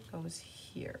this one goes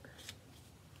here.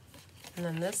 And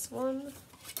then this one,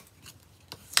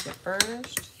 let's get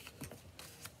burnished,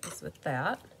 is with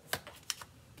that.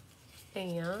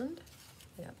 And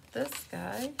we got this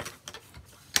guy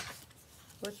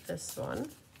with this one.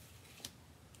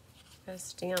 Gotta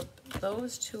stamp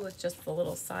those two with just the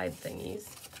little side thingies.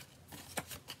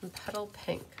 And petal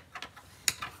pink.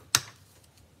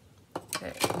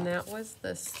 Okay, and that was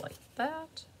this like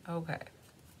that. Okay.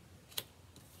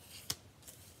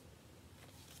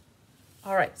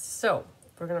 All right, so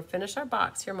we're gonna finish our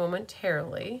box here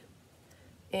momentarily.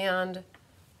 And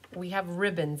we have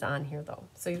ribbons on here though.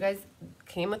 So you guys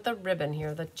came with the ribbon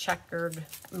here, the checkered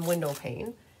window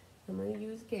pane. I'm gonna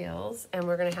use Gail's and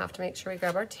we're gonna have to make sure we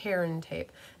grab our tear-in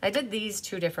tape. I did these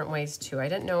two different ways too. I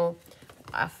didn't know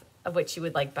which you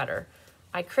would like better.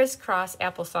 I crisscross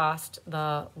applesauced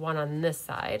the one on this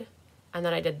side, and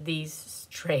then I did these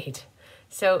straight.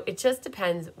 So it just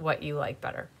depends what you like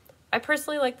better. I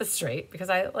personally like the straight because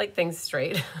I like things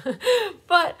straight,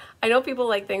 but I know people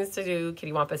like things to do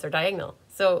kittywampus or diagonal.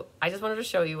 So I just wanted to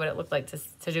show you what it looked like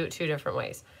to do it two different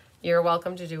ways. You're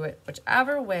welcome to do it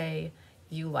whichever way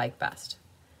you like best.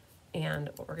 And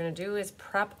what we're gonna do is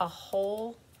prep a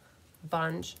whole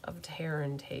bunch of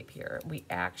tear-in tape here. We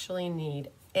actually need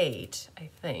 8, I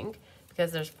think,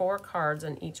 because there's 4 cards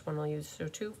and each one will use, so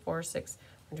 2, 4, 6,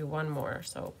 we'll do one more.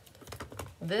 So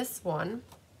this one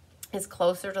is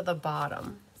closer to the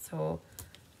bottom. So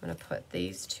I'm gonna put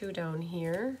these 2 down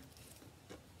here.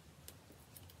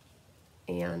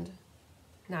 And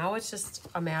now it's just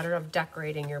a matter of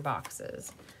decorating your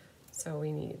boxes. So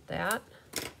we need that,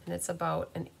 and it's about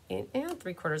an inch and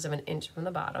 3/4 of an inch from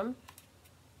the bottom.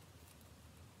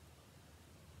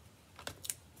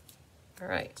 All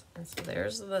right, and so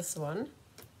there's this one.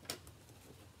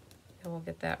 And we'll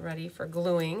get that ready for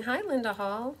gluing. Hi, Linda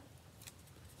Hall.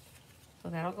 So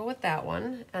that'll go with that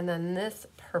one. And then this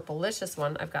purplicious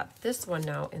one, I've got this one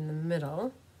now in the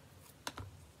middle.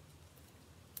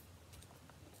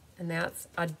 And that's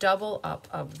a double up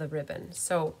of the ribbon.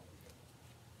 So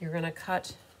you're gonna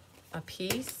cut a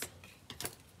piece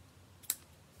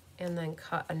and then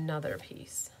cut another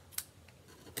piece.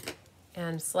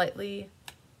 And slightly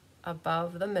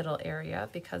above the middle area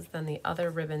because then the other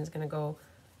ribbon's going to go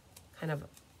kind of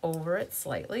over it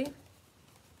slightly.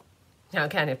 Now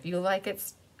again, if you like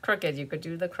it crooked, you could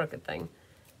do the crooked thing.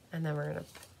 And then we're going to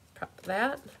prep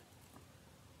that.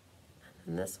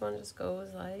 And this one just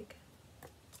goes like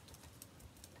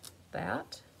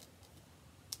that.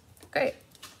 Okay.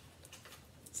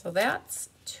 So that's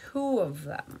 2 of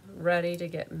them ready to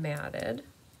get matted.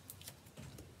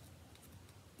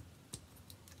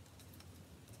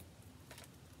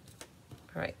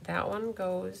 All right, that one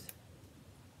goes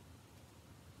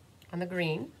on the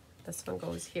green. This one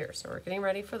goes here. So we're getting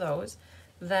ready for those.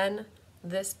 Then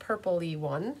this purpley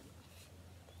one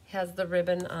has the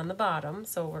ribbon on the bottom.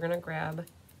 So we're going to grab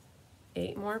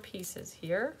 8 more pieces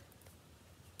here.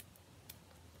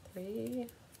 3,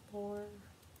 4,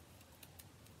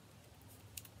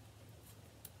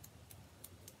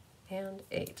 and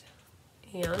 8.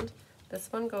 And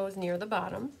this one goes near the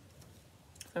bottom.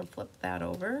 I'm going to flip that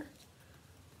over.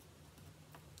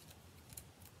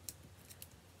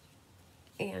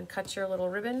 And cut your little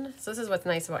ribbon. So this is what's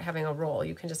nice about having a roll.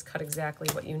 You can just cut exactly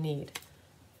what you need.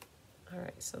 All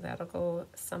right, so that'll go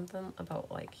something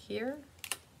about like here.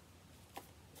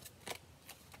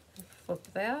 Flip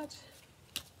that.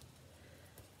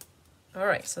 All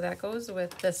right, so that goes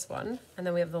with this one. And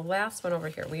then we have the last one over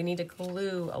here. We need to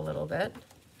glue a little bit.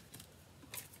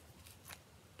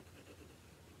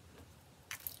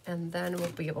 And then we'll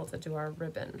be able to do our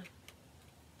ribbon.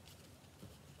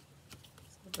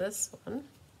 This one,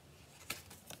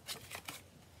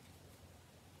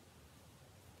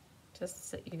 just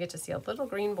so you get to see a little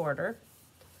green border,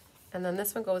 and then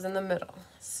this one goes in the middle.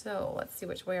 So let's see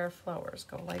which way our flowers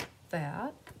go, like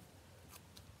that.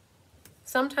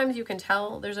 Sometimes you can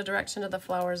tell there's a direction to the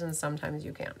flowers and sometimes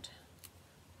you can't.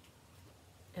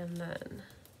 And then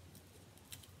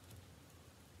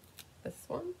this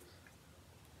one,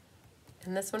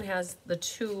 and this one has the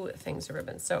 2 things of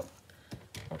ribbon. So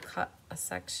we'll cut a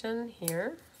section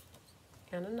here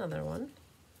and another one.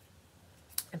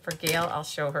 And for Gail, I'll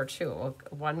show her too.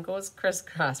 One goes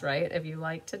crisscross, right? If you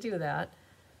like to do that,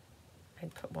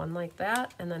 I'd put one like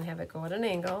that and then have it go at an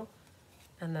angle.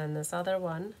 And then this other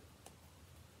one,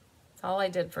 that's all I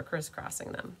did for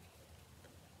crisscrossing them.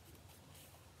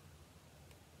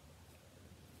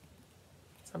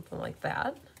 Something like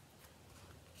that.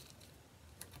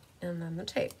 And then the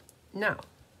tape. Now,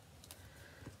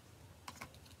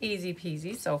 easy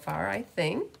peasy so far, I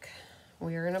think.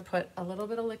 We're going to put a little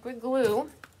bit of liquid glue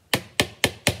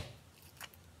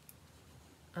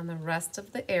on the rest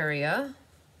of the area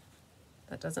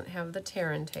that doesn't have the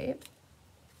tear-in tape.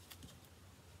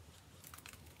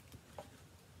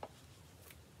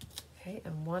 Okay,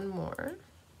 and one more.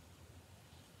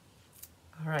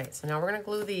 All right, so now we're going to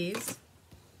glue these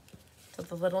to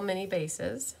the little mini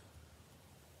bases.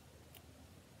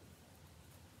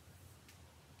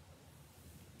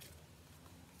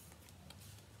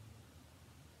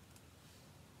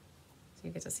 You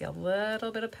get to see a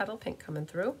little bit of petal pink coming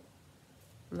through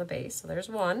from the base. So there's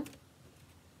one.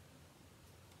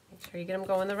 Make sure you get them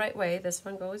going the right way. This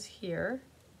one goes here.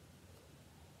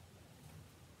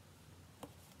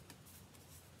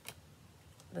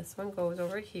 This one goes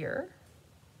over here.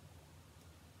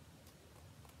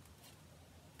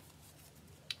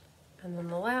 And then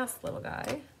the last little guy,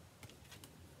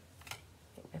 I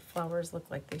think my flowers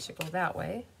look like they should go that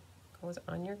way, goes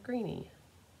on your greenie.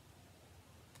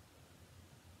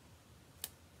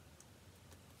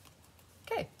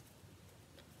 Okay,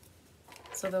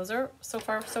 so those are so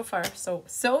far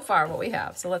what we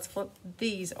have. So let's flip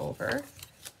these over.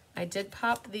 I did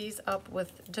pop these up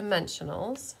with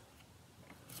dimensionals.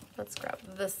 Let's grab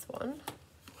this one.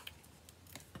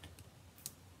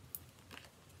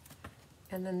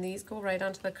 And then these go right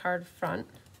onto the card front.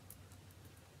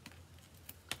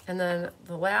 And then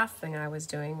the last thing I was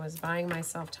doing was buying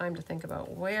myself time to think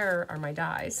about where are my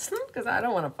dies, because I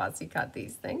don't want to fussy cut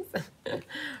these things,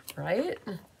 right?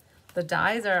 The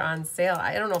dies are on sale.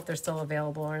 I don't know if they're still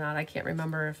available or not. I can't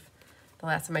remember if the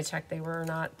last time I checked they were or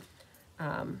not.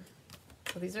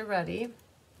 So these are ready.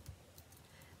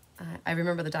 I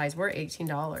remember the dies were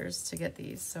 $18 to get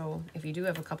these. So if you do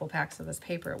have a couple packs of this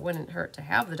paper, it wouldn't hurt to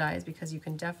have the dies because you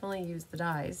can definitely use the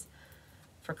dies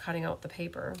for cutting out the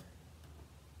paper.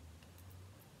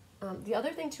 The other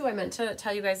thing too, I meant to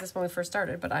tell you guys this when we first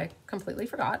started, but I completely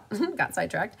forgot, got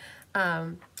sidetracked.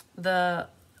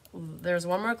 There's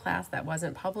one more class that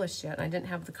wasn't published yet, and I didn't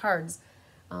have the cards.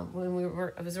 I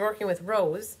was working with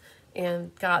Rose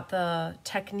and got the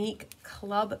Technique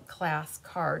Club class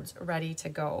cards ready to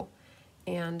go.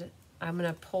 And I'm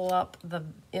gonna pull up the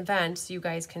event so you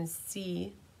guys can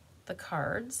see the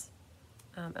cards.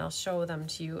 I'll show them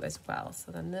to you as well.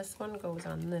 So then this one goes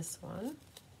on this one,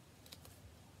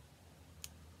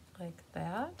 like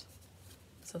that.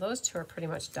 So those two are pretty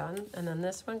much done. And then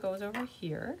this one goes over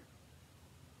here,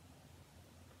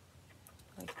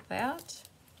 like that.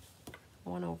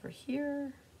 One over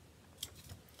here.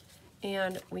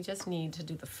 And we just need to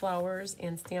do the flowers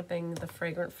and stamping the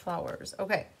fragrant flowers.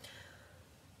 Okay,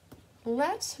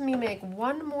 let me make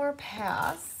one more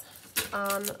pass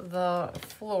on the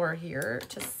floor here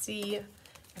to see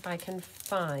if I can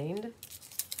find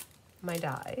my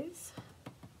dies.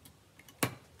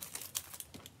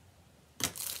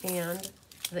 And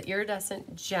the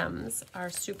iridescent gems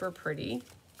are super pretty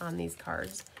on these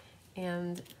cards,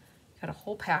 and got a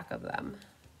whole pack of them.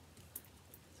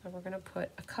 So we're gonna put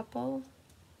a couple,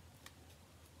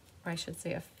 or I should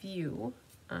say a few,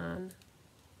 on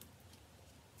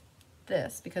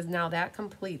this, because now that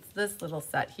completes this little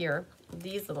set here,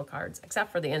 these little cards,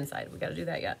 except for the inside. We gotta do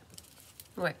that yet.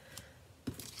 Anyway,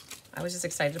 I was just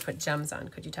excited to put gems on,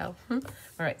 could you tell? All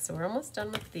right, so we're almost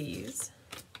done with these.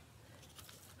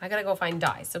 I gotta go find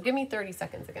dies, so give me 30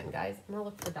 seconds again, guys. I'm gonna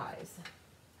look for dies.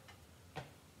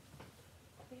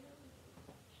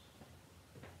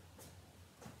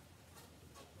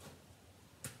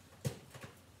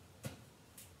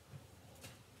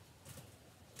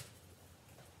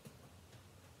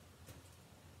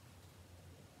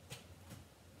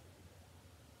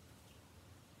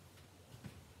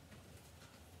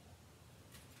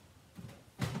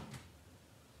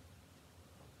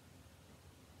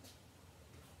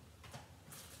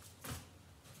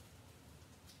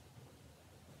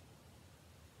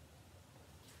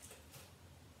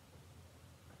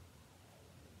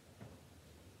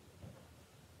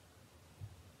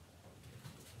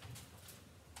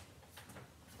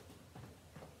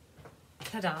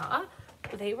 Ta-da!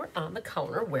 They were on the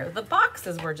counter where the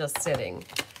boxes were just sitting.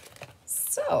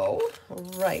 So,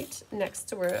 right next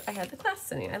to where I had the class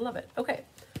sitting. I love it. Okay.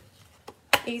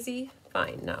 Easy,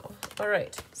 fine now. All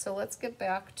right, so let's get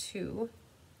back to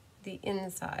the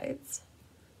insides.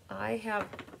 I have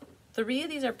 3 of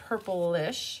these are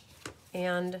purplish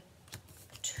and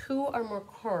 2 are more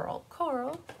coral.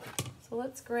 So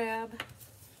let's grab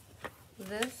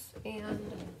this and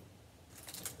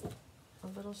a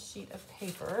little sheet of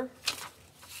paper.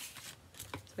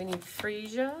 So we need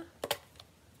freesia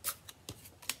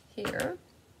here.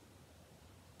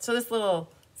 So this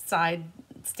little side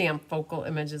stamp focal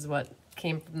image is what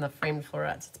came from the framed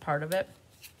florets. It's part of it.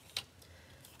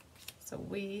 So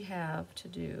we have to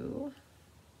do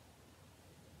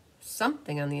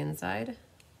something on the inside.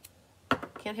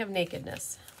 Can't have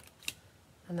nakedness.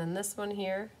 And then this one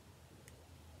here.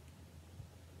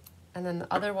 And then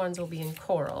the other ones will be in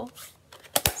coral.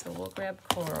 So we'll grab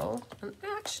coral, and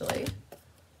actually,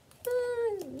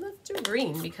 let's do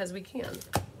green because we can.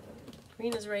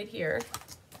 Green is right here.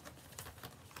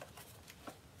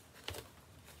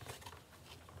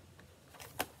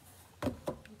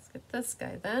 Let's get this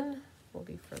guy then. Will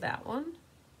be for that one.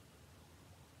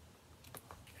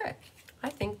 Okay, I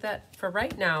think that for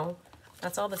right now,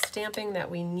 that's all the stamping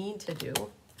that we need to do.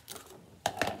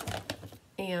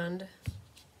 And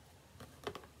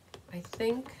I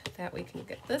think that we can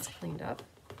get this cleaned up.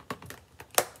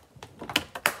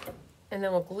 And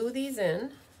then we'll glue these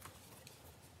in.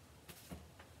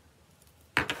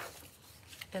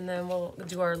 And then we'll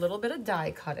do our little bit of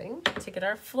die cutting to get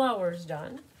our flowers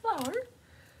done. Flower.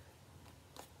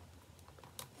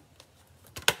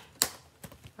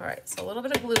 All right, so a little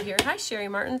bit of glue here. Hi, Sherry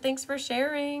Martin, thanks for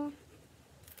sharing.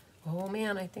 Oh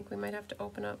man, I think we might have to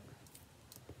open up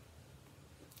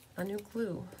a new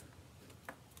glue.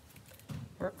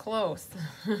 We're close.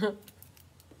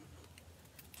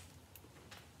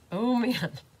 Oh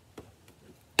man.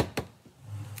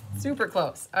 Super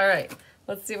close. All right,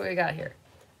 let's see what we got here.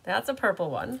 That's a purple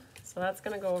one. So that's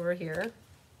gonna go over here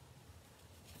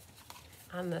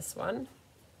on this one.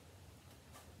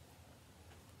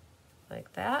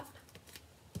 Like that.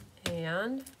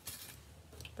 And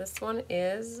this one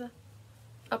is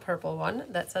a purple one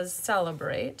that says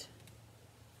celebrate.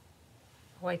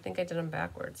 Oh, I think I did them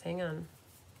backwards. Hang on.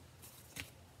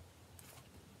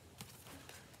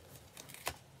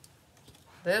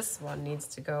 This one needs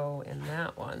to go in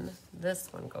that one.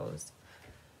 This one goes.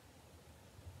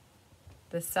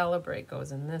 The celebrate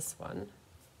goes in this one.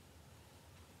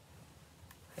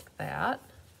 Like that.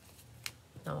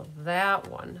 Now that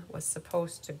one was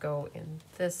supposed to go in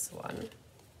this one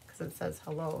because it says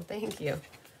hello. Thank you.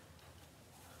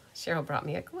 Cheryl brought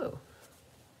me a glue.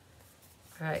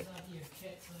 All right.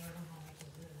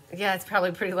 Yeah, it's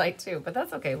probably pretty light too, but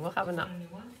that's okay. We'll have enough.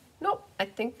 Nope, I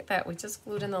think that we just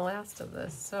glued in the last of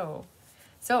this. So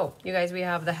So, you guys, we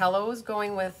have the hellos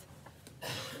going with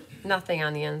nothing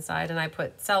on the inside, and I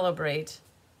put celebrate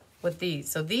with these.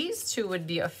 So these two would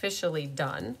be officially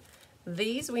done.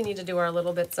 These we need to do our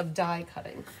little bits of die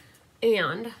cutting.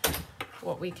 And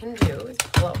what we can do is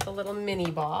pull out the little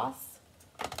mini boss,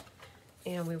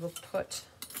 and we will put,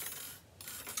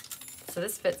 so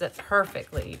this fits it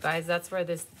perfectly, you guys. That's where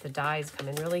the dies come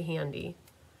in really handy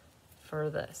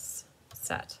for this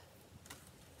set.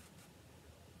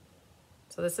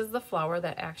 So this is the flower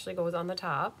that actually goes on the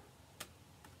top.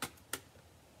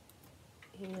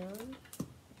 And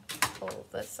pull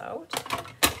this out.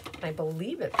 I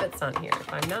believe it fits on here,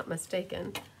 if I'm not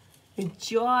mistaken. It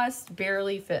just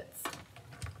barely fits.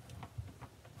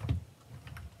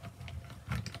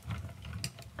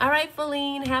 All right,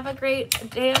 Feline, have a great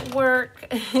day at work.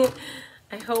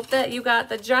 I hope that you got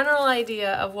the general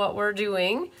idea of what we're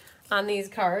doing on these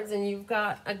cards, and you've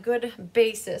got a good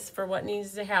basis for what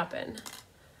needs to happen.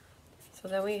 So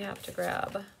then we have to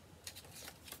grab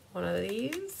one of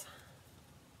these.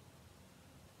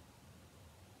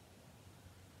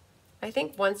 I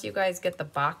think once you guys get the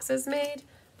boxes made,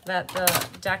 that the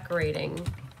decorating,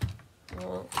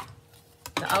 well,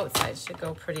 the outside should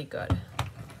go pretty good.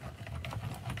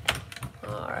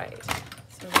 All right,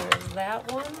 so there's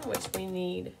that one, which we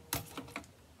need.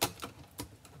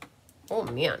 Oh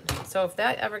man, so if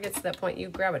that ever gets to that point, you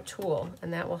grab a tool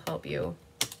and that will help you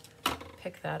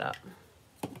pick that up.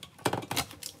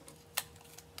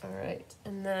 All right,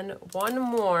 and then one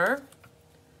more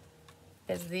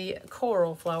is the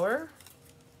coral flower.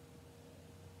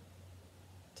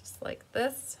 Just like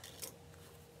this.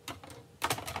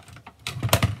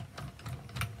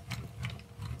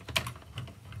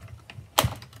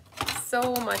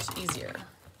 So much easier.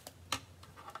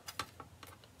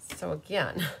 So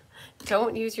again,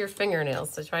 don't use your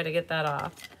fingernails to try to get that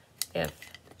off if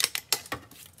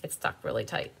it's stuck really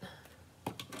tight.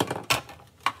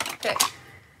 Okay.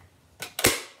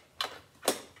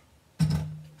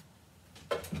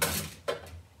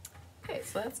 Okay,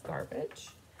 so that's garbage.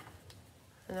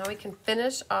 And now we can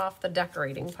finish off the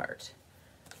decorating part.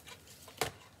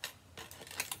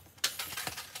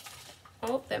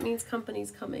 Oh, that means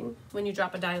company's coming when you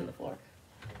drop a die on the floor.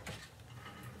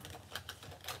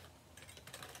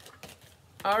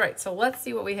 All right, so let's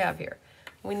see what we have here.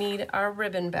 We need our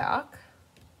ribbon back,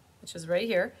 which is right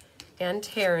here, and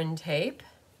tear and tape.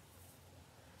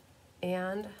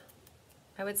 And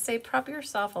I would say prep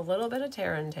yourself a little bit of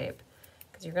tear and tape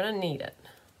because you're gonna need it.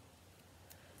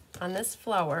 On this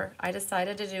flower, I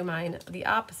decided to do mine the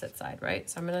opposite side, right?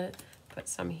 So I'm gonna put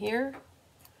some here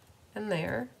and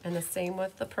there, and the same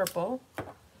with the purple,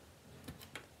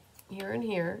 here and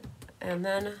here. And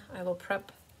then I will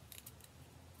prep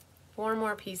 4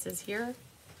 more pieces here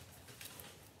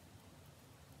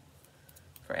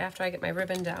for after I get my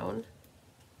ribbon down.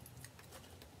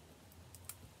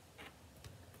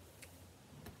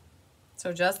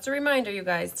 So just a reminder, you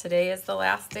guys, today is the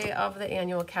last day of the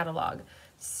annual catalog.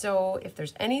 So if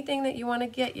there's anything that you want to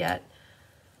get yet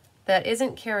that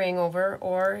isn't carrying over,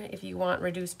 or if you want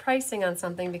reduced pricing on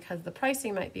something because the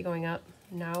pricing might be going up,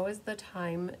 now is the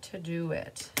time to do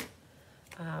it.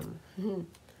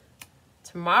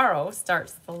 Tomorrow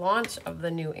starts the launch of the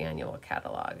new annual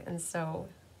catalog, and so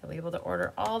you'll be able to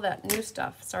order all that new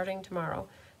stuff starting tomorrow.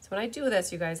 So when I do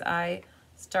this, you guys, I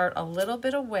start a little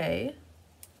bit away,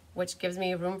 which gives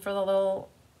me room for the little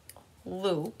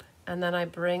loop, and then I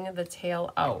bring the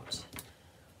tail out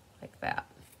like that.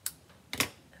 And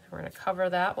we're going to cover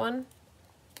that one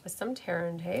with some tear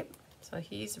and tape, so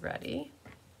he's ready.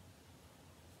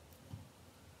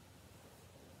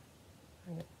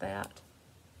 Get that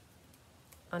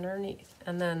underneath.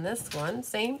 And then this one,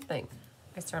 same thing.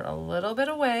 I start a little bit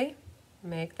away,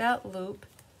 make that loop,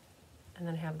 and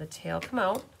then have the tail come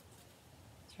out.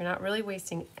 So you're not really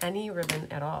wasting any ribbon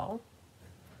at all.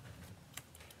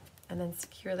 And then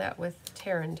secure that with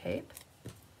tear and tape.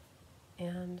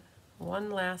 And one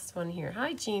last one here.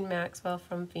 Hi, Jean Maxwell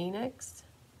from Phoenix.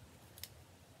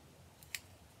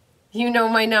 You know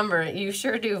my number. You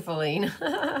sure do, Feline.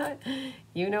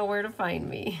 You know where to find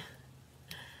me.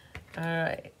 All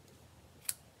right.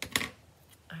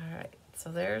 All right, so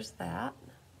there's that.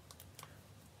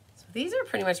 So these are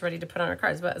pretty much ready to put on our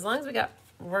cards, but as long as we got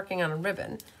working on a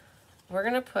ribbon, we're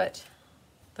gonna put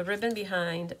the ribbon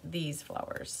behind these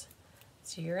flowers.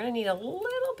 So you're gonna need a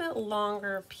little bit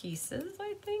longer pieces,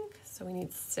 I think. So we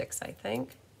need 6, I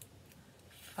think.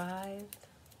 5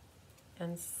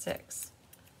 and 6.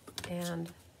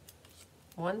 And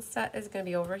one set is gonna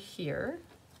be over here.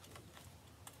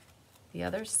 The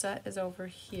other set is over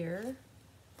here,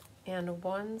 and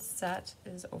one set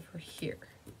is over here.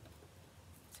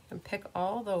 So And pick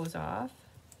all those off.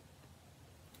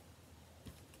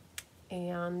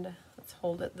 And let's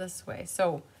hold it this way.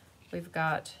 So we've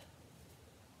got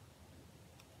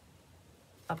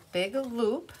a big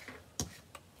loop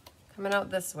coming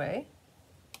out this way.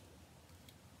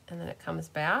 And then it comes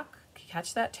back.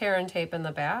 Catch that tear and tape in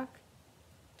the back.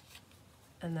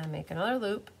 And then make another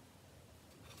loop.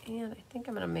 And I think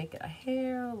I'm going to make it a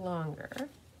hair longer.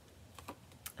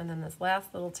 And then this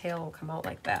last little tail will come out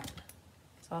like that.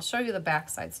 So I'll show you the back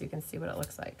side so you can see what it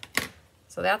looks like.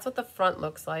 So that's what the front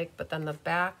looks like, but then the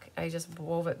back, I just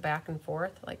wove it back and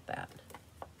forth like that.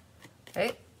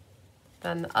 Okay.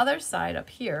 Then the other side up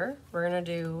here, we're going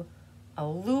to do a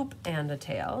loop and a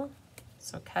tail.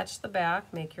 So catch the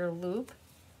back, make your loop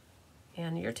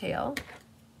and your tail.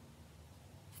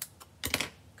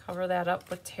 Cover that up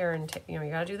with tear and tape. You know,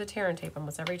 you gotta do the tear and tape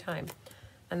almost every time.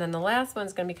 And then the last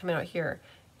one's gonna be coming out here.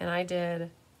 And I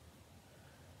did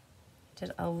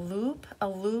a loop,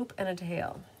 and a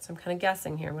tail. So I'm kind of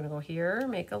guessing here. I'm gonna go here,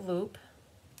 make a loop,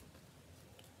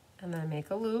 and then make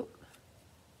a loop,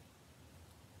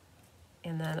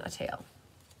 and then a tail.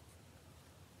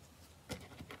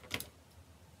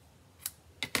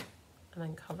 And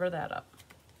then cover that up.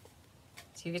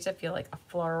 So you get to feel like a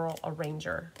floral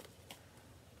arranger.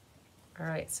 All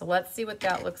right, so let's see what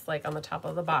that looks like on the top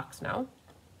of the box now.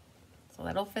 So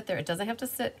that'll fit there. It doesn't have to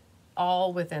sit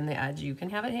all within the edge. You can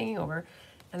have it hanging over.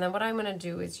 And then what I'm gonna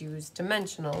do is use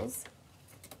dimensionals.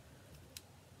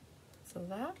 So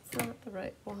that's not the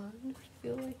right one. I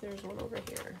feel like there's one over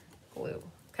here. Glue,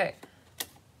 okay.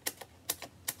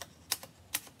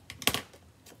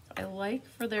 I like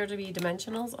for there to be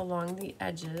dimensionals along the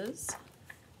edges.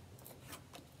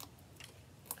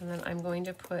 And then I'm going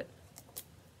to put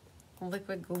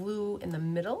liquid glue in the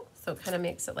middle, so it kind of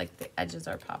makes it like the edges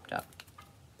are popped up.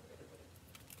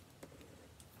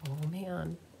 Oh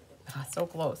man, so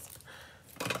close.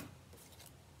 So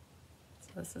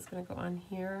this is gonna go on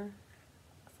here,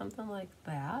 something like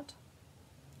that.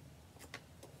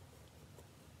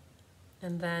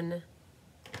 And then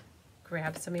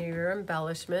grab some of your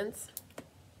embellishments.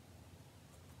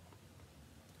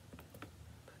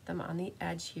 Put them on the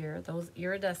edge here. Those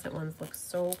iridescent ones look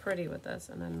so pretty with this.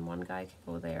 And then one guy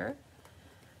can go there.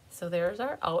 So there's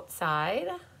our outside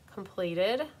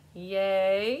completed.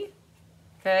 Yay.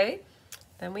 Okay.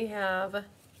 Then we have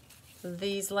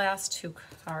these last two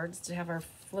cards to have our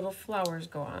little flowers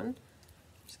go on. I'm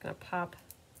just gonna pop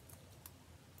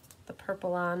the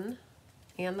purple on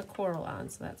and the coral on.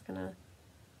 So that's gonna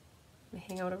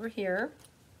hang out over here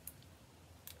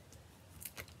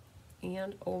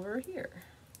and over here.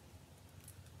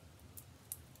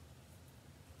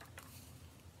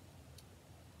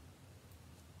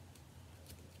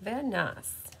 Very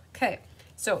nice. Okay,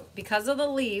 so because of the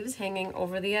leaves hanging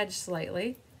over the edge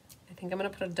slightly, I think I'm gonna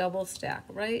put a double stack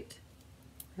right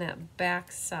on that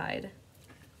back side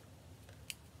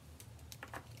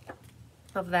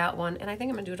of that one. And I think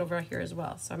I'm gonna do it over here as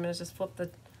well. So I'm gonna just flip the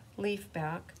leaf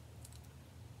back.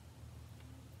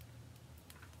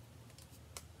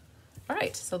 All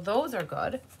right, so those are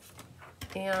good.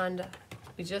 And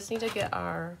we just need to get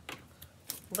our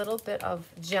little bit of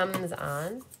gems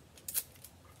on.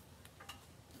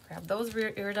 Grab those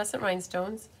iridescent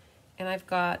rhinestones, and I've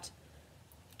got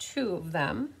 2 of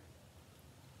them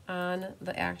on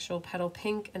the actual petal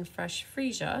pink and fresh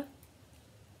freesia,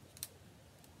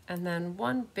 and then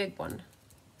one big one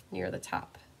near the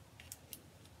top.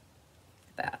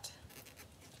 Like that.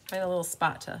 Find a little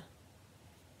spot to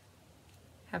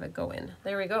have it go in.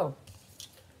 There we go.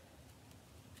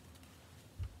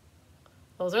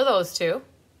 Those are those 2.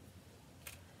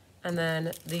 And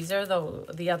then these are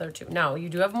the other 2. Now, you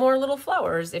do have more little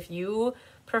flowers. If you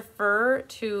prefer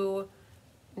to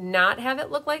not have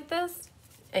it look like this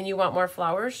and you want more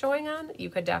flowers showing on, you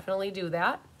could definitely do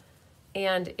that.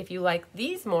 And if you like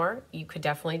these more, you could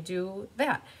definitely do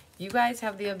that. You guys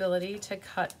have the ability to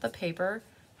cut the paper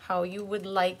how you would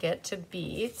like it to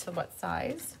be, to what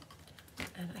size.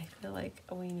 And I feel like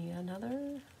we need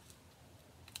another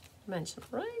dimension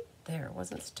right there. It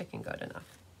wasn't sticking good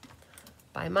enough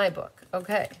by my book.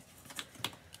 Okay,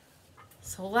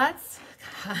 so let's,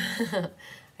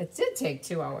 it did take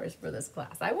 2 hours for this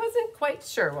class. I wasn't quite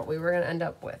sure what we were gonna end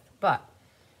up with, but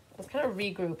let's kind of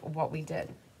regroup what we did.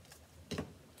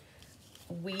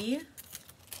 We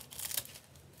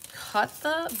cut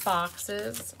the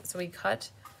boxes, so we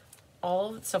cut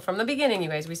so from the beginning, you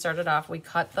guys, we started off, we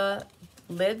cut the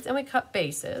lids and we cut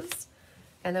bases,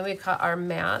 and then we cut our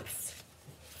mats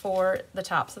for the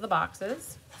tops of the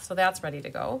boxes. So that's ready to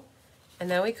go. And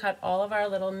then we cut all of our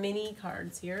little mini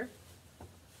cards here.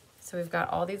 So we've got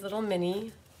all these little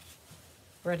mini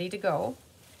ready to go.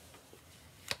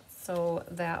 so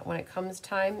that when it comes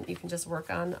time, you can just work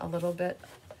on a little bit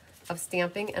of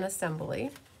stamping and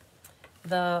assembly.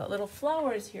 The little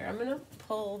flowers here, I'm gonna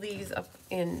pull these up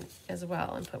in as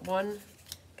well and put one,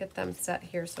 get them set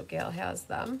here so Gail has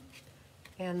them.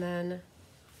 And then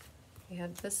we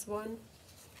had this one,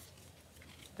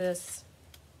 this,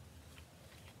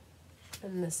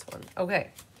 and this one. Okay,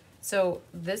 so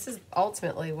this is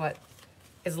ultimately what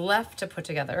is left to put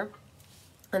together.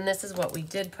 And this is what we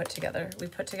did put together. We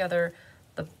put together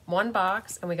the one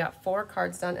box and we got 4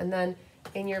 cards done. And then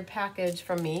in your package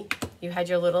from me, you had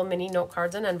your little mini note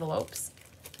cards and envelopes.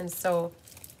 And so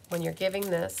when you're giving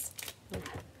this,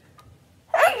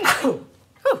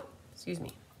 excuse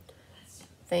me.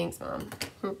 Thanks, Mom.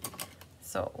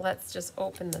 So let's just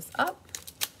open this up.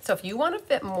 So if you want to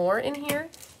fit more in here,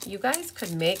 you guys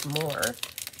could make more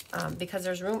because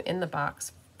there's room in the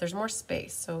box. There's more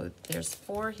space. So there's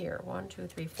 4 here. 1, 2,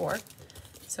 3, 4.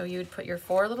 So you'd put your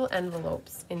 4 little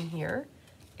envelopes in here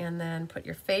and then put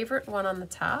your favorite one on the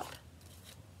top.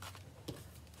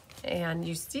 And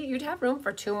you see, you'd have room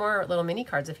for 2 more little mini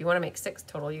cards. If you want to make 6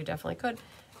 total, you definitely could.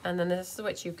 And then this is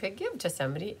what you could give to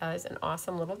somebody as an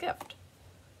awesome little gift.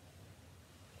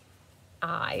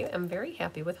 I am very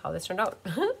happy with how this turned out.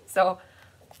 So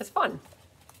it's fun.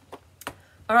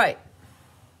 All right.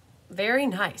 Very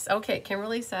nice. Okay,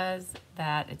 Kimberly says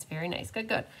that it's very nice. Good,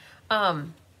 good.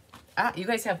 You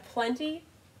guys have plenty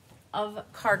of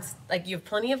cards. Like, you have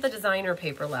plenty of the designer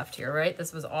paper left here, right?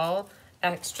 This was all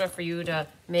extra for you to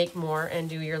make more and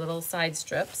do your little side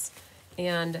strips.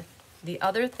 And the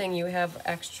other thing you have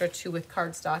extra too with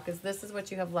cardstock is this is what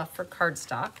you have left for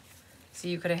cardstock. So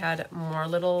you could have had more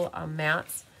little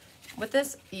mats. With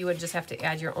this, you would just have to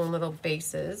add your own little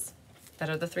bases that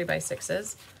are the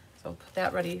 3x6s. So put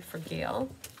that ready for Gail.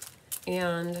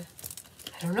 And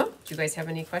I don't know, do you guys have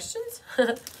any questions?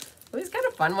 It was kind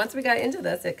of fun. Once we got into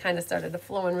this, it kind of started to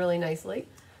flow in really nicely.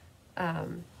 I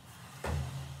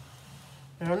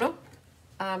don't know.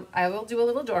 I will do a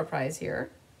little door prize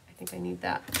here. I think I need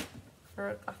that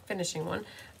for a finishing one.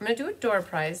 I'm going to do a door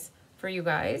prize for you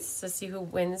guys to see who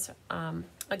wins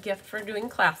a gift for doing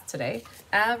class today.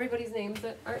 Everybody's names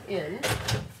that are in.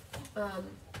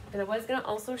 And I was going to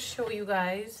also show you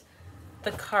guys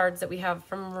the cards that we have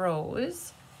from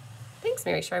Rose. Thanks,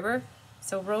 Mary Schreiber.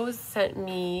 So Rose sent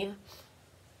me,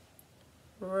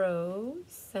 oh,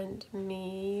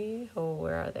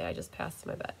 where are they? I just passed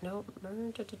my bet. No,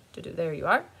 there you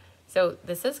are. So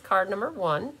this is card number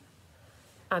 1.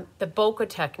 The bokeh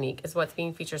technique is what's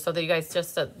being featured. So that you guys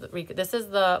just, this is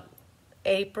the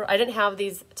April, I didn't have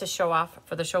these to show off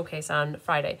for the showcase on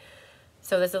Friday.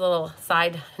 So this is a little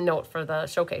side note for the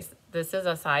showcase. This is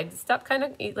a side step kind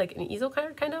of, like an easel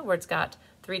card kind of, where it's got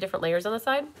 3 different layers on the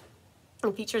side.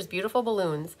 It features beautiful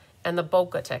balloons, and the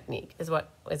bokeh technique is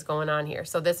what is going on here.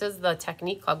 So this is the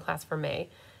technique club class for May.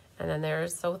 And then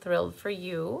there's So Thrilled for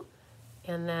You.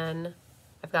 And then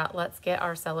I've got Let's Get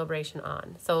Our Celebration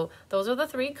On. So those are the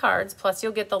 3 cards, plus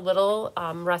you'll get the little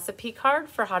recipe card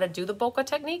for how to do the bokeh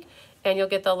technique, and you'll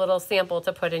get the little sample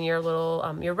to put in your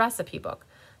little your recipe book.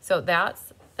 So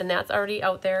that's already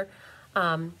out there.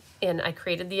 And I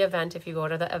created the event. If you go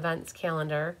to the events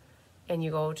calendar and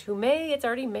you go to May, it's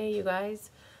already May, you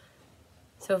guys.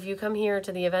 So if you come here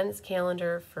to the events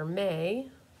calendar for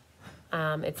May,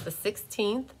 it's the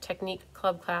 16th Technique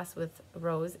Club class with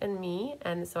Rose and me.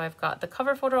 And so I've got the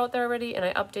cover photo out there already, and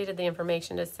I updated the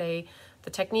information to say the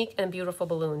technique and beautiful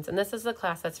balloons. And this is the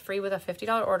class that's free with a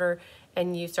 $50 order,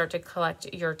 and you start to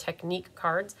collect your technique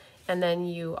cards. And then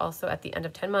you also, at the end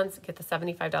of 10 months, get the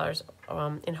 $75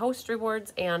 in host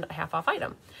rewards and a half off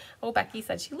item. Oh, Becky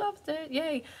said she loves it.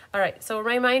 Yay. All right. So a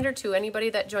reminder to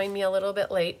anybody that joined me a little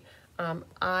bit late.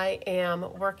 I am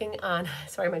working on,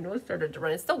 sorry, my nose started to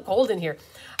run. It's still cold in here.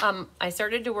 I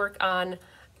started to work on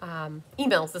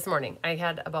emails this morning. I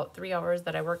had about 3 hours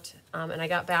that I worked, and I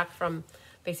got back from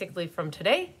basically from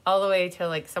today all the way to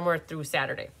like somewhere through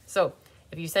Saturday. So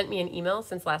if you sent me an email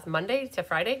since last Monday to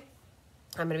Friday,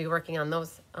 I'm going to be working on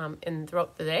those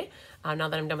throughout the day. Now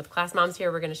that I'm done with class moms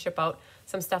here, we're going to ship out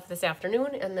some stuff this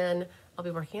afternoon, and then I'll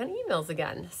be working on emails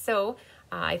again. So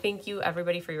I thank you,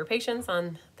 everybody, for your patience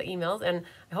on the emails, and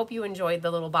I hope you enjoyed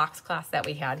the little box class that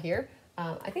we had here.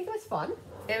 I think it was fun.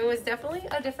 It was definitely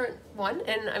a different one,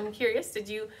 and I'm curious, did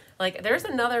you, like, there's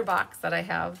another box that I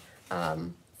have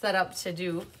set up to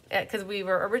do, because we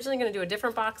were originally going to do a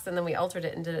different box, and then we altered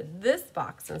it into this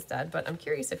box instead, but I'm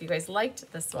curious if you guys liked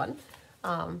this one.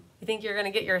 You think you're going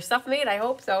to get your stuff made? I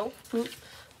hope so.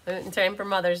 In time for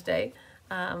Mother's Day.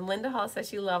 Linda Hall says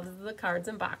she loves the cards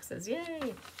and boxes.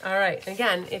 Yay. All right.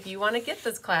 Again, if you want to get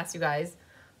this class, you guys,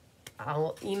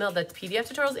 I'll email the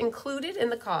PDF tutorials included in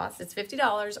the cost. It's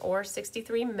 $50 or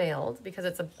 $63 mailed because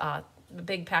it's a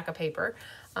big pack of paper.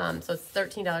 So it's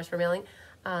 $13 for mailing.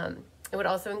 It would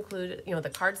also include, you know, the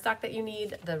cardstock that you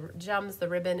need, the gems, the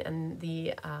ribbon, and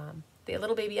the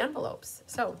little baby envelopes.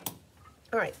 So,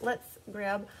 all right, let's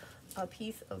grab a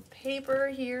piece of paper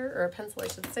here, or a pencil, I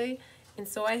should say. And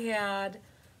so I had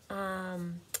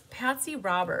Patsy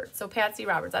Roberts. So Patsy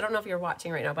Roberts, I don't know if you're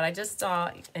watching right now, but I just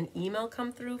saw an email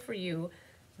come through for you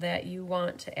that you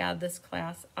want to add this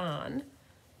class on.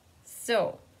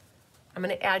 So I'm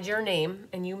going to add your name,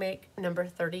 and you make number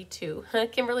 32.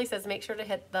 Kimberly says, make sure to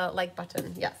hit the like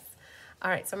button. Yes. All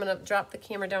right, so I'm going to drop the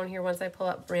camera down here once I pull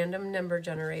up random number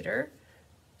generator.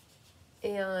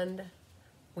 And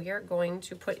we are going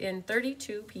to put in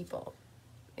 32 people.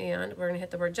 And we're going to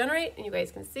hit the word generate, and you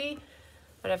guys can see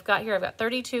what I've got here. I've got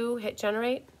 32. Hit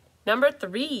generate. Number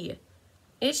 3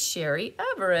 is Sherry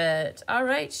Everett. All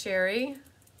right, Sherry.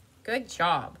 Good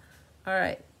job. All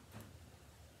right.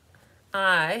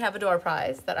 I have a door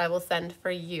prize that I will send for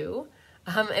you.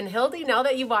 And Hildy, now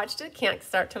that you watched it, can't wait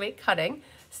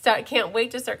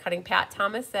to start cutting. Pat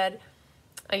Thomas said,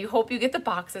 you hope you get the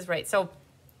boxes right. So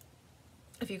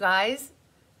if you guys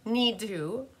need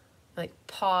to like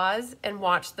pause and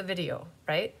watch the video,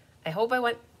 right? I hope I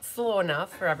went slow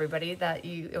enough for everybody that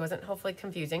it wasn't hopefully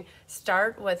confusing.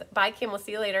 Start with, bye Kim, we'll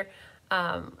see you later.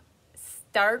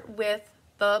 Start with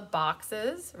the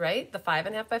boxes, right? The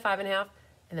 5.5 by 5.5.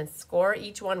 And then score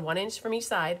each one 1 inch from each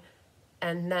side,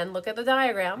 and then look at the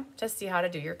diagram to see how to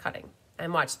do your cutting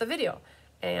and watch the video.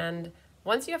 And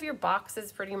once you have your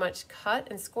boxes pretty much cut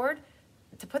and scored,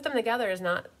 to put them together is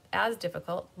not as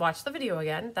difficult. Watch the video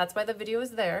again. That's why the video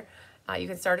is there. You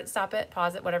can start it, stop it,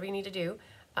 pause it, whatever you need to do.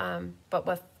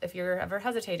 But if you're ever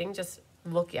hesitating, just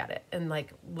look at it and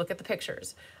like look at the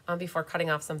pictures before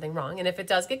cutting off something wrong. And if it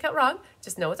does get cut wrong,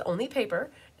 just know it's only paper,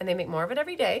 and they make more of it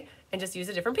every day, and just use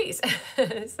a different piece.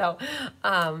 So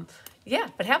yeah,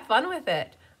 but have fun with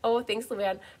it. Oh, thanks,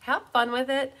 Luann. Have fun with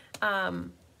it.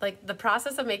 Like the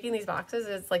process of making these boxes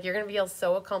is like you're gonna feel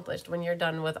so accomplished when you're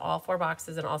done with all 4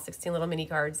 boxes and all 16 little mini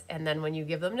cards. And then when you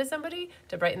give them to somebody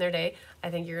to brighten their day, I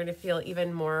think you're gonna feel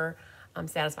even more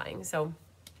satisfying. So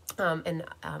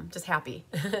just happy.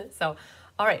 So,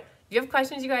 all right. If you have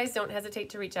questions, you guys, don't hesitate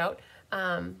to reach out.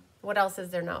 What else is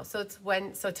there now? So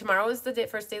tomorrow is the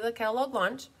first day of the catalog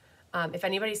launch. If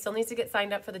anybody still needs to get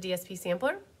signed up for the DSP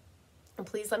sampler,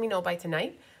 please let me know by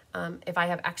tonight. If I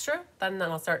have extra, then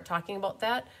I'll start talking about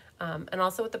that. And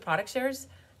also with the product shares,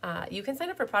 you can sign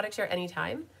up for product share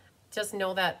anytime. Just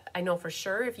know that I know for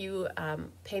sure if you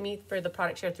pay me for the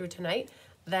product share through tonight,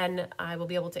 then I will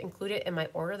be able to include it in my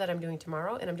order that I'm doing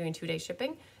tomorrow, and I'm doing 2-day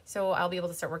shipping. So I'll be able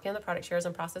to start working on the product shares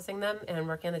and processing them and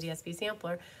working on the DSP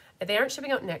sampler. They aren't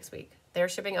shipping out next week. They're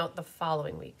shipping out the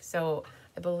following week. So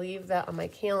I believe that on my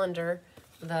calendar,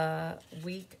 the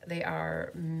week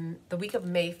of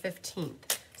May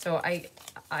 15th. So I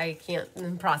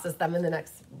can't process them in the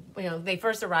next, they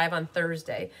first arrive on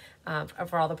Thursday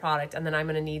for all the product, and then I'm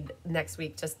going to need next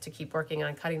week just to keep working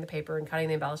on cutting the paper and cutting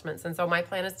the embellishments. And so my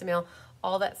plan is to mail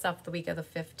all that stuff the week of the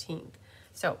 15th.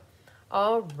 So,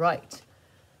 all right.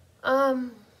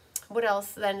 What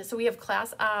else then? So we have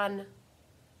class on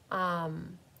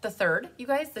the 3rd, you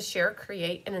guys. The Share,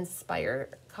 Create, and Inspire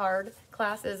card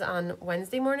class is on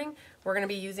Wednesday morning. We're going to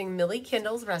be using Millie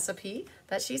Kindle's recipe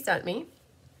that she sent me.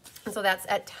 And so that's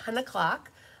at 10 o'clock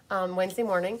Wednesday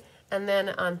morning. And then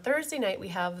on Thursday night, we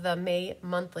have the May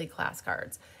monthly class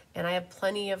cards. And I have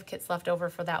plenty of kits left over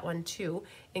for that one too,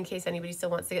 in case anybody still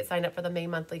wants to get signed up for the May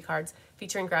monthly cards,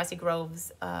 featuring Grassy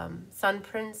Groves, Sun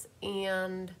Prince,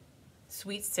 and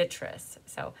Sweet Citrus.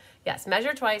 So yes,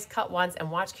 measure twice, cut once, and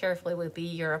watch carefully will be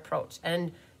your approach.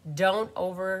 And don't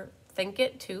overthink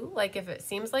it too. Like if it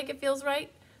seems like it feels right,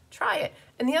 try it.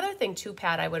 And the other thing too,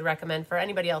 Pat, I would recommend for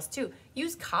anybody else too,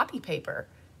 use copy paper.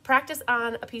 Practice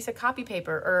on a piece of copy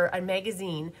paper or a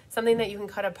magazine, something that you can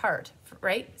cut apart,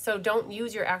 right? So don't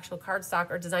use your actual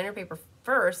cardstock or designer paper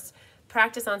first.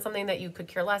 Practice on something that you could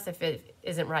care less if it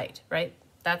isn't right?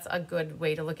 That's a good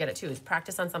way to look at it too, is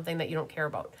practice on something that you don't care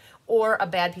about. Or a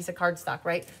bad piece of cardstock,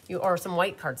 right? Or some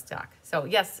white cardstock. So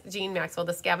yes, Jean Maxwell,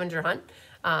 the scavenger hunt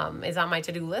is on my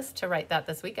to-do list to write that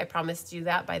this week. I promised you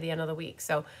that by the end of the week.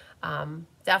 So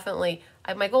definitely,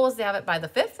 my goal is to have it by the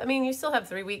 5th. I mean, you still have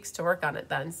 3 weeks to work on it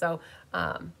then. So,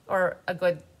 or a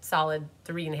good solid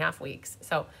 3.5 weeks.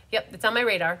 So yep, it's on my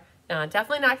radar.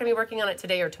 Definitely not gonna be working on it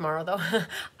today or tomorrow though.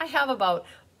 I have about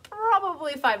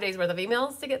probably 5 days worth of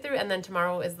emails to get through, and then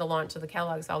tomorrow is the launch of the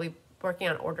catalog. So I'll be working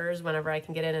on orders whenever I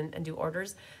can get in and do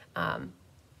orders. And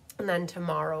then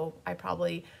tomorrow I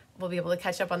probably we'll be able to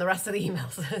catch up on the rest of the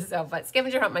emails. So, but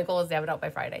scavenger hunt, my goal is to have it out by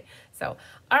Friday. So,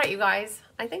 all right, you guys,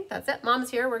 I think that's it. Mom's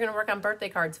here. We're going to work on birthday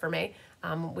cards for May.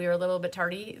 We were a little bit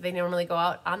tardy. They normally go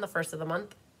out on the 1st of the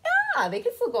month. Yeah, they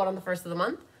can still go out on the 1st of the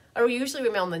month. Or usually we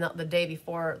mail them the day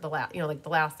before the last, like the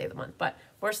last day of the month. But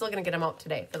we're still going to get them out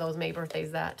today for those May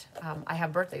birthdays that I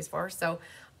have birthdays for. So,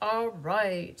 all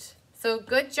right. So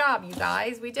good job, you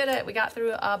guys. We did it. We got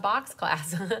through a box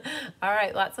class. All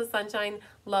right, lots of sunshine.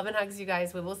 Love and hugs, you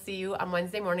guys. We will see you on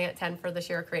Wednesday morning at 10 for the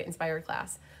Share, Create, Inspire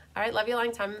class. All right, love you a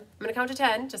long time. I'm going to count to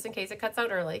 10 just in case it cuts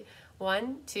out early.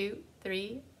 1, 2,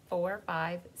 3, 4,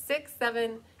 5, 6,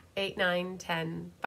 7, 8, 9, 10.